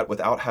accomplish that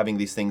without having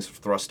these things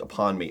thrust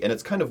upon me. And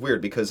it's kind of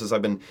weird because as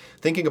I've been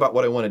thinking about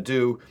what I want to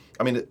do,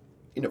 I mean,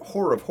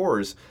 horror of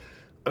horrors,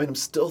 I'm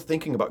still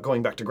thinking about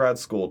going back to grad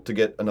school to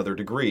get another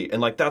degree.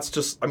 And that's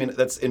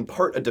that's in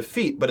part a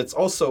defeat, but it's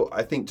also,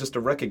 I think, just a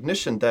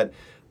recognition that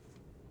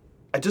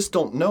I just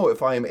don't know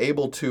if I am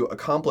able to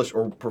accomplish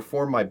or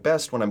perform my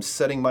best when I'm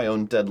setting my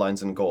own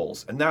deadlines and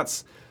goals. And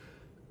that's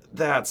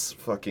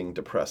fucking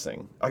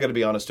depressing. I got to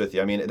be honest with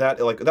you. I mean,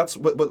 that's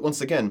what once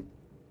again,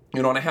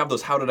 You know, and I have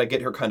those how did I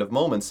get here kind of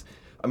moments.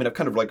 I mean, I've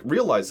kind of like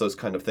realized those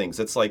kind of things.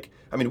 It's like,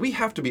 I mean, we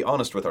have to be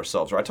honest with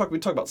ourselves, right? We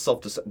talk about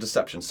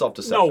self-deception.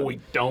 No,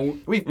 we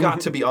don't. We've got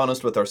to be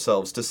honest with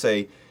ourselves to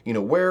say, you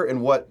know, where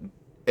and what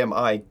am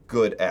I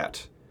good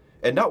at?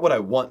 And not what I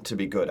want to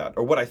be good at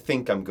or what I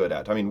think I'm good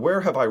at. I mean,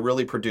 where have I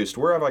really produced?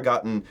 Where have I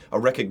gotten a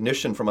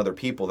recognition from other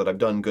people that I've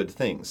done good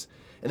things?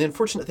 And the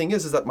unfortunate thing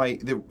is that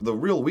the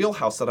real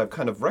wheelhouse that I've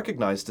kind of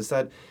recognized is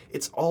that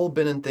it's all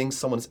been in things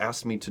someone's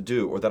asked me to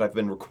do or that I've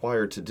been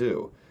required to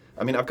do.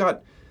 I mean, I've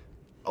got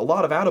a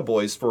lot of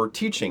attaboys for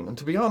teaching, and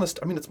to be honest,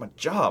 I mean, it's my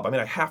job. I mean,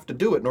 I have to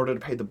do it in order to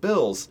pay the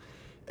bills,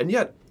 and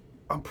yet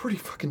I'm pretty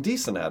fucking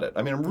decent at it.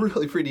 I mean, I'm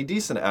really pretty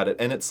decent at it,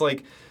 and it's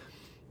like,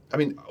 I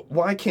mean,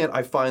 why can't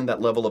I find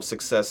that level of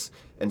success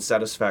and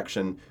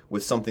satisfaction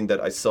with something that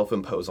I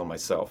self-impose on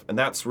myself? And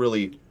that's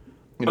really,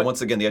 you know,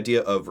 once again, the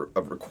idea of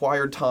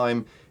required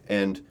time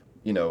and,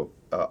 you know,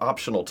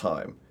 optional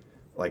time.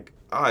 Like,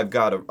 I've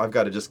got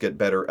to just get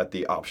better at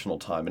the optional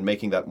time and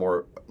making that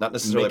more, not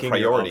necessarily a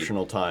priority. Your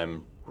optional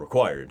time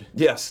required.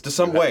 Yes, to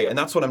some way, and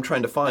that's what I'm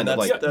trying to find.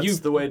 And that's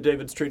the way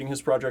David's treating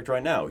his project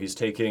right now. He's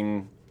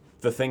taking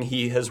the thing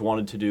he has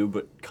wanted to do,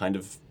 but kind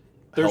of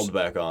held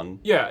back on.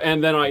 Yeah,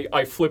 and then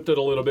I flipped it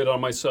a little bit on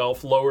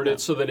myself, lowered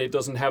it so that it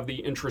doesn't have the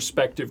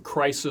introspective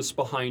crisis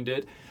behind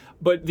it.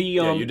 But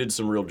you did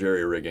some real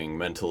jerry-rigging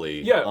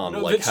mentally on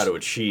how to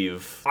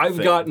achieve.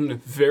 I've gotten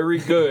very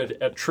good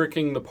at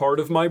tricking the part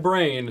of my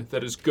brain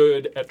that is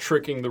good at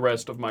tricking the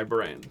rest of my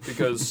brain,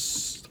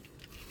 because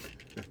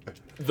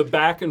the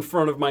back and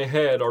front of my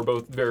head are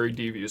both very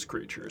devious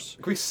creatures.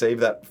 Can we save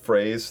that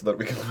phrase so that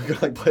we can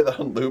like play that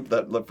on loop?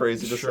 That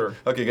phrase you just said?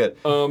 Okay, good.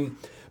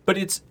 But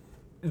it's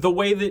the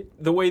way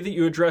that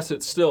you address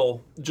it.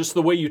 Still, just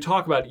the way you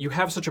talk about it, you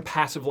have such a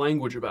passive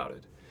language about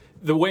it.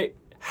 The way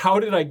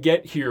how did I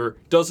get here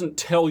doesn't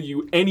tell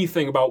you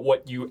anything about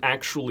what you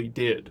actually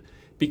did,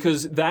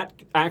 because that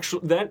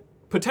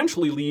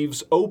potentially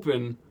leaves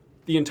open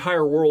the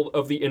entire world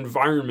of the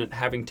environment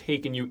having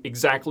taken you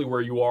exactly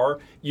where you are.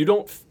 You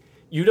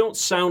don't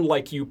sound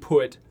like you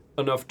put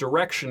enough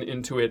direction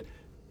into it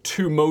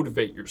to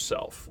motivate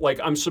yourself. Like,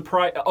 I'm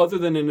surprised, other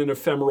than in an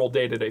ephemeral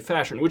day-to-day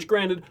fashion, which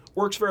granted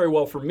works very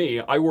well for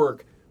me. I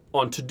work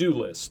on to-do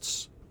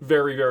lists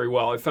very, very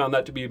well. I found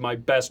that to be my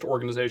best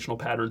organizational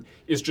pattern,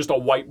 is just a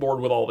whiteboard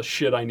with all the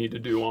shit I need to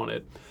do on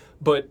it.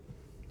 But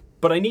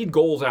I need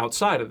goals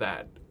outside of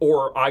that,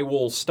 or I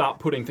will stop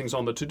putting things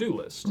on the to-do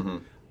list.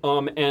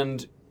 Mm-hmm.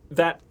 And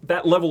that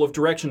level of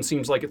direction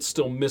seems like it's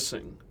still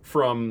missing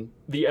from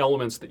the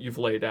elements that you've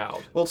laid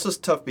out. Well, it's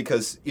just tough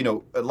because, you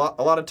know, a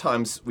lot of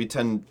times we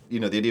tend, you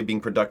know, the idea of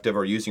being productive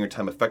or using your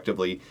time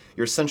effectively,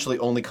 you're essentially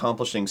only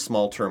accomplishing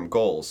small-term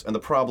goals. And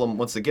the problem,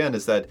 once again,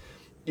 is that,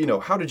 you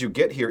know, how did you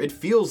get here? It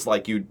feels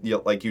like you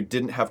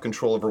didn't have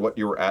control over what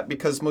you were at,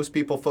 because most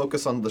people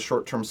focus on the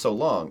short term so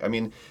long. I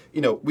mean, you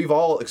know, we've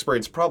all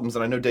experienced problems,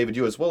 and I know, David,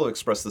 you as well have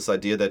expressed this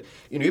idea that,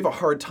 you know, you have a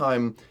hard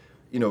time,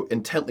 you know,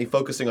 intently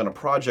focusing on a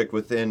project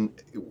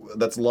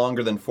that's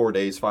longer than 4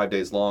 days, 5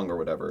 days long or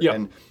whatever. Yeah.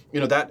 And,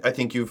 you know, that I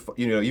think you've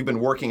been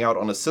working out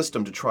on a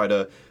system to try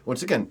to,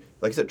 once again,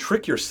 like I said,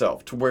 trick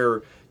yourself to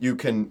where you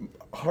can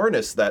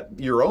harness that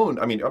your own.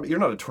 I mean, you're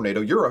not a tornado,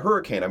 you're a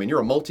hurricane. I mean,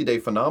 you're a multi-day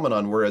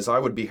phenomenon, whereas I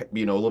would be,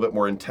 you know, a little bit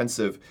more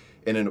intensive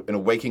in a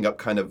waking up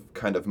kind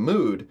of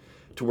mood,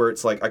 to where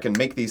it's like I can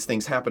make these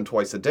things happen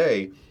twice a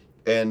day.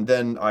 And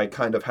then I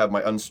kind of have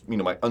my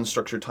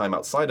unstructured time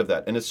outside of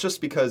that. And it's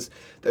just because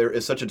there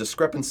is such a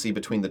discrepancy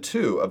between the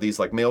two of these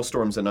like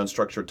maelstorms and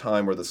unstructured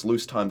time, or this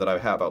loose time that I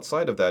have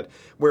outside of that,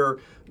 where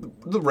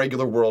the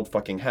regular world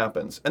fucking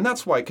happens. And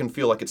that's why it can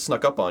feel like it's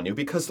snuck up on you,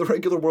 because the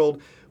regular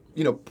world,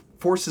 you know,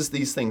 forces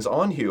these things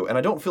on you. And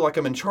I don't feel like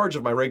I'm in charge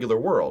of my regular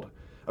world.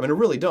 I mean, I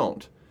really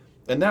don't.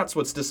 And that's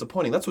what's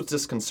disappointing. That's what's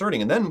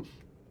disconcerting. And then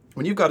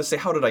when you've got to say,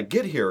 how did I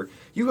get here?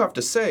 You have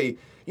to say,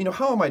 you know,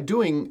 how am I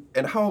doing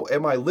and how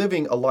am I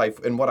living a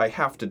life and what I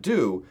have to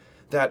do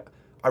that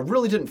I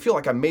really didn't feel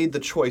like I made the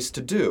choice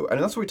to do.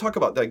 And that's what we talk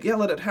about. Like, yeah,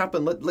 let it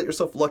happen. Let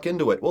yourself luck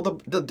into it. Well,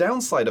 the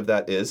downside of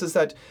that is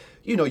that,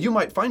 you know, you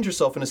might find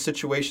yourself in a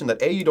situation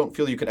that A, you don't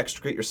feel you can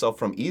extricate yourself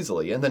from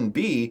easily. And then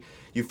B,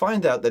 you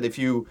find out that if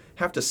you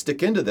have to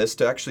stick into this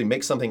to actually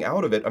make something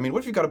out of it, I mean, what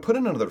if you've got to put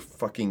in another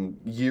fucking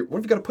year? What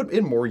if you've got to put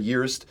in more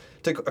years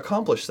to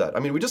accomplish that? I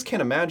mean, we just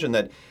can't imagine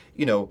that,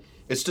 you know,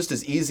 it's just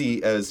as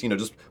easy as, you know,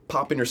 just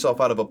popping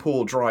yourself out of a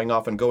pool, drying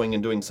off, and going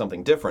and doing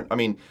something different. I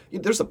mean,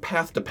 there's a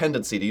path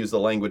dependency, to use the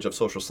language of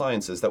social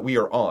sciences, that we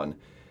are on.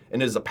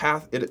 And it is a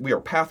path, we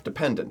are path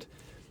dependent.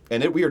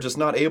 And we are just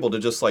not able to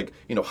just, like,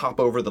 you know,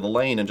 hop over the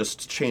lane and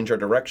just change our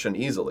direction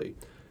easily.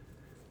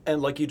 And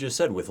like you just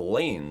said, with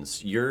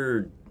lanes,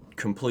 you're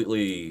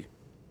completely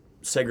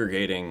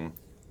segregating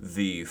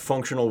the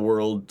functional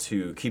world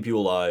to keep you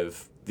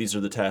alive. These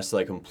are the tasks that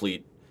I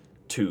complete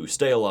to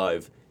stay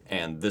alive,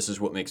 and this is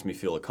what makes me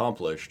feel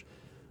accomplished.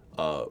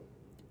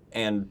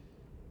 And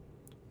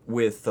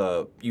with,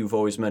 you've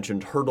always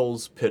mentioned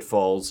hurdles,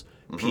 pitfalls,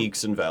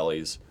 peaks and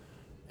valleys,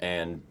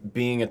 and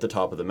being at the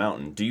top of the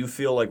mountain. Do you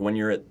feel like when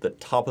you're at the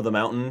top of the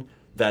mountain,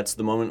 that's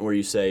the moment where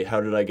you say,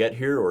 how did I get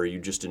here? Or are you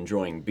just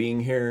enjoying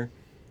being here?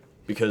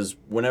 Because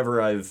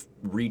whenever I've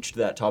reached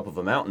that top of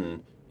a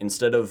mountain,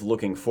 instead of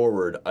looking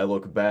forward, I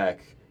look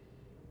back.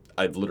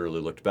 I've literally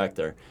looked back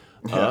there.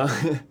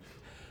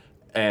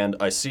 And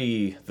I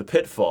see the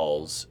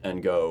pitfalls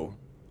and go,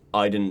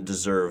 I didn't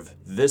deserve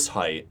this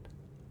height.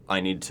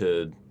 I need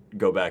to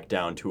go back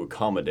down to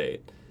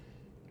accommodate.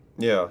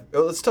 Yeah,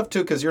 well, it's tough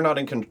too because you're not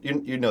in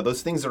you know,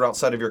 those things that are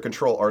outside of your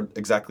control are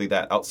exactly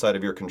that, outside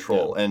of your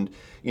control. Yeah. And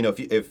you know,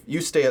 if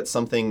you stay at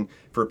something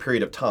for a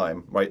period of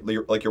time, right,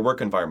 like your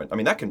work environment, I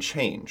mean, that can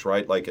change,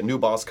 right? Like a new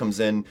boss comes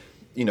in,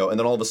 you know, and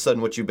then all of a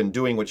sudden what you've been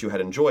doing, what you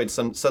had enjoyed,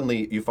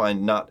 suddenly you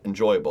find not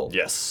enjoyable.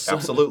 Yes,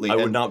 absolutely. I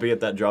would not be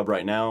at that job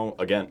right now.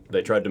 Again,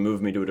 they tried to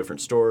move me to a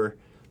different store.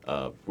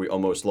 We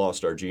almost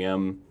lost our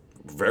GM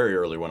very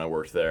early when I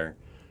worked there.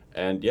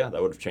 And yeah, that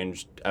would have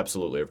changed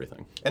absolutely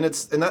everything. And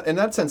it's in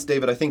that sense,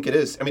 David, I think it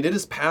is. I mean, it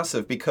is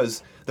passive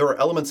because there are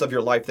elements of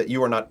your life that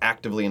you are not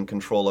actively in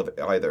control of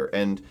either.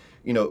 And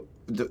you know,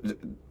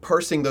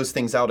 parsing those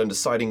things out and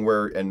deciding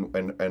where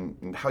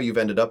and how you've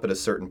ended up at a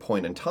certain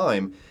point in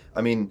time. I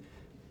mean,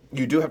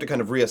 you do have to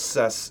kind of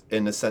reassess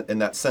in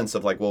that sense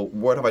of like, well,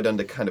 what have I done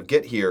to kind of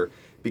get here?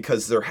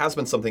 Because there has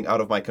been something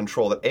out of my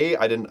control that A,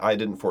 I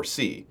didn't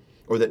foresee,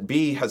 or that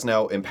B has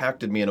now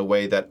impacted me in a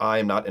way that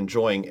I'm not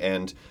enjoying.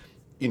 And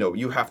you know,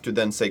 you have to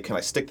then say, can I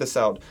stick this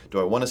out?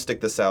 Do I want to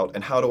stick this out?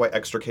 And how do I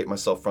extricate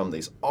myself from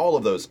these? All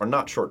of those are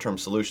not short-term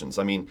solutions.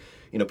 I mean,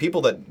 you know,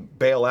 people that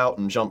bail out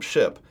and jump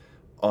ship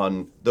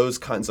on those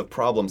kinds of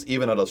problems,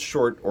 even at a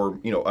short or,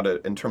 you know,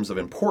 in terms of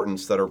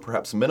importance that are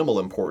perhaps minimal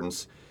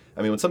importance.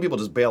 I mean, when some people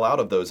just bail out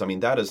of those, I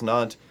mean, that is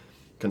not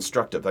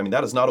constructive. I mean,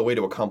 that is not a way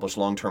to accomplish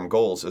long-term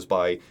goals, is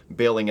by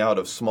bailing out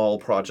of small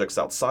projects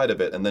outside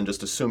of it and then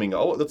just assuming,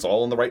 oh, that's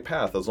all on the right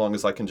path as long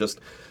as I can just,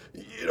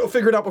 you know,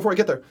 figure it out before I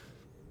get there.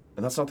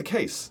 And that's not the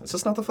case. It's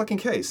just not the fucking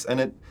case. And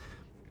it,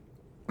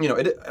 you know,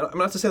 I'm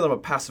not to say that I'm a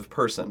passive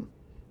person,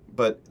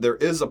 but there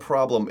is a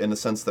problem in the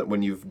sense that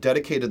when you've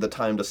dedicated the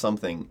time to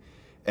something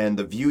and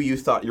the view you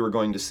thought you were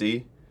going to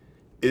see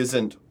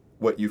isn't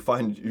what you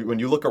find when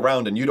you look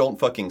around and you don't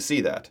fucking see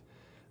that.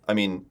 I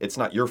mean, it's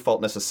not your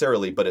fault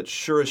necessarily, but it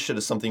sure as shit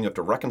is something you have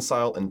to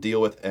reconcile and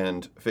deal with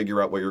and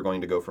figure out where you're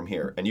going to go from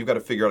here. And you've got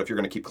to figure out if you're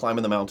going to keep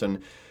climbing the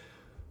mountain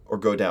or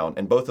go down.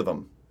 And both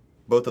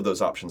of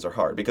those options are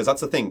hard, because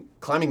that's the thing.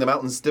 Climbing the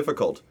mountain's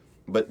difficult,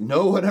 but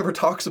no one ever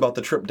talks about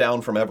the trip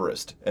down from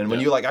Everest. And when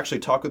you like actually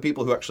talk with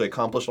people who actually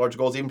accomplish large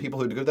goals, even people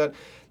who do that,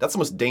 that's the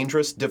most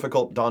dangerous,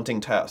 difficult, daunting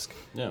task.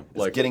 Yeah,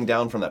 like getting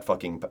down from that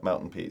fucking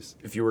mountain piece.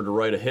 If you were to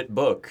write a hit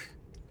book,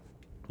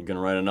 you gonna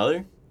write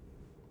another?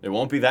 It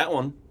won't be that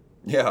one.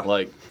 Yeah,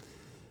 like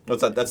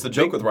that's the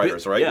joke with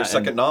writers, right? Yeah, your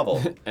second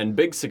novel. And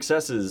big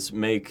successes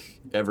make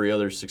every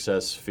other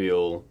success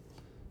feel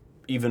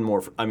even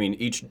more. I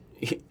mean,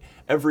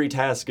 every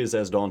task is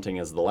as daunting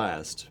as the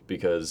last,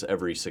 because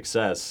every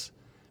success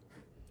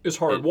is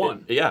hard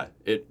won.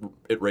 It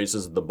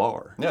raises the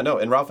bar. Yeah, no,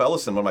 and Ralph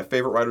Ellison, one of my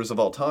favorite writers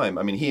of all time,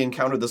 I mean, he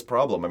encountered this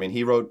problem. I mean,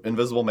 he wrote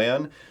Invisible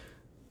Man,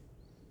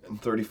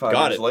 and 35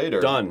 years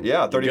later. Done.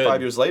 Yeah,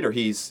 35 years later,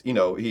 he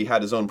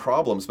had his own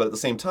problems, but at the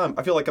same time,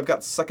 I feel like I've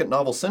got second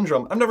novel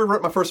syndrome. I've never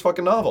written my first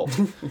fucking novel.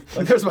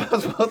 Like,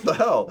 what the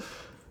hell?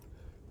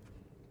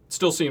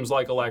 Still seems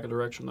like a lack of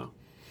direction, though.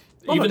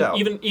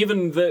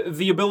 Even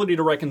the ability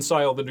to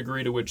reconcile the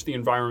degree to which the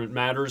environment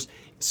matters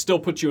still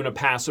puts you in a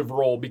passive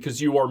role, because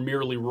you are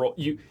merely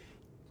you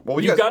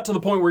got to the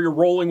point where you're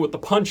rolling with the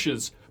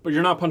punches, but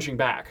you're not punching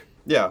back.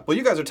 Yeah, well,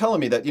 you guys are telling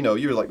me that, you know,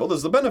 you're like, well,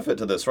 there's a benefit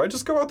to this, right?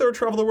 Just go out there,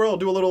 travel the world,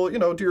 do a little, you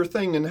know, do your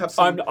thing and have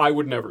some... I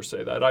would never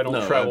say that. I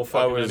don't travel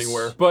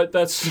anywhere. But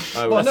that's...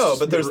 I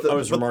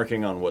was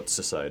remarking on what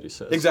society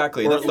says.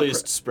 Exactly. Or at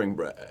least spring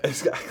break.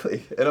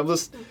 Exactly. And I'm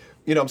just,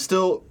 you know, I'm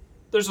still...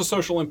 There's a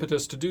social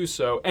impetus to do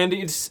so. And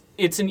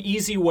it's an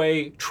easy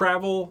way.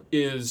 Travel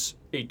is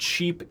a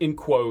cheap, in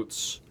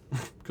quotes,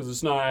 because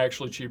it's not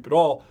actually cheap at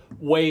all,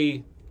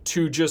 way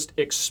to just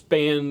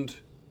expand...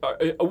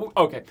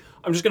 okay,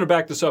 I'm just going to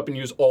back this up and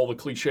use all the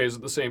cliches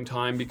at the same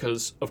time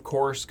because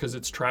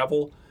it's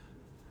travel.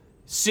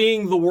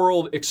 Seeing the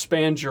world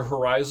expand your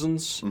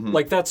horizons,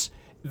 like that's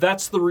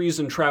the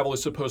reason travel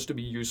is supposed to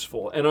be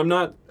useful. And I'm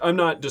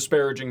not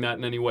disparaging that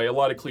in any way. A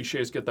lot of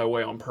cliches get that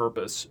way on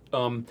purpose.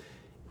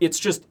 It's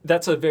just,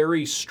 that's a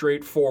very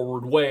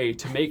straightforward way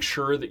to make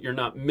sure that you're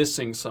not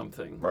missing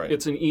something. Right.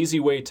 It's an easy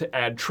way to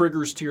add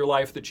triggers to your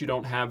life that you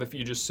don't have if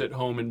you just sit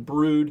home and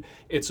brood.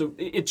 It's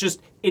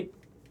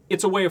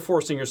a way of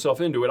forcing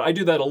yourself into it. I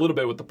do that a little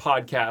bit with the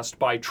podcast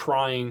by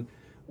trying,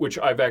 which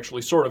I've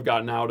actually sort of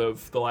gotten out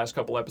of the last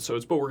couple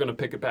episodes, but we're going to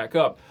pick it back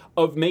up,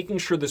 of making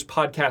sure this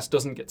podcast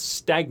doesn't get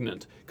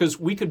stagnant. Because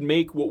we could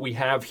make what we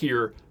have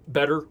here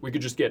better. We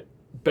could just get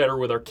better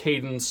with our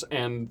cadence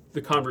and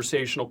the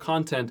conversational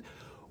content.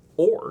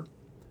 Or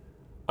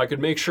I could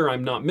make sure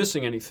I'm not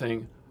missing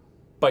anything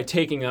by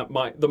taking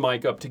the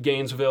mic up to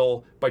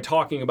Gainesville, by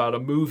talking about a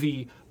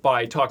movie,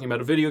 by talking about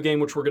a video game,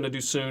 which we're going to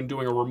do soon,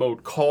 doing a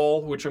remote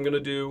call, which I'm going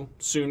to do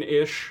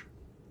soon-ish,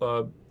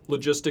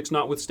 logistics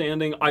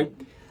notwithstanding.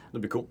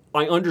 That'd be cool.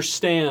 I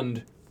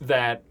understand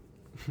that,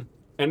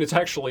 and it's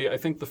actually, I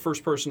think the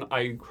first person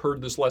I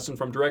heard this lesson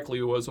from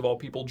directly was, of all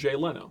people, Jay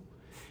Leno,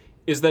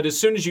 is that as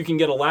soon as you can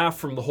get a laugh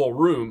from the whole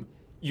room,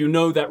 you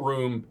know that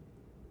room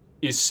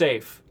is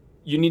safe.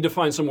 You need to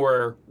find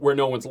somewhere where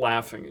no one's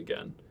laughing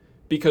again.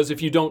 Because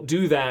if you don't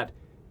do that,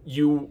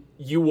 you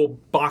will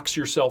box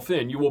yourself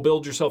in. You will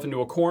build yourself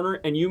into a corner,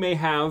 and you may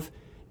have,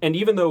 and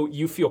even though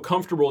you feel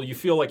comfortable, you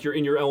feel like you're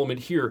in your element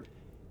here,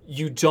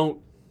 you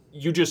don't,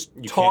 you just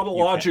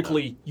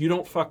tautologically, you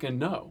don't fucking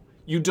know.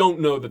 You don't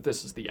know that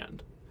this is the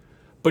end.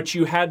 But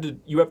you have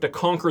to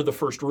conquer the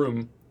first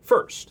room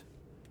first.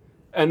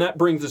 And that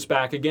brings us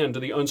back again to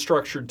the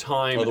unstructured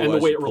time and the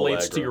way it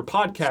relates to your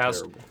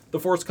podcast, the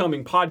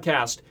forthcoming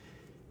podcast.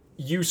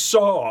 You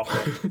saw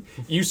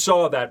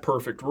that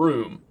perfect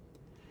room,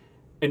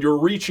 and you're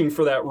reaching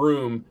for that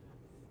room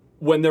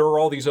when there are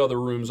all these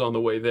other rooms on the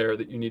way there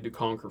that you need to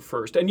conquer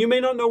first. And you may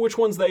not know which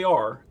ones they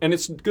are, and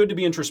it's good to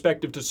be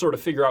introspective to sort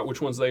of figure out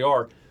which ones they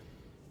are.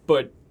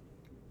 But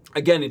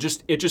again, it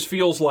just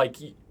feels like,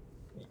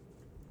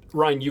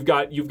 Ryan, you've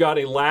got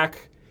a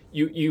lack.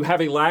 You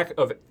have a lack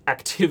of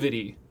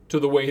activity to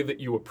the way that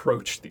you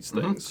approach these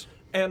things.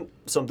 And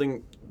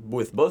something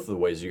with both of the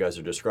ways you guys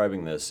are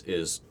describing this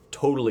is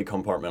totally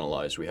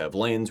compartmentalized. We have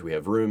lanes, we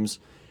have rooms.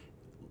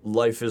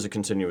 Life is a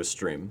continuous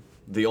stream.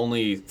 The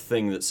only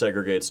thing that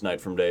segregates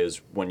night from day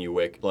is when you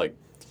wake, like,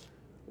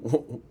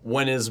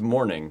 when is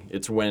morning?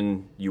 It's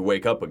when you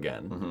wake up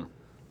again.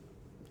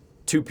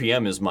 2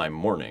 p.m. is my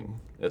morning.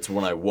 It's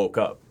when I woke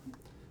up.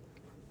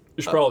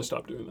 You should probably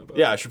stop doing that.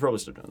 Yeah, I should probably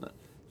stop doing that.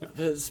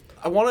 Because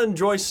I want to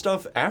enjoy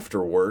stuff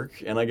after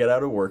work, and I get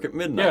out of work at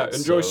midnight. Yeah,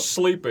 enjoy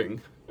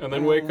sleeping, and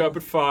then wake up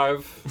at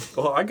 5.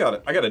 Well, I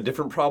got a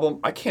different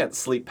problem. I can't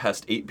sleep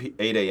past 8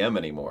 a.m.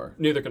 anymore.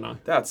 Neither can I.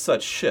 That's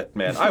such shit,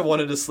 man. I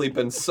wanted to sleep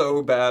in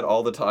so bad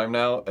all the time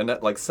now, and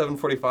at like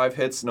 7:45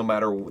 hits, no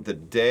matter the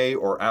day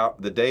or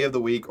the day of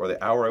the week or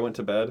the hour I went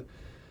to bed,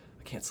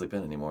 I can't sleep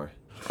in anymore.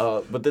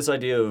 But this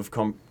idea of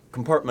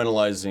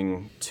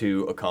compartmentalizing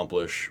to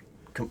accomplish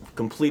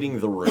completing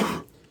the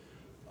room.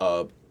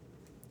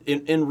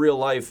 In real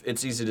life,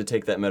 it's easy to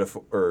take that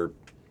metaphor, or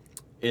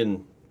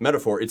in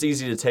metaphor, it's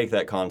easy to take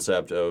that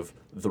concept of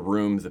the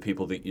room, the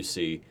people that you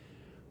see,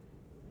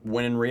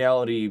 when in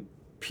reality,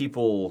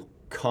 people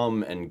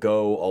come and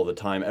go all the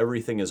time.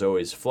 Everything is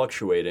always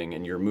fluctuating,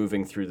 and you're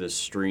moving through this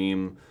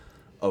stream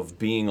of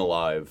being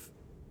alive.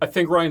 I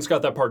think Ryan's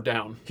got that part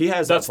down. He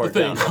has that part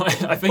down. That's the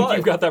thing. I think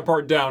you've got that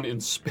part down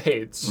in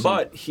spades.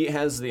 But he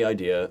has the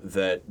idea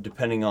that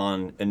depending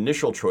on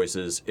initial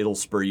choices, it'll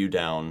spur you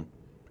down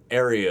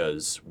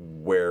areas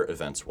where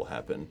events will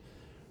happen.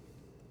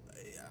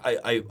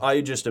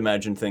 I just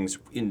imagine things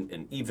in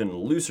an even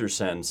looser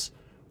sense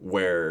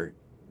where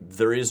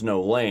there is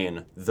no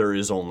lane, there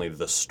is only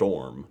the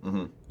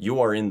storm. You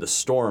are in the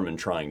storm and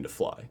trying to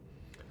fly.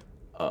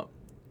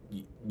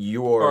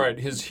 You are... All right,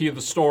 is he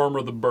the storm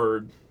or the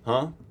bird?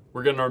 Huh?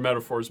 We're getting our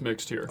metaphors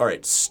mixed here. All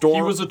right, storm...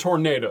 He was a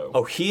tornado.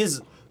 Oh,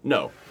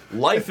 no.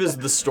 Life is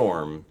the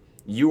storm.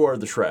 You are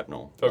the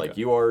shrapnel. Okay. Like,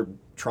 you are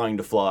trying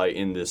to fly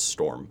in this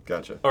storm.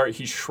 Gotcha. All right,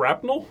 he's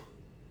shrapnel?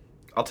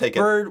 I'll take it.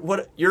 Bird,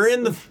 what? You're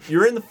in the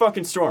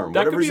fucking storm.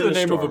 That could Whatever's be the in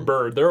name storm. of a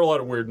bird. There are a lot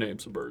of weird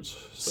names of birds.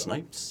 So.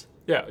 Snipes?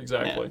 Yeah,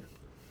 exactly. Yeah.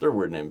 They're a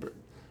weird name bird.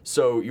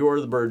 So you're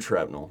the bird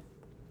shrapnel.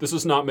 This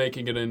is not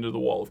making it into the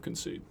wall of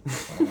conceit.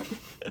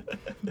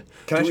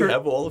 Can Do we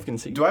have a wall of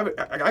conceit? I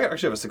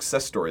actually have a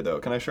success story, though.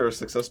 Can I share a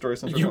success story?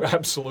 Since You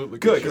absolutely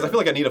Good, can because share I feel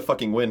like I need a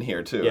fucking win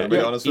here, too. Yeah, To be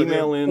honest with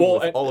email you. in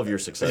with all of your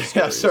success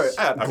stories. Yeah,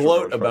 sorry.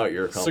 Gloat about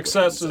your accomplishments.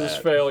 Successes,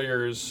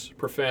 failures,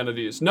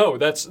 profanities. No,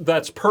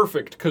 that's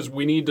perfect because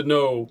we need to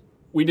know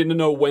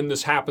when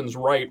this happens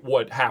right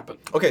what happened.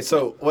 Okay,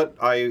 so what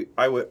I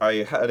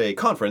had a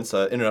conference,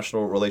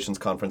 international relations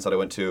conference that I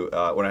went to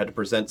when I had to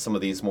present some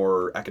of these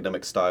more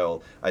academic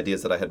style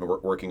ideas that I had been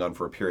working on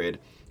for a period.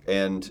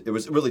 And it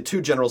was really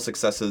two general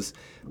successes.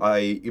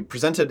 I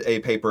presented a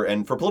paper,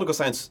 and for political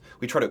science,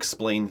 we try to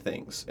explain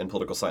things in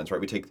political science,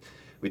 right? We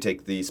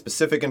take the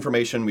specific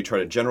information, we try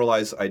to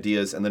generalize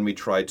ideas, and then we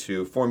try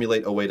to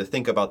formulate a way to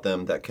think about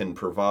them that can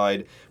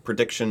provide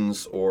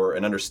predictions or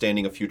an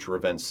understanding of future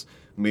events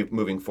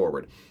moving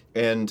forward.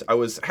 And I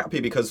was happy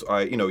because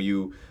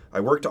I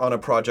worked on a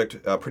project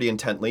pretty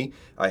intently.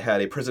 I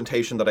had a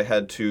presentation that I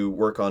had to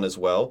work on as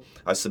well.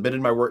 I submitted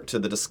my work to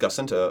the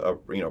discussant,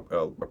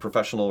 a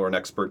professional or an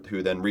expert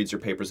who then reads your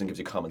papers and gives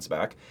you comments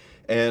back.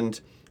 And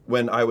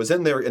when I was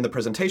in there in the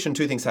presentation,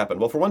 two things happened.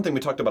 Well, for one thing,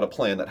 we talked about a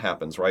plan that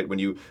happens, right? When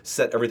you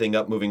set everything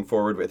up moving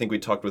forward. I think we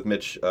talked with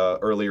Mitch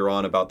earlier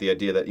on about the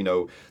idea that,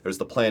 there's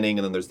the planning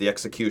and then there's the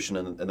execution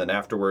and then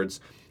afterwards.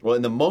 Well,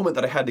 in the moment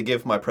that I had to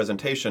give my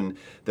presentation,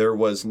 there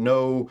was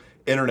no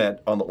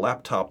internet on the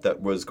laptop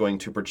that was going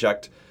to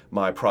project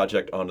my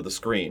project onto the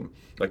screen.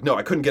 Like, no,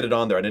 I couldn't get it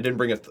on there, and I didn't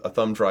bring a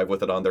thumb drive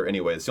with it on there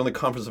anyway. It's the only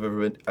conference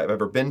I've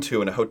ever been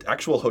to in an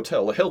actual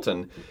hotel, a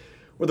Hilton,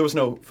 where there was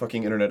no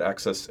fucking internet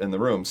access in the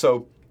room.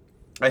 So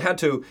I had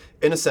to,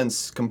 in a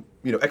sense,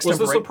 Was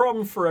this a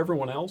problem for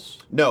everyone else?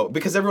 No,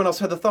 because everyone else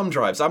had the thumb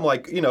drives. I'm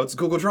like, it's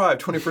Google Drive,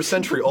 21st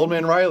century, old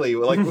man Riley.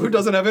 Like, who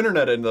doesn't have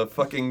internet in the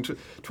fucking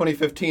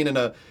 2015 in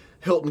a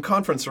Hilton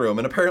conference room?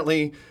 And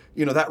apparently,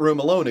 that room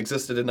alone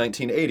existed in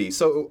 1980.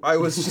 So I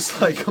was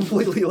just like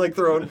completely like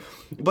thrown.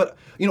 But,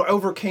 I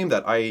overcame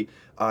that.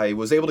 I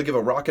was able to give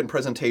a rockin'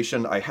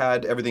 presentation. I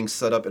had everything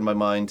set up in my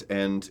mind,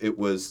 and it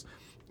was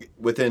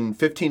within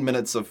 15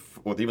 minutes or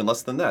even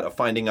less than that, of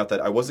finding out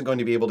that I wasn't going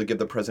to be able to give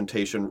the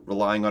presentation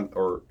relying on,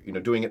 or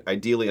doing it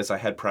ideally as I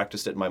had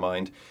practiced it in my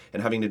mind,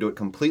 and having to do it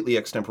completely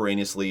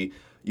extemporaneously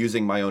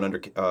using my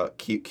own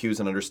cues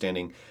and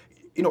understanding.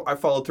 I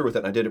followed through with it,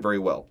 and I did it very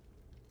well.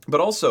 But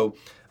also,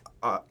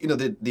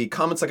 the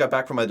comments I got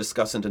back from my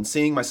discussant and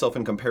seeing myself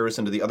in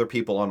comparison to the other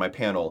people on my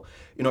panel,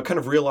 I kind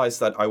of realized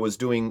that I was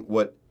doing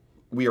what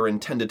we are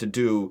intended to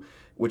do,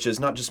 which is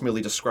not just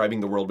merely describing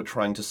the world, but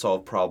trying to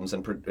solve problems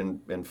and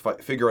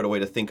figure out a way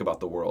to think about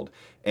the world.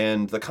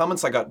 And the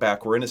comments I got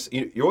back were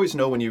you always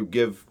know when you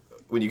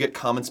get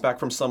comments back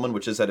from someone,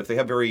 which is that if they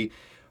have very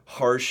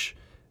harsh,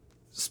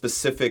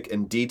 specific,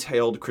 and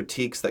detailed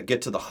critiques that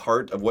get to the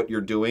heart of what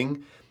you're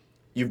doing,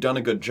 you've done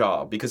a good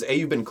job. Because A,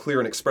 you've been clear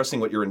in expressing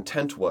what your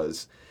intent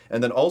was,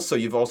 and then also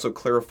you've also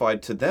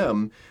clarified to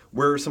them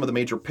where some of the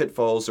major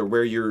pitfalls or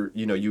where you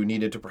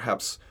needed to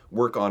perhaps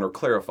work on or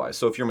clarify.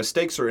 So if your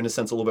mistakes are in a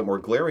sense a little bit more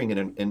glaring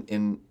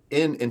in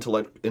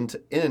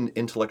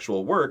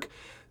intellectual work,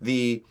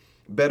 the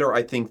better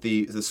I think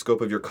the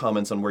scope of your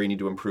comments on where you need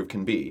to improve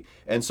can be.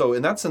 And so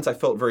in that sense, I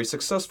felt very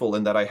successful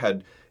in that I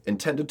had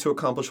intended to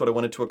accomplish what I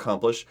wanted to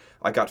accomplish.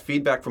 I got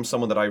feedback from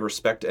someone that I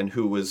respect and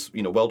who was,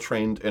 well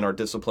trained in our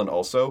discipline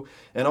also.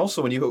 And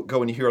also when you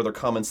go and you hear other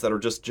comments that are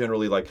just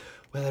generally like,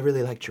 well, I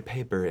really liked your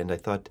paper and I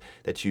thought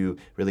that you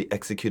really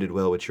executed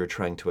well what you're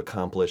trying to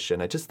accomplish,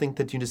 and I just think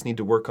that you just need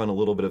to work on a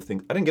little bit of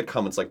things. I didn't get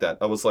comments like that.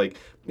 I was like,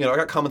 I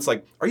got comments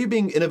like, are you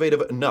being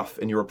innovative enough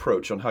in your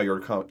approach on how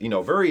you're,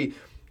 very,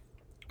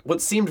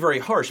 what seemed very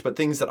harsh, but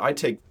things that I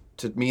take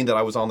to mean that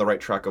I was on the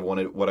right track of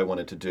what I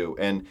wanted to do.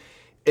 And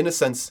in a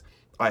sense,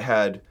 I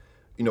had,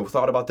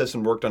 thought about this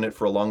and worked on it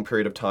for a long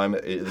period of time.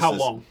 How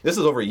long? This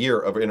is over a year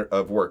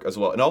of work as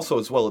well. And also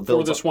it builds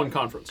for this one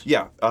conference.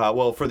 Yeah.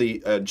 For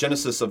the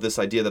genesis of this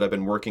idea that I've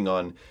been working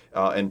on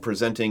and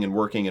presenting and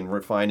working and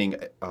refining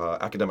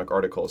academic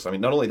articles. I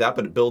mean, not only that,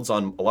 but it builds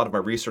on a lot of my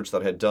research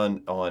that I had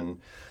done on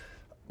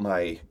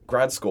my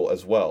grad school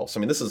as well. So I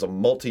mean, this is a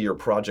multi-year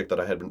project that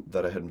I had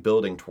been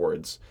building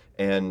towards,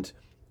 and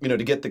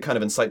to get the kind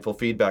of insightful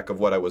feedback of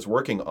what I was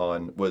working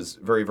on was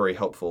very, very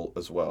helpful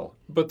as well.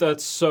 But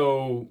that's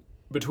so,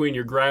 between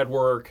your grad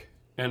work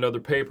and other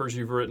papers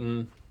you've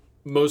written,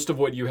 most of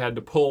what you had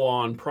to pull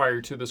on prior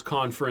to this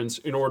conference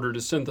in order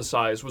to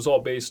synthesize was all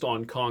based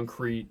on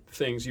concrete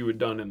things you had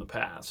done in the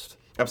past.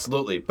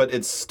 Absolutely. But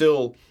it's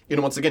still,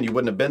 once again, you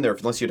wouldn't have been there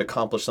unless you'd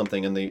accomplished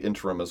something in the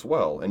interim as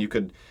well. And you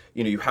could,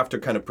 you have to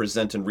kind of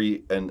present and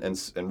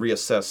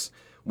reassess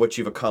what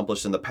you've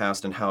accomplished in the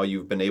past and how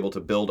you've been able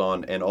to build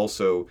on and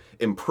also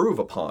improve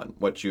upon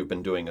what you've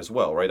been doing as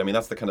well, right? I mean,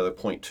 that's the kind of the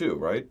point too,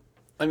 right?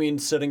 I mean,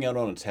 setting out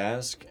on a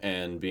task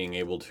and being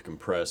able to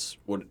compress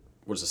what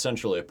was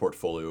essentially a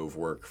portfolio of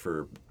work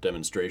for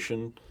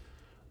demonstration.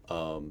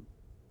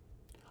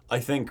 I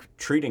think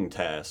treating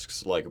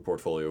tasks like a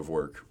portfolio of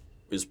work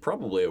is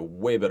probably a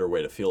way better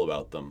way to feel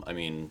about them. I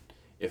mean,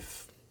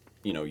 if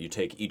you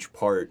take each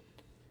part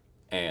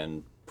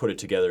and put it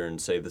together and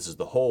say this is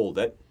the whole,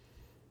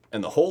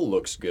 and the whole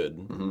looks good.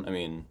 Mm-hmm. I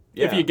mean,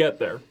 yeah. If you get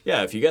there.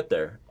 Yeah, if you get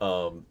there.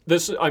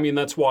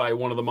 That's why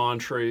one of the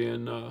mantra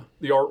in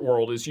the art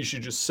world is you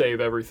should just save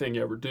everything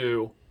you ever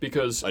do,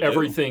 because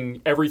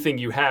everything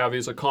you have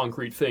is a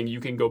concrete thing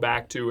you can go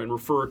back to and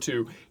refer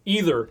to,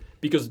 either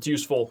because it's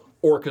useful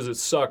or because it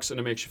sucks and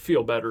it makes you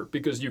feel better,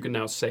 because you can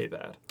now say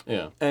that.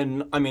 Yeah,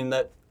 and I mean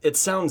that it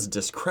sounds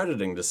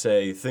discrediting to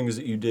say things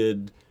that you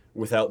did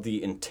without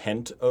the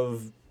intent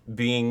of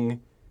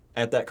being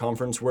at that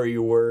conference where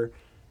you were.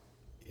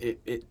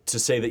 To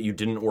say that you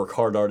didn't work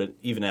hard on it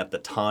even at the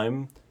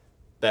time,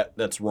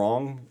 that's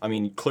wrong. I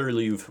mean,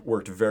 clearly you've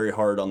worked very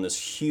hard on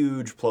this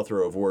huge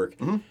plethora of work,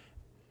 mm-hmm.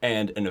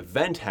 and an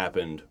event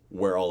happened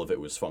where all of it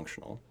was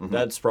functional. Mm-hmm.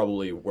 That's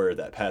probably where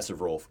that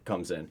passive role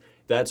comes in.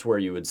 That's where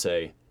you would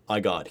say,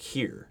 I got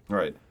here.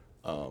 Right.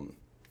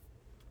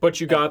 But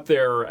you got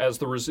there as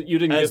the result. You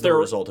didn't as get there the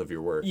result of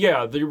your work.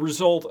 Yeah, the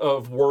result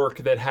of work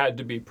that had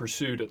to be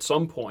pursued at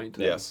some point.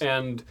 Yes.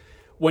 And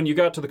when you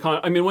got to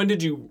when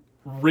did you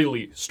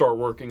really start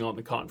working on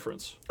the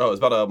conference? Oh, it was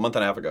about a month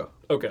and a half ago.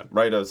 Okay.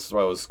 Right as I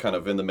was kind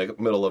of in the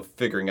middle of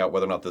figuring out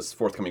whether or not this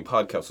forthcoming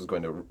podcast was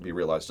going to be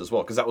realized as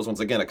well. Because that was,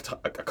 once again,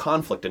 a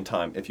conflict in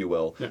time, if you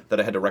will, that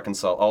I had to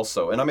reconcile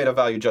also. And I made a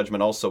value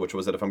judgment also, which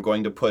was that if I'm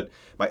going to put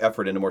my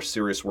effort into more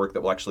serious work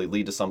that will actually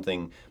lead to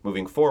something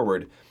moving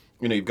forward,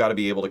 you've got to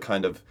be able to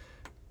kind of,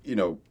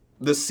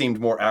 this seemed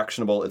more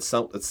actionable. It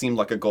seemed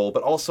like a goal.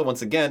 But also,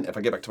 once again, if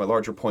I get back to my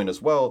larger point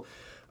as well,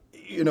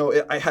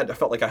 I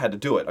felt like I had to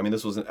do it. I mean,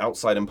 this was an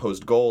outside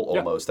imposed goal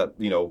almost, that,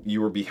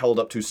 you will be held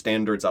up to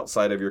standards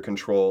outside of your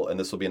control, and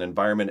this will be an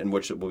environment in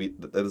which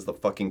that is the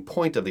fucking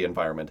point of the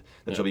environment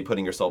that you'll be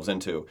putting yourselves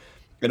into.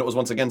 And it was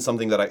once again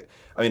something that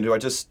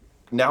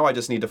now I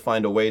just need to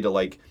find a way to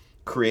like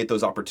create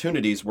those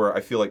opportunities where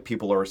I feel like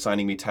people are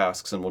assigning me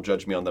tasks and will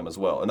judge me on them as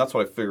well. And that's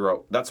what I figure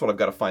out. That's what I've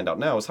got to find out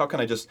now, is how can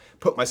I just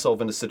put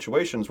myself into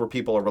situations where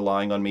people are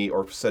relying on me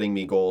or setting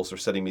me goals or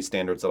setting me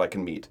standards that I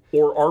can meet.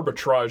 Or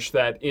arbitrage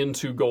that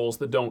into goals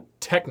that don't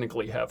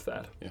technically have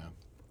that.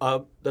 Yeah.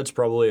 That's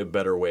probably a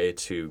better way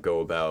to go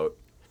about.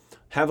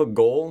 Have a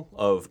goal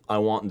of, I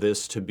want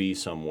this to be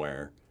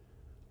somewhere.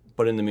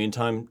 But in the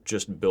meantime,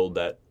 just build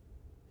that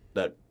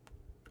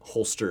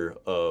holster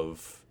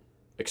of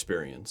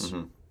experience.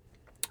 Mm-hmm.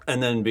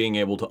 And then being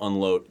able to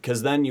unload,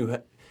 because then you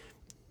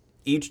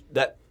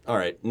all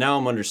right, now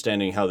I'm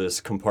understanding how this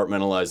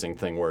compartmentalizing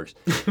thing works.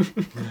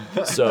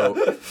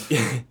 So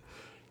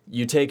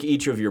you take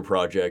each of your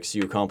projects,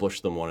 you accomplish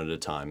them one at a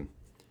time.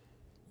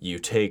 You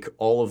take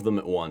all of them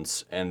at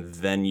once, and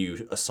then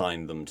you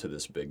assign them to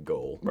this big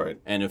goal. Right.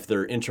 And if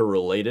they're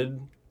interrelated,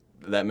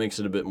 that makes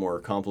it a bit more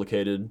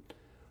complicated.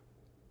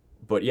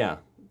 But yeah,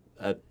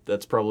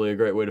 that's probably a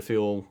great way to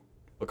feel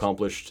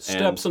accomplished.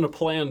 Steps in a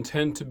plan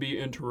tend to be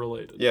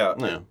interrelated. Yeah.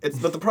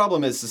 But the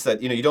problem is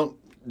that, you don't,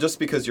 just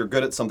because you're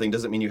good at something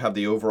doesn't mean you have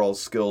the overall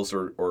skills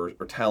or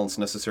talents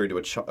necessary to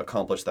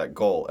accomplish that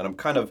goal. And I'm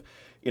kind of,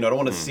 I don't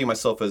want to see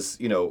myself as,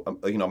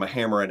 I'm a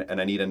hammer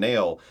and I need a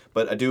nail,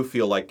 but I do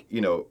feel like,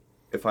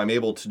 if I'm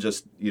able to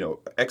just,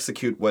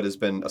 execute what has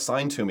been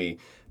assigned to me,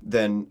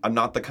 then I'm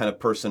not the kind of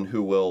person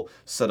who will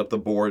set up the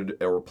board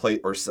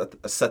or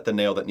set the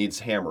nail that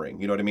needs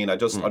hammering. You know what I mean? I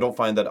don't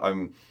find that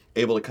I'm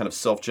able to kind of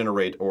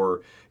self-generate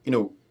or,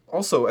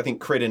 also I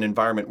think create an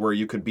environment where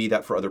you could be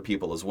that for other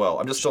people as well.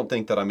 I just don't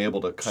think that I'm able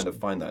to kind of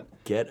find that.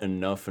 Get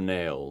enough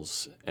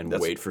nails and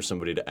wait for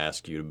somebody to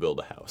ask you to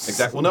build a house.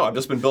 Exactly. Well, no, I've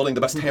just been building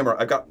the best hammer.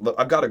 I've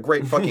got a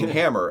great fucking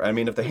hammer. I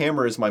mean, if the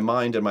hammer is my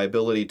mind and my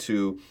ability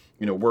to,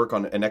 work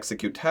on and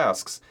execute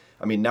tasks,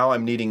 I mean, now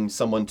I'm needing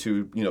someone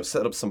to,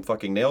 set up some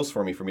fucking nails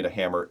for me to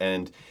hammer.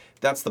 And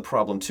that's the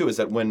problem too, is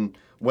that when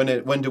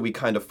do we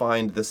kind of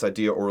find this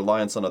idea or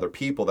reliance on other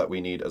people that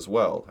we need as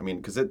well? I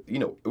mean, because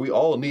we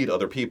all need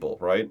other people,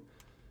 right?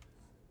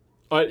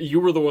 You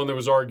were the one that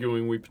was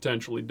arguing we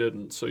potentially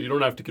didn't, so you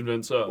don't have to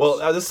convince us.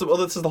 Well, this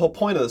is the whole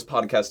point of this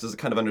podcast, is to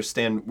kind of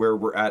understand where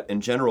we're at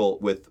in general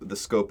with the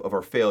scope of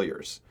our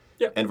failures.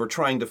 Yeah. And we're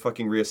trying to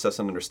fucking reassess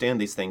and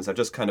understand these things. I've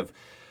just kind of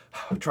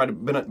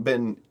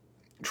been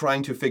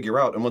trying to figure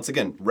out, and once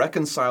again,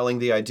 reconciling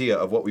the idea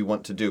of what we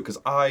want to do, because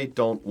I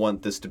don't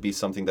want this to be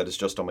something that is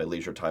just on my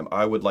leisure time.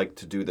 I would like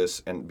to do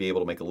this and be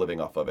able to make a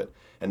living off of it.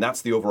 And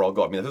that's the overall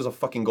goal. I mean, if there's a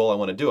fucking goal I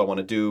want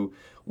to do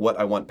what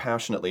I want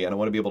passionately, and I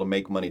want to be able to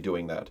make money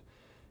doing that.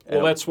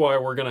 Well, that's why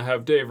we're going to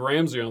have Dave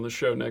Ramsey on the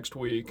show next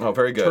week. Oh,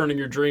 very good. Turning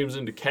your dreams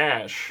into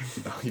cash.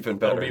 Even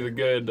better.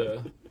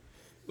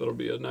 That'll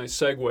be a nice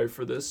segue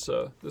for this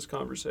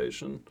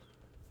conversation.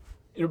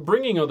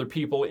 Bringing other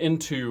people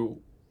into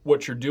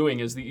what you're doing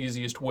is the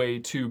easiest way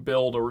to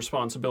build a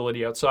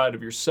responsibility outside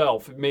of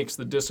yourself. It makes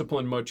the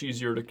discipline much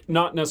easier to,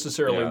 not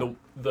necessarily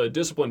the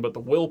discipline, but the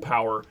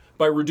willpower.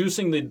 By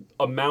reducing the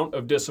amount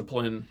of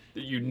discipline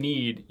that you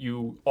need,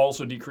 you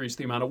also decrease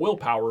the amount of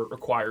willpower it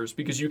requires,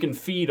 because you can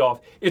feed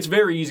off. It's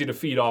very easy to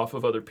feed off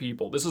of other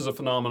people. This is a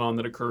phenomenon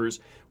that occurs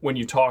when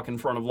you talk in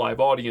front of live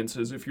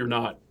audiences if you're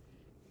not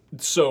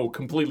so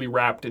completely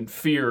wrapped in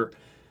fear.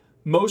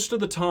 Most of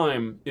the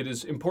time, it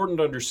is important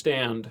to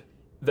understand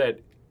that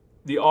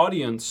the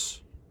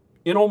audience,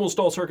 in almost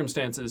all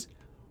circumstances,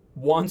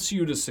 wants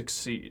you to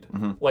succeed.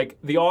 Mm-hmm. Like,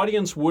 the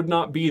audience would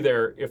not be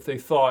there if they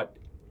thought,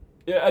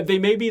 they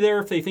may be there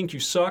if they think you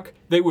suck.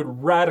 They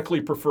would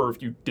radically prefer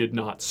if you did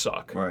not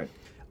suck. Right.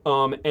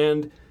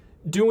 And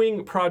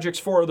doing projects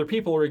for other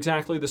people are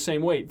exactly the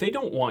same way. They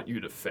don't want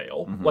you to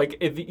fail. Mm-hmm. Like,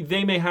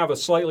 they may have a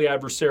slightly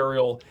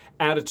adversarial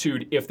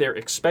attitude if they're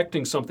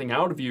expecting something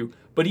out of you,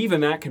 but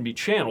even that can be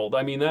channeled.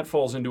 I mean, that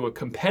falls into a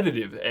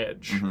competitive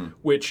edge, mm-hmm.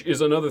 which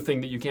is another thing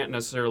that you can't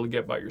necessarily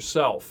get by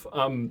yourself.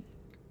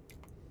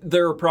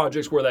 There are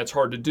projects where that's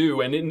hard to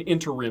do, and in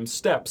interim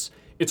steps,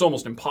 it's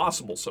almost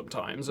impossible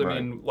sometimes. I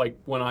mean, like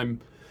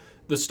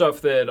the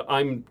stuff that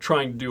I'm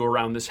trying to do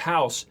around this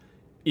house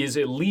is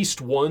at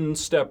least one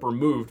step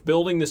removed.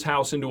 Building this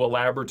house into a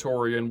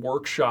laboratory and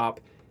workshop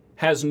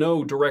has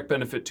no direct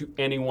benefit to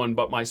anyone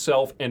but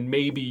myself and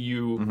maybe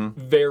you mm-hmm.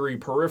 very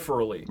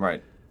peripherally.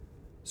 Right.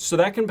 So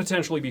that can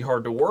potentially be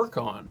hard to work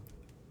on.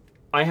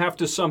 I have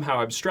to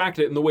somehow abstract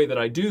it, and the way that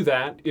I do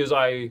that is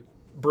I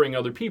bring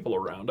other people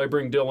around. I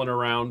bring Dylan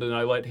around and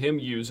I let him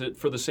use it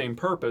for the same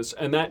purpose,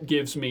 and that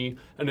gives me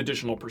an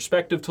additional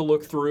perspective to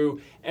look through.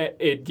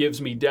 It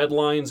gives me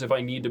deadlines if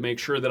I need to make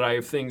sure that I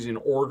have things in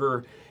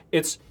order.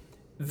 It's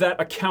that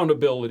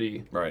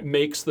accountability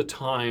makes the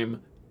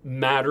time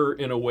matter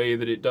in a way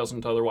that it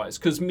doesn't otherwise.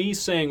 Because me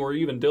saying, or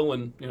even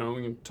Dylan, we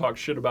can talk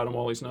shit about him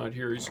while he's not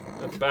here, he's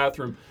at the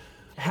bathroom.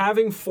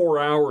 Having 4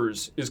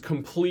 hours is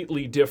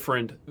completely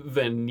different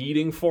than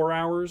needing 4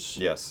 hours.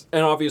 Yes.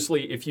 And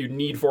obviously, if you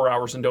need 4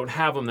 hours and don't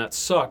have them, that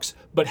sucks.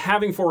 But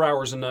having 4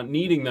 hours and not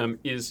needing them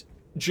is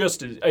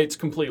it's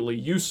completely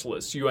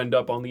useless. You end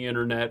up on the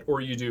internet, or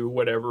you do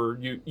whatever.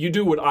 You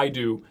do what I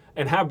do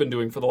and have been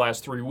doing for the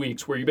last 3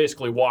 weeks, where you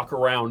basically walk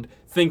around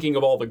thinking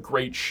of all the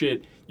great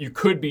shit you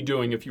could be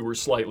doing if you were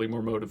slightly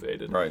more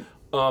motivated. Right.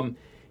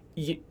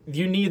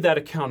 You need that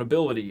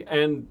accountability.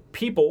 And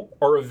people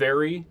are a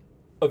very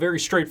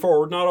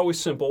straightforward, not always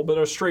simple, but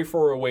a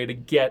straightforward way to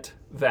get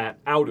that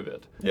out of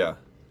it. Yeah.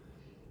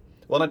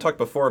 Well, and I talked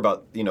before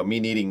about, me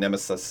needing the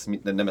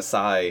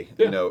Nemesi,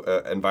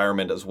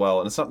 environment as well.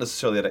 And it's not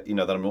necessarily that,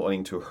 that I'm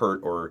wanting to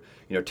hurt or,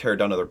 tear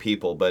down other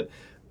people, but,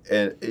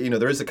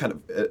 there is a kind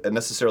of a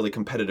necessarily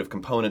competitive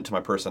component to my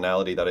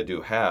personality that I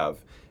do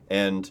have.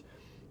 And,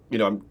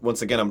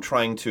 I'm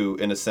trying to,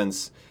 in a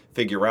sense,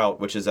 figure out,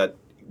 which is that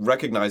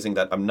recognizing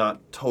that I'm not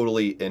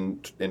totally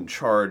in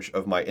charge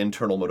of my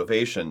internal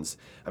motivations.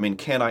 I mean,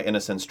 can I, in a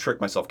sense, trick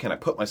myself? Can I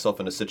put myself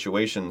into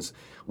situations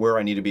where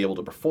I need to be able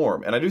to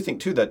perform? And I do think,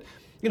 too, that,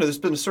 there's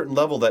been a certain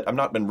level that I've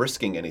not been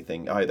risking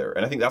anything either.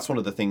 And I think that's one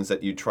of the things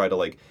that you try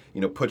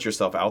to, put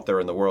yourself out there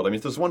in the world. I mean,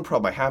 if there's one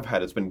problem I have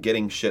had, it's been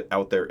getting shit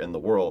out there in the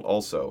world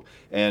also.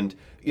 And,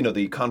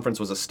 the conference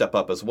was a step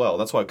up as well.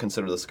 That's why I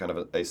consider this kind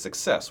of a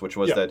success, which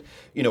was that,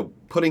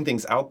 putting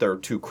things out there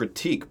to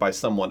critique by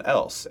someone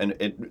else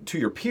and to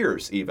your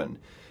peers even,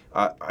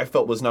 I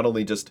felt was not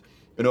only just,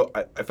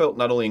 I felt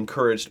not only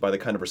encouraged by the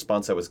kind of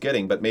response I was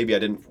getting, but maybe I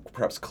didn't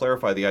perhaps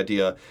clarify the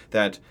idea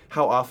that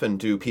how often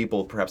do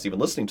people, perhaps even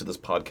listening to this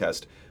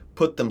podcast,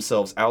 put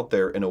themselves out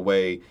there in a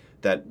way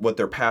that what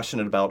they're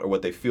passionate about or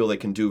what they feel they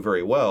can do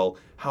very well,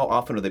 how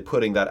often are they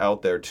putting that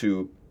out there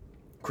to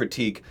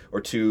critique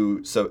or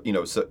to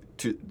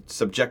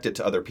subject it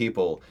to other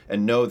people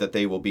and know that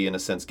they will be, in a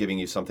sense, giving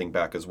you something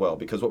back as well?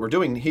 Because what we're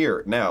doing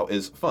here now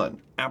is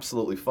fun,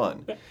 absolutely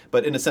fun,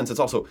 but in a sense it's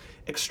also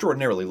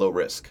extraordinarily low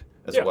risk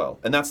as well,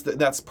 and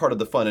that's part of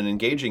the fun and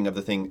engagement of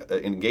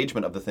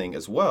the thing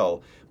as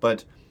well.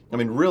 But I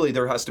mean, really,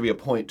 there has to be a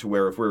point to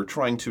where if we're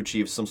trying to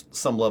achieve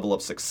some level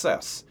of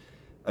success,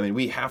 I mean,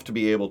 we have to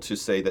be able to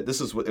say that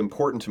this is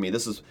important to me.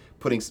 This is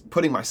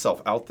putting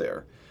myself out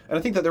there. And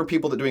I think that there are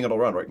people that are doing it all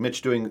around, right?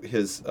 Mitch doing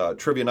his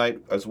trivia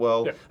night as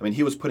well. Yeah. I mean,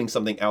 he was putting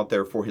something out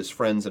there for his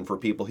friends and for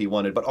people he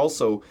wanted, but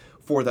also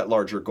for that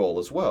larger goal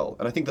as well.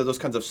 And I think that those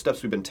kinds of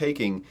steps we've been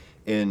taking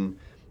in,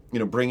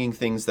 bringing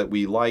things that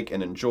we like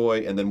and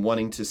enjoy and then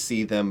wanting to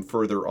see them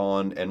further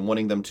on and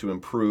wanting them to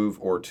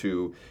improve or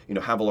to,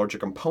 have a larger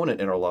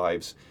component in our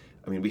lives.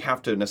 I mean, we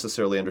have to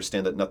necessarily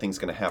understand that nothing's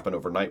going to happen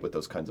overnight with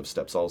those kinds of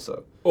steps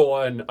also.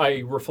 Well, and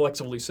I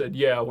reflexively said,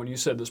 when you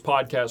said this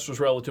podcast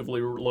was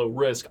relatively low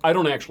risk, I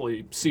don't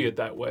actually see it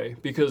that way,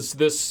 because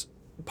this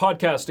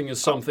podcasting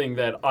is something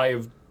that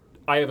I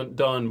haven't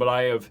done, but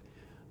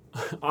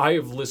I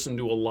have listened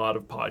to a lot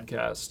of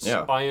podcasts.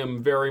 Yeah. I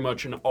am very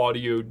much an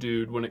audio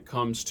dude when it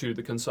comes to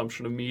the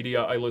consumption of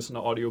media. I listen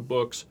to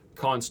audiobooks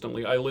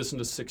constantly. I listen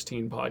to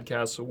 16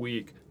 podcasts a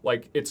week.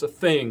 Like, it's a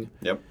thing.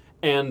 Yep.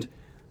 And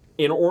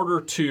in order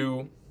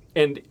to,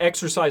 and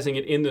exercising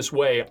it in this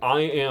way,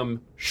 I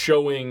am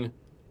showing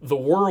the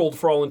world,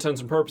 for all intents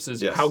and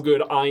purposes, how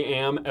good I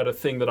am at a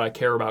thing that I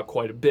care about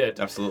quite a bit.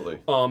 Absolutely.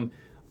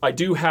 I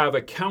do have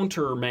a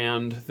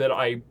countermand that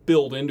I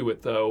build into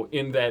it, though,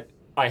 in that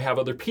I have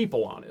other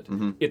people on it.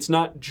 Mm-hmm. It's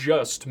not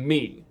just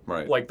me.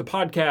 Right. Like, the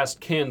podcast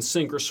can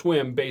sink or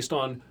swim based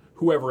on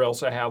whoever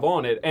else I have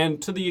on it.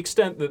 And to the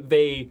extent that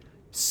they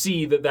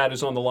see that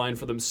is on the line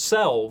for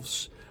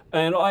themselves,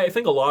 and I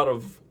think a lot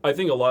of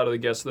the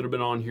guests that have been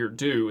on here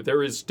do,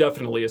 there is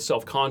definitely a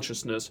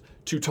self-consciousness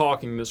to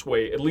talking this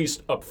way, at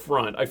least up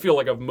front. I feel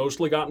like I've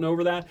mostly gotten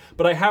over that,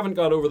 but I haven't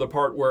got over the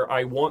part where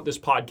I want this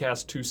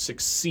podcast to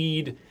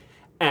succeed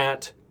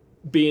at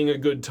being a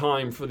good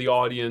time for the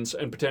audience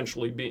and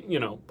potentially be,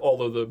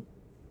 all of the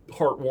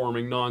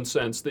heartwarming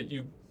nonsense that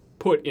you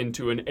put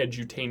into an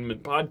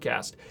edutainment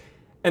podcast.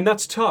 And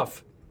that's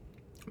tough,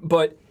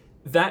 but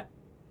that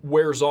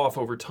wears off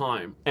over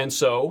time. And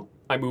so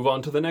I move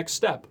on to the next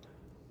step.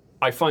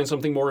 I find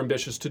something more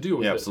ambitious to do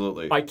with it.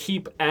 Absolutely. I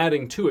keep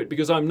adding to it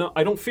because I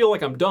don't feel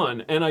like I'm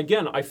done. And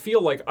again, I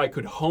feel like I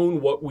could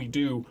hone what we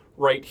do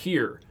right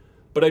here.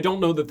 But I don't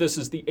know that this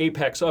is the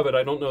apex of it.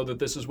 I don't know that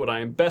this is what I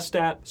am best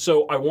at.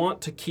 So I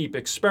want to keep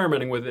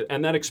experimenting with it.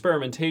 And that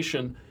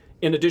experimentation,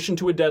 in addition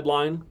to a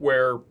deadline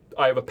where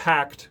I have a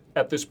pact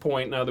at this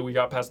point, now that we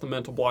got past the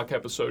mental block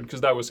episode,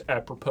 because that was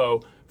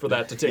apropos for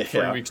that to take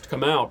 3 weeks to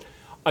come out,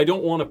 I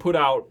don't want to put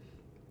out,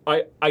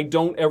 I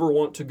don't ever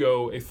want to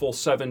go a full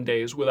 7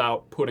 days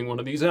without putting one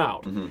of these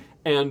out. Mm-hmm.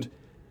 And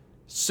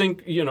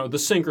the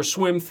sink or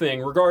swim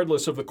thing,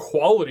 regardless of the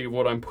quality of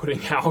what I'm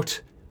putting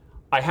out,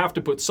 I have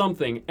to put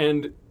something.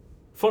 And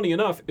funny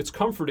enough, it's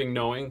comforting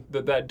knowing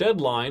that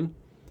deadline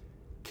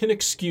can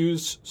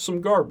excuse some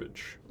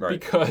garbage. Right.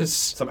 Because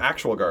some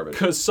actual garbage.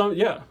 Because some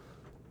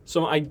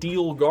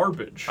ideal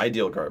garbage.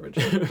 Ideal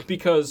garbage.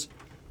 Because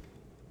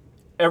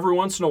every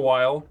once in a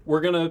while,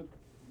 we're gonna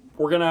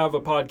have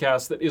a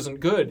podcast that isn't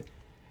good.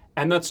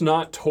 And that's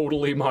not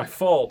totally my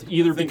fault,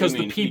 either because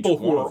the people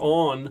who are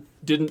on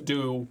didn't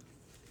do,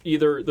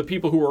 either the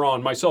people who were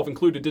on, myself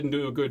included, didn't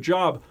do a good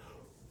job,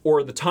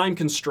 or the time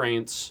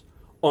constraints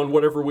on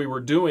whatever we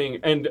were doing.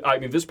 And I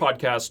mean, this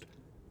podcast,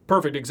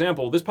 perfect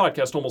example, this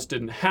podcast almost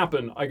didn't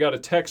happen. I got a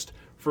text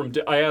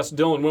I asked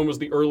Dylan, when was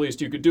the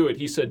earliest you could do it?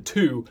 He said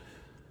 2.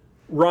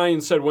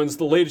 Ryan said, when's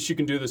the latest you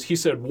can do this? He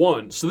said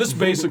 1. So this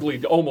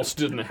basically almost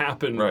didn't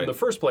happen in the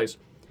first place.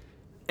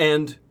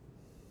 And,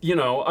 you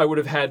know, I would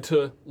have had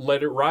to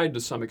let it ride to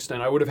some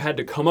extent. I would have had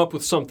to come up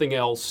with something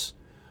else.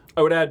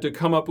 I would have had to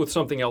come up with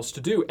something else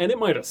to do. And it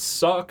might have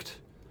sucked,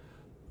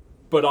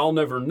 but I'll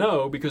never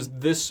know because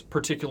this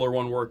particular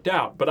one worked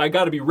out. But I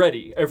got to be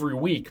ready every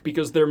week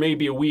because there may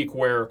be a week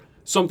where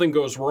something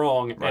goes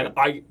wrong and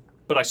I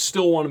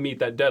still want to meet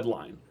that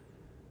deadline.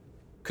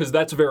 Because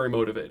that's very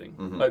motivating.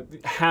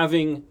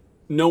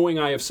 Knowing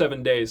I have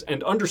 7 days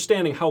and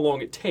understanding how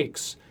long it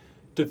takes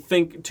to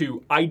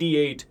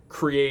ideate,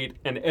 create,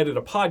 and edit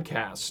a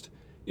podcast,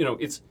 you know,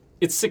 it's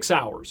 6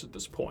 hours at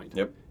this point.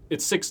 Yep.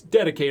 It's 6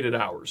 dedicated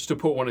hours to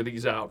put one of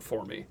these out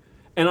for me.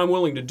 And I'm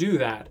willing to do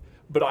that,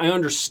 but I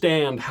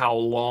understand how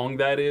long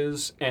that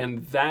is,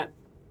 and that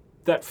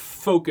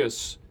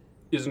focus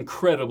is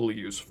incredibly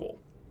useful.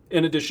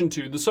 In addition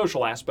to the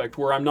social aspect,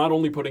 where I'm not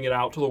only putting it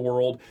out to the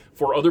world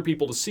for other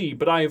people to see,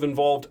 but I have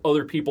involved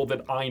other people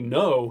that I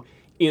know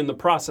in the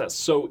process.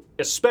 So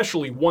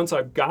especially once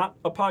I've got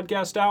a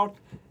podcast out,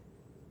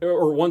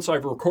 or once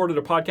I've recorded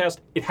a podcast,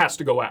 it has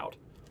to go out.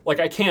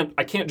 Like I can't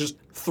just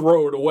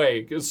throw it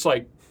away. It's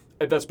like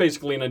that's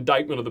basically an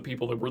indictment of the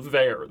people that were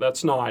there.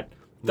 That's not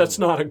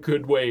a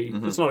good way.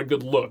 That's not a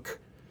good look.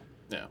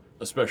 Yeah,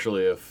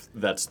 especially if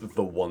that's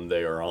the one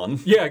they are on.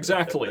 Yeah,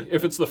 exactly.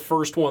 If it's the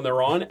first one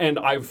they're on, and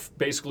I've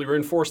basically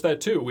reinforced that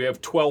too. We have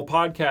 12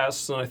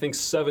 podcasts and I think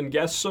 7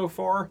 guests so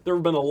far. There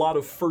have been a lot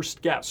of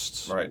first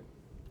guests. Right.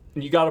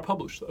 And you got to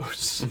publish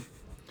those.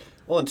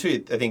 Well, and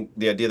two, I think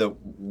the idea that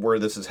where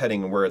this is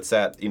heading and where it's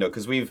at, you know,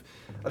 because we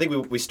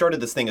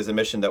started this thing as a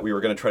mission that we were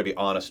going to try to be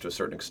honest to a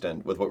certain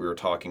extent with what we were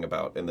talking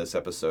about in this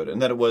episode.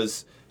 And then it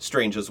was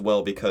strange as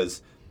well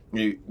because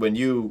when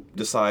you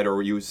decide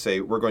or you say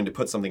we're going to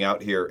put something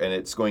out here and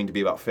it's going to be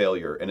about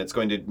failure and it's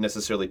going to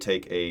necessarily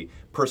take a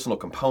personal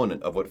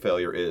component of what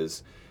failure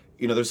is,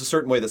 you know, there's a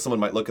certain way that someone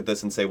might look at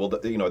this and say, well,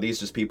 you know, these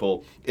just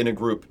people in a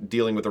group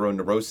dealing with their own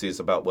neuroses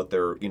about what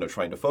they're, you know,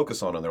 trying to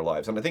focus on in their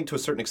lives. And I think to a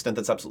certain extent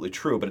that's absolutely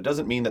true, but it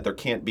doesn't mean that there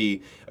can't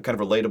be a kind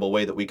of relatable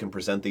way that we can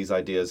present these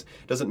ideas.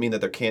 It doesn't mean that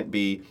there can't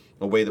be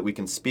a way that we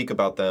can speak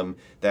about them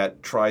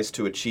that tries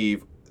to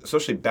achieve,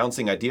 especially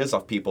bouncing ideas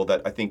off people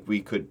that I think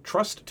we could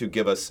trust to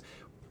give us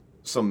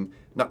some,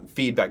 not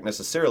feedback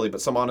necessarily,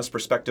 but some honest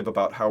perspective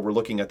about how we're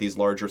looking at these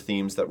larger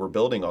themes that we're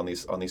building on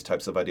these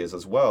types of ideas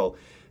as well.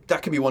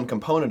 That can be one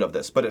component of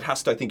this, but it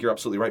has to, I think you're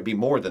absolutely right, be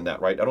more than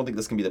that, right? I don't think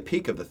this can be the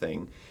peak of the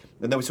thing.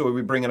 And then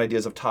we bring in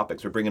ideas of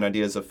topics, we bring in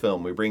ideas of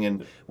film, we bring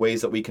in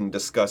ways that we can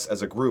discuss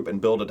as a group and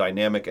build a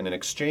dynamic and an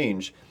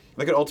exchange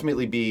that could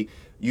ultimately be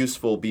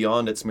useful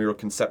beyond its mere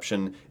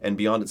conception and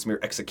beyond its mere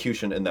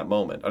execution in that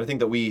moment. And I think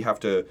that we have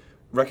to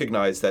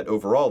recognize that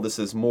overall this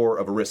is more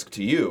of a risk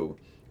to you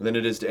than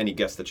it is to any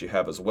guest that you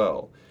have as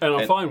well. And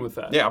I'm fine with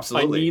that. Yeah,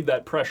 absolutely. I need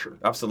that pressure.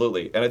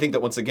 Absolutely. And I think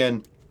that once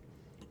again,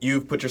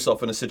 you've put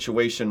yourself in a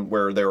situation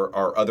where there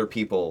are other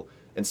people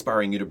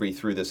inspiring you to breathe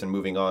through this and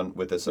moving on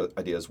with this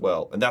idea as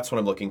well. And that's what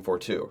I'm looking for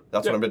too.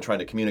 That's what I've been trying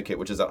to communicate,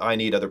 which is that I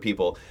need other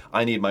people.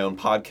 I need my own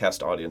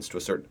podcast audience to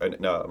a certain,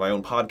 my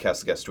own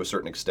podcast guests to a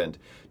certain extent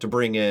to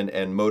bring in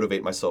and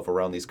motivate myself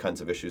around these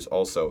kinds of issues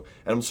also.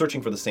 And I'm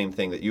searching for the same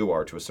thing that you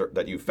are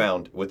that you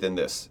found within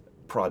this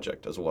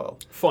project as well.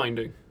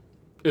 Finding.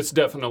 It's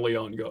definitely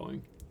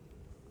ongoing.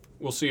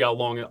 We'll see how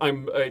long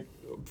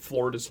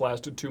Florida's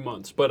lasted 2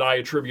 months, but I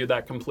attribute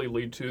that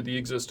completely to the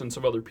existence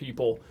of other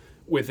people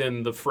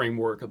within the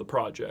framework of the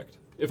project.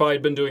 If I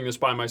had been doing this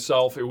by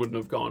myself, it wouldn't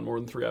have gone more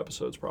than 3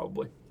 episodes,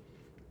 probably.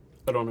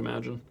 I don't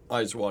imagine.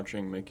 Eyes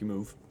watching make you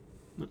move.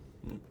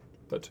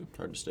 That too.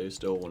 Hard to stay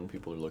still when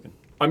people are looking.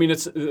 I mean,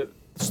 it's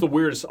the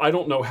weirdest. I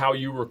don't know how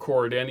you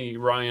record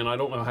Ryan, I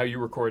don't know how you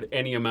record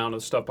any amount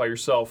of stuff by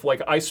yourself.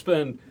 Like, I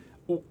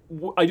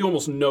do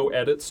almost no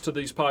edits to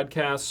these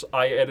podcasts.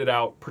 I edit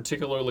out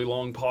particularly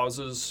long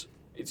pauses.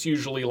 It's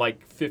usually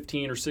like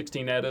 15 or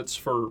 16 edits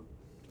for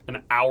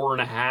an hour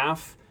and a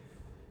half.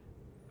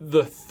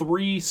 The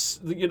 3,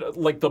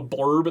 like the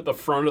blurb at the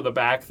front or the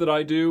back that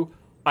I do,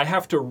 I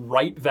have to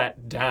write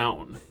that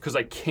down because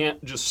I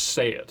can't just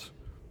say it.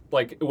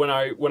 Like when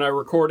I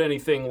record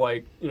anything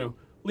like,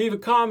 leave a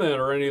comment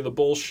or any of the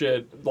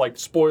bullshit, like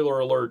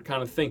spoiler alert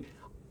kind of thing,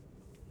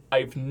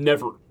 I've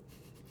never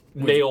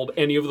nailed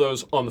any of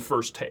those on the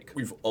first take.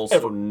 We've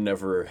also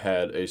never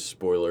had a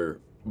spoiler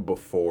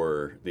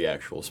before the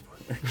actual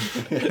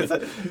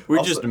spoiler.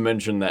 We just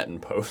mentioned that in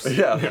post.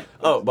 Yeah.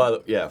 Oh,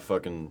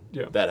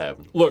 that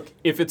happened. Look,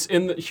 if it's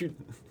in the...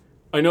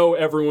 I know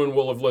everyone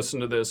will have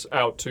listened to this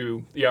out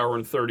to the hour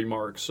and 30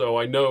 mark, so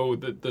I know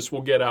that this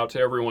will get out to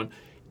everyone.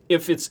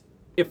 If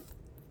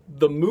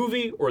the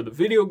movie or the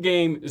video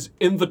game is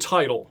in the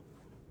title,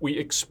 we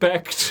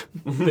expect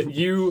that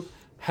you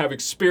have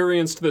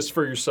experienced this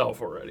for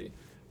yourself already,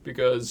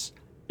 because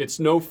it's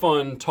no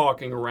fun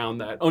talking around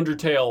that.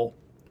 Undertale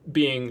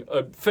being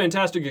a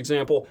fantastic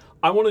example.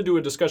 I want to do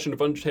a discussion of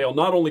Undertale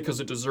not only because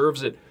it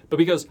deserves it, but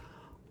because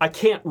I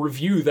can't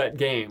review that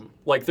game.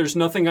 Like, there's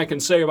nothing I can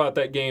say about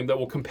that game that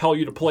will compel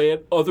you to play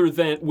it other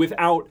than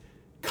without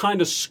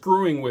kind of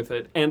screwing with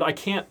it, and I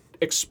can't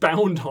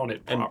expound on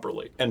it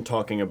properly. And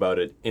talking about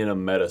it in a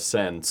meta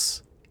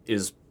sense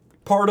is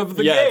part of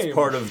the game. Yeah, it's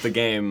part of the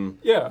game.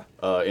 Yeah.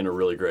 In a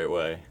really great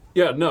way.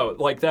 Yeah, no,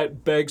 like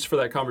that begs for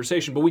that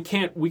conversation, but we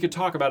could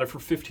talk about it for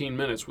 15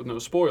 minutes with no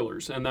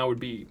spoilers, and that would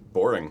be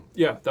boring.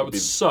 Yeah, that would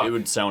suck. It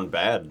would sound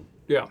bad.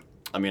 Yeah.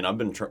 I mean, I've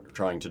been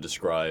trying to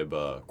describe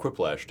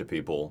Quiplash to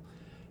people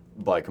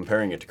by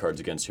comparing it to Cards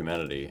Against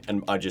Humanity,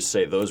 and I just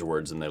say those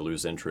words and they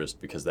lose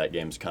interest because that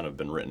game's kind of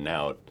been written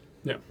out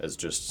as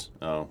just,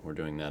 oh, we're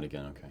doing that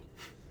again, okay.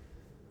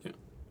 Yeah.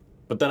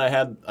 But then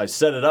I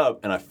set it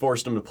up and I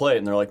forced them to play it,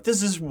 and they're like,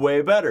 this is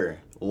way better,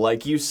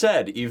 like you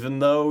said, even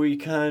though we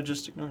kind of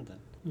just ignored that.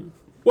 Yeah.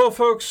 Well,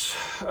 folks,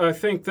 I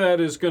think that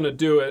is going to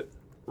do it.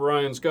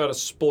 Ryan's got a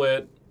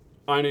split.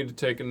 I need to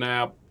take a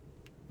nap.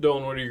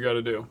 Dylan, what do you got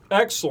to do?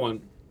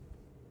 Excellent.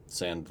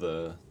 Sand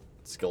the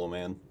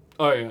Skilla-Man.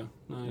 Oh, yeah.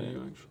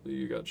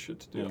 You got shit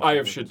to do. Yeah, I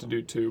have shit to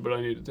do, too, but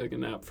I need to take a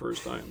nap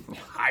first. I am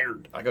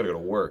tired. I got to go to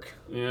work.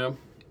 Yeah.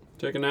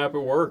 Take a nap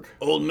at work.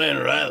 Old man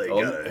Riley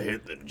got to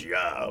hit the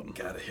job.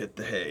 Got to hit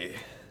the hay.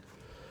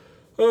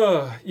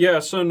 Yeah,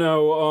 so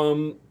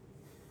no,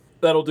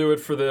 that'll do it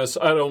for this.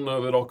 I don't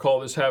know that I'll call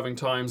this Having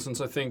Time, since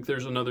I think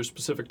there's another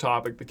specific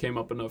topic that came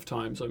up enough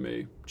times I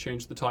may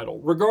change the title.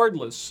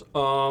 Regardless,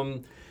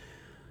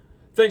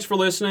 thanks for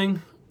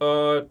listening.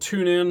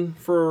 Tune in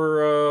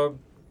for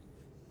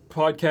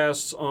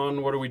podcasts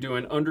on, what are we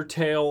doing?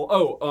 Undertale.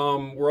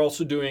 Oh, we're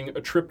also doing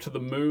A Trip to the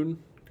Moon,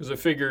 because I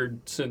figured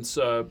since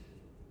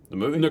the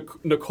movie?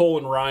 Nicole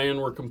and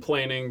Ryan were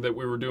complaining that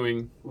we were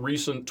doing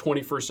recent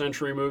 21st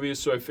century movies,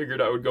 so I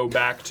figured I would go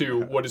back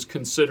to what is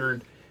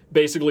considered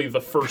basically the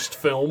first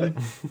film.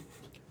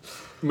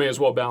 May as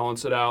well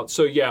balance it out.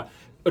 So yeah,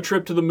 A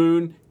Trip to the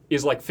Moon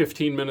is like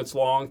 15 minutes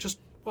long. Just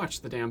watch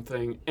the damn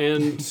thing.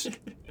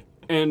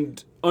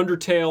 And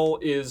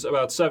Undertale is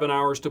about 7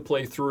 hours to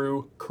play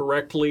through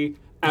correctly.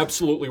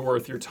 Absolutely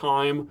worth your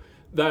time.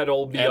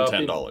 That'll be and up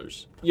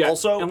 $10. Yeah,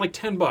 also, and like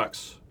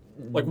 $10.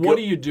 Like, what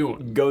are you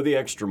doing? Go the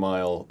extra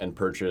mile and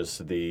purchase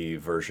the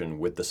version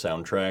with the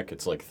soundtrack.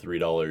 It's like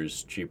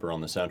 $3 cheaper on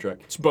the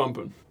soundtrack. It's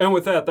bumping. And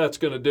with that, that's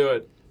going to do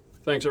it.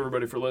 Thanks,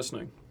 everybody, for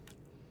listening.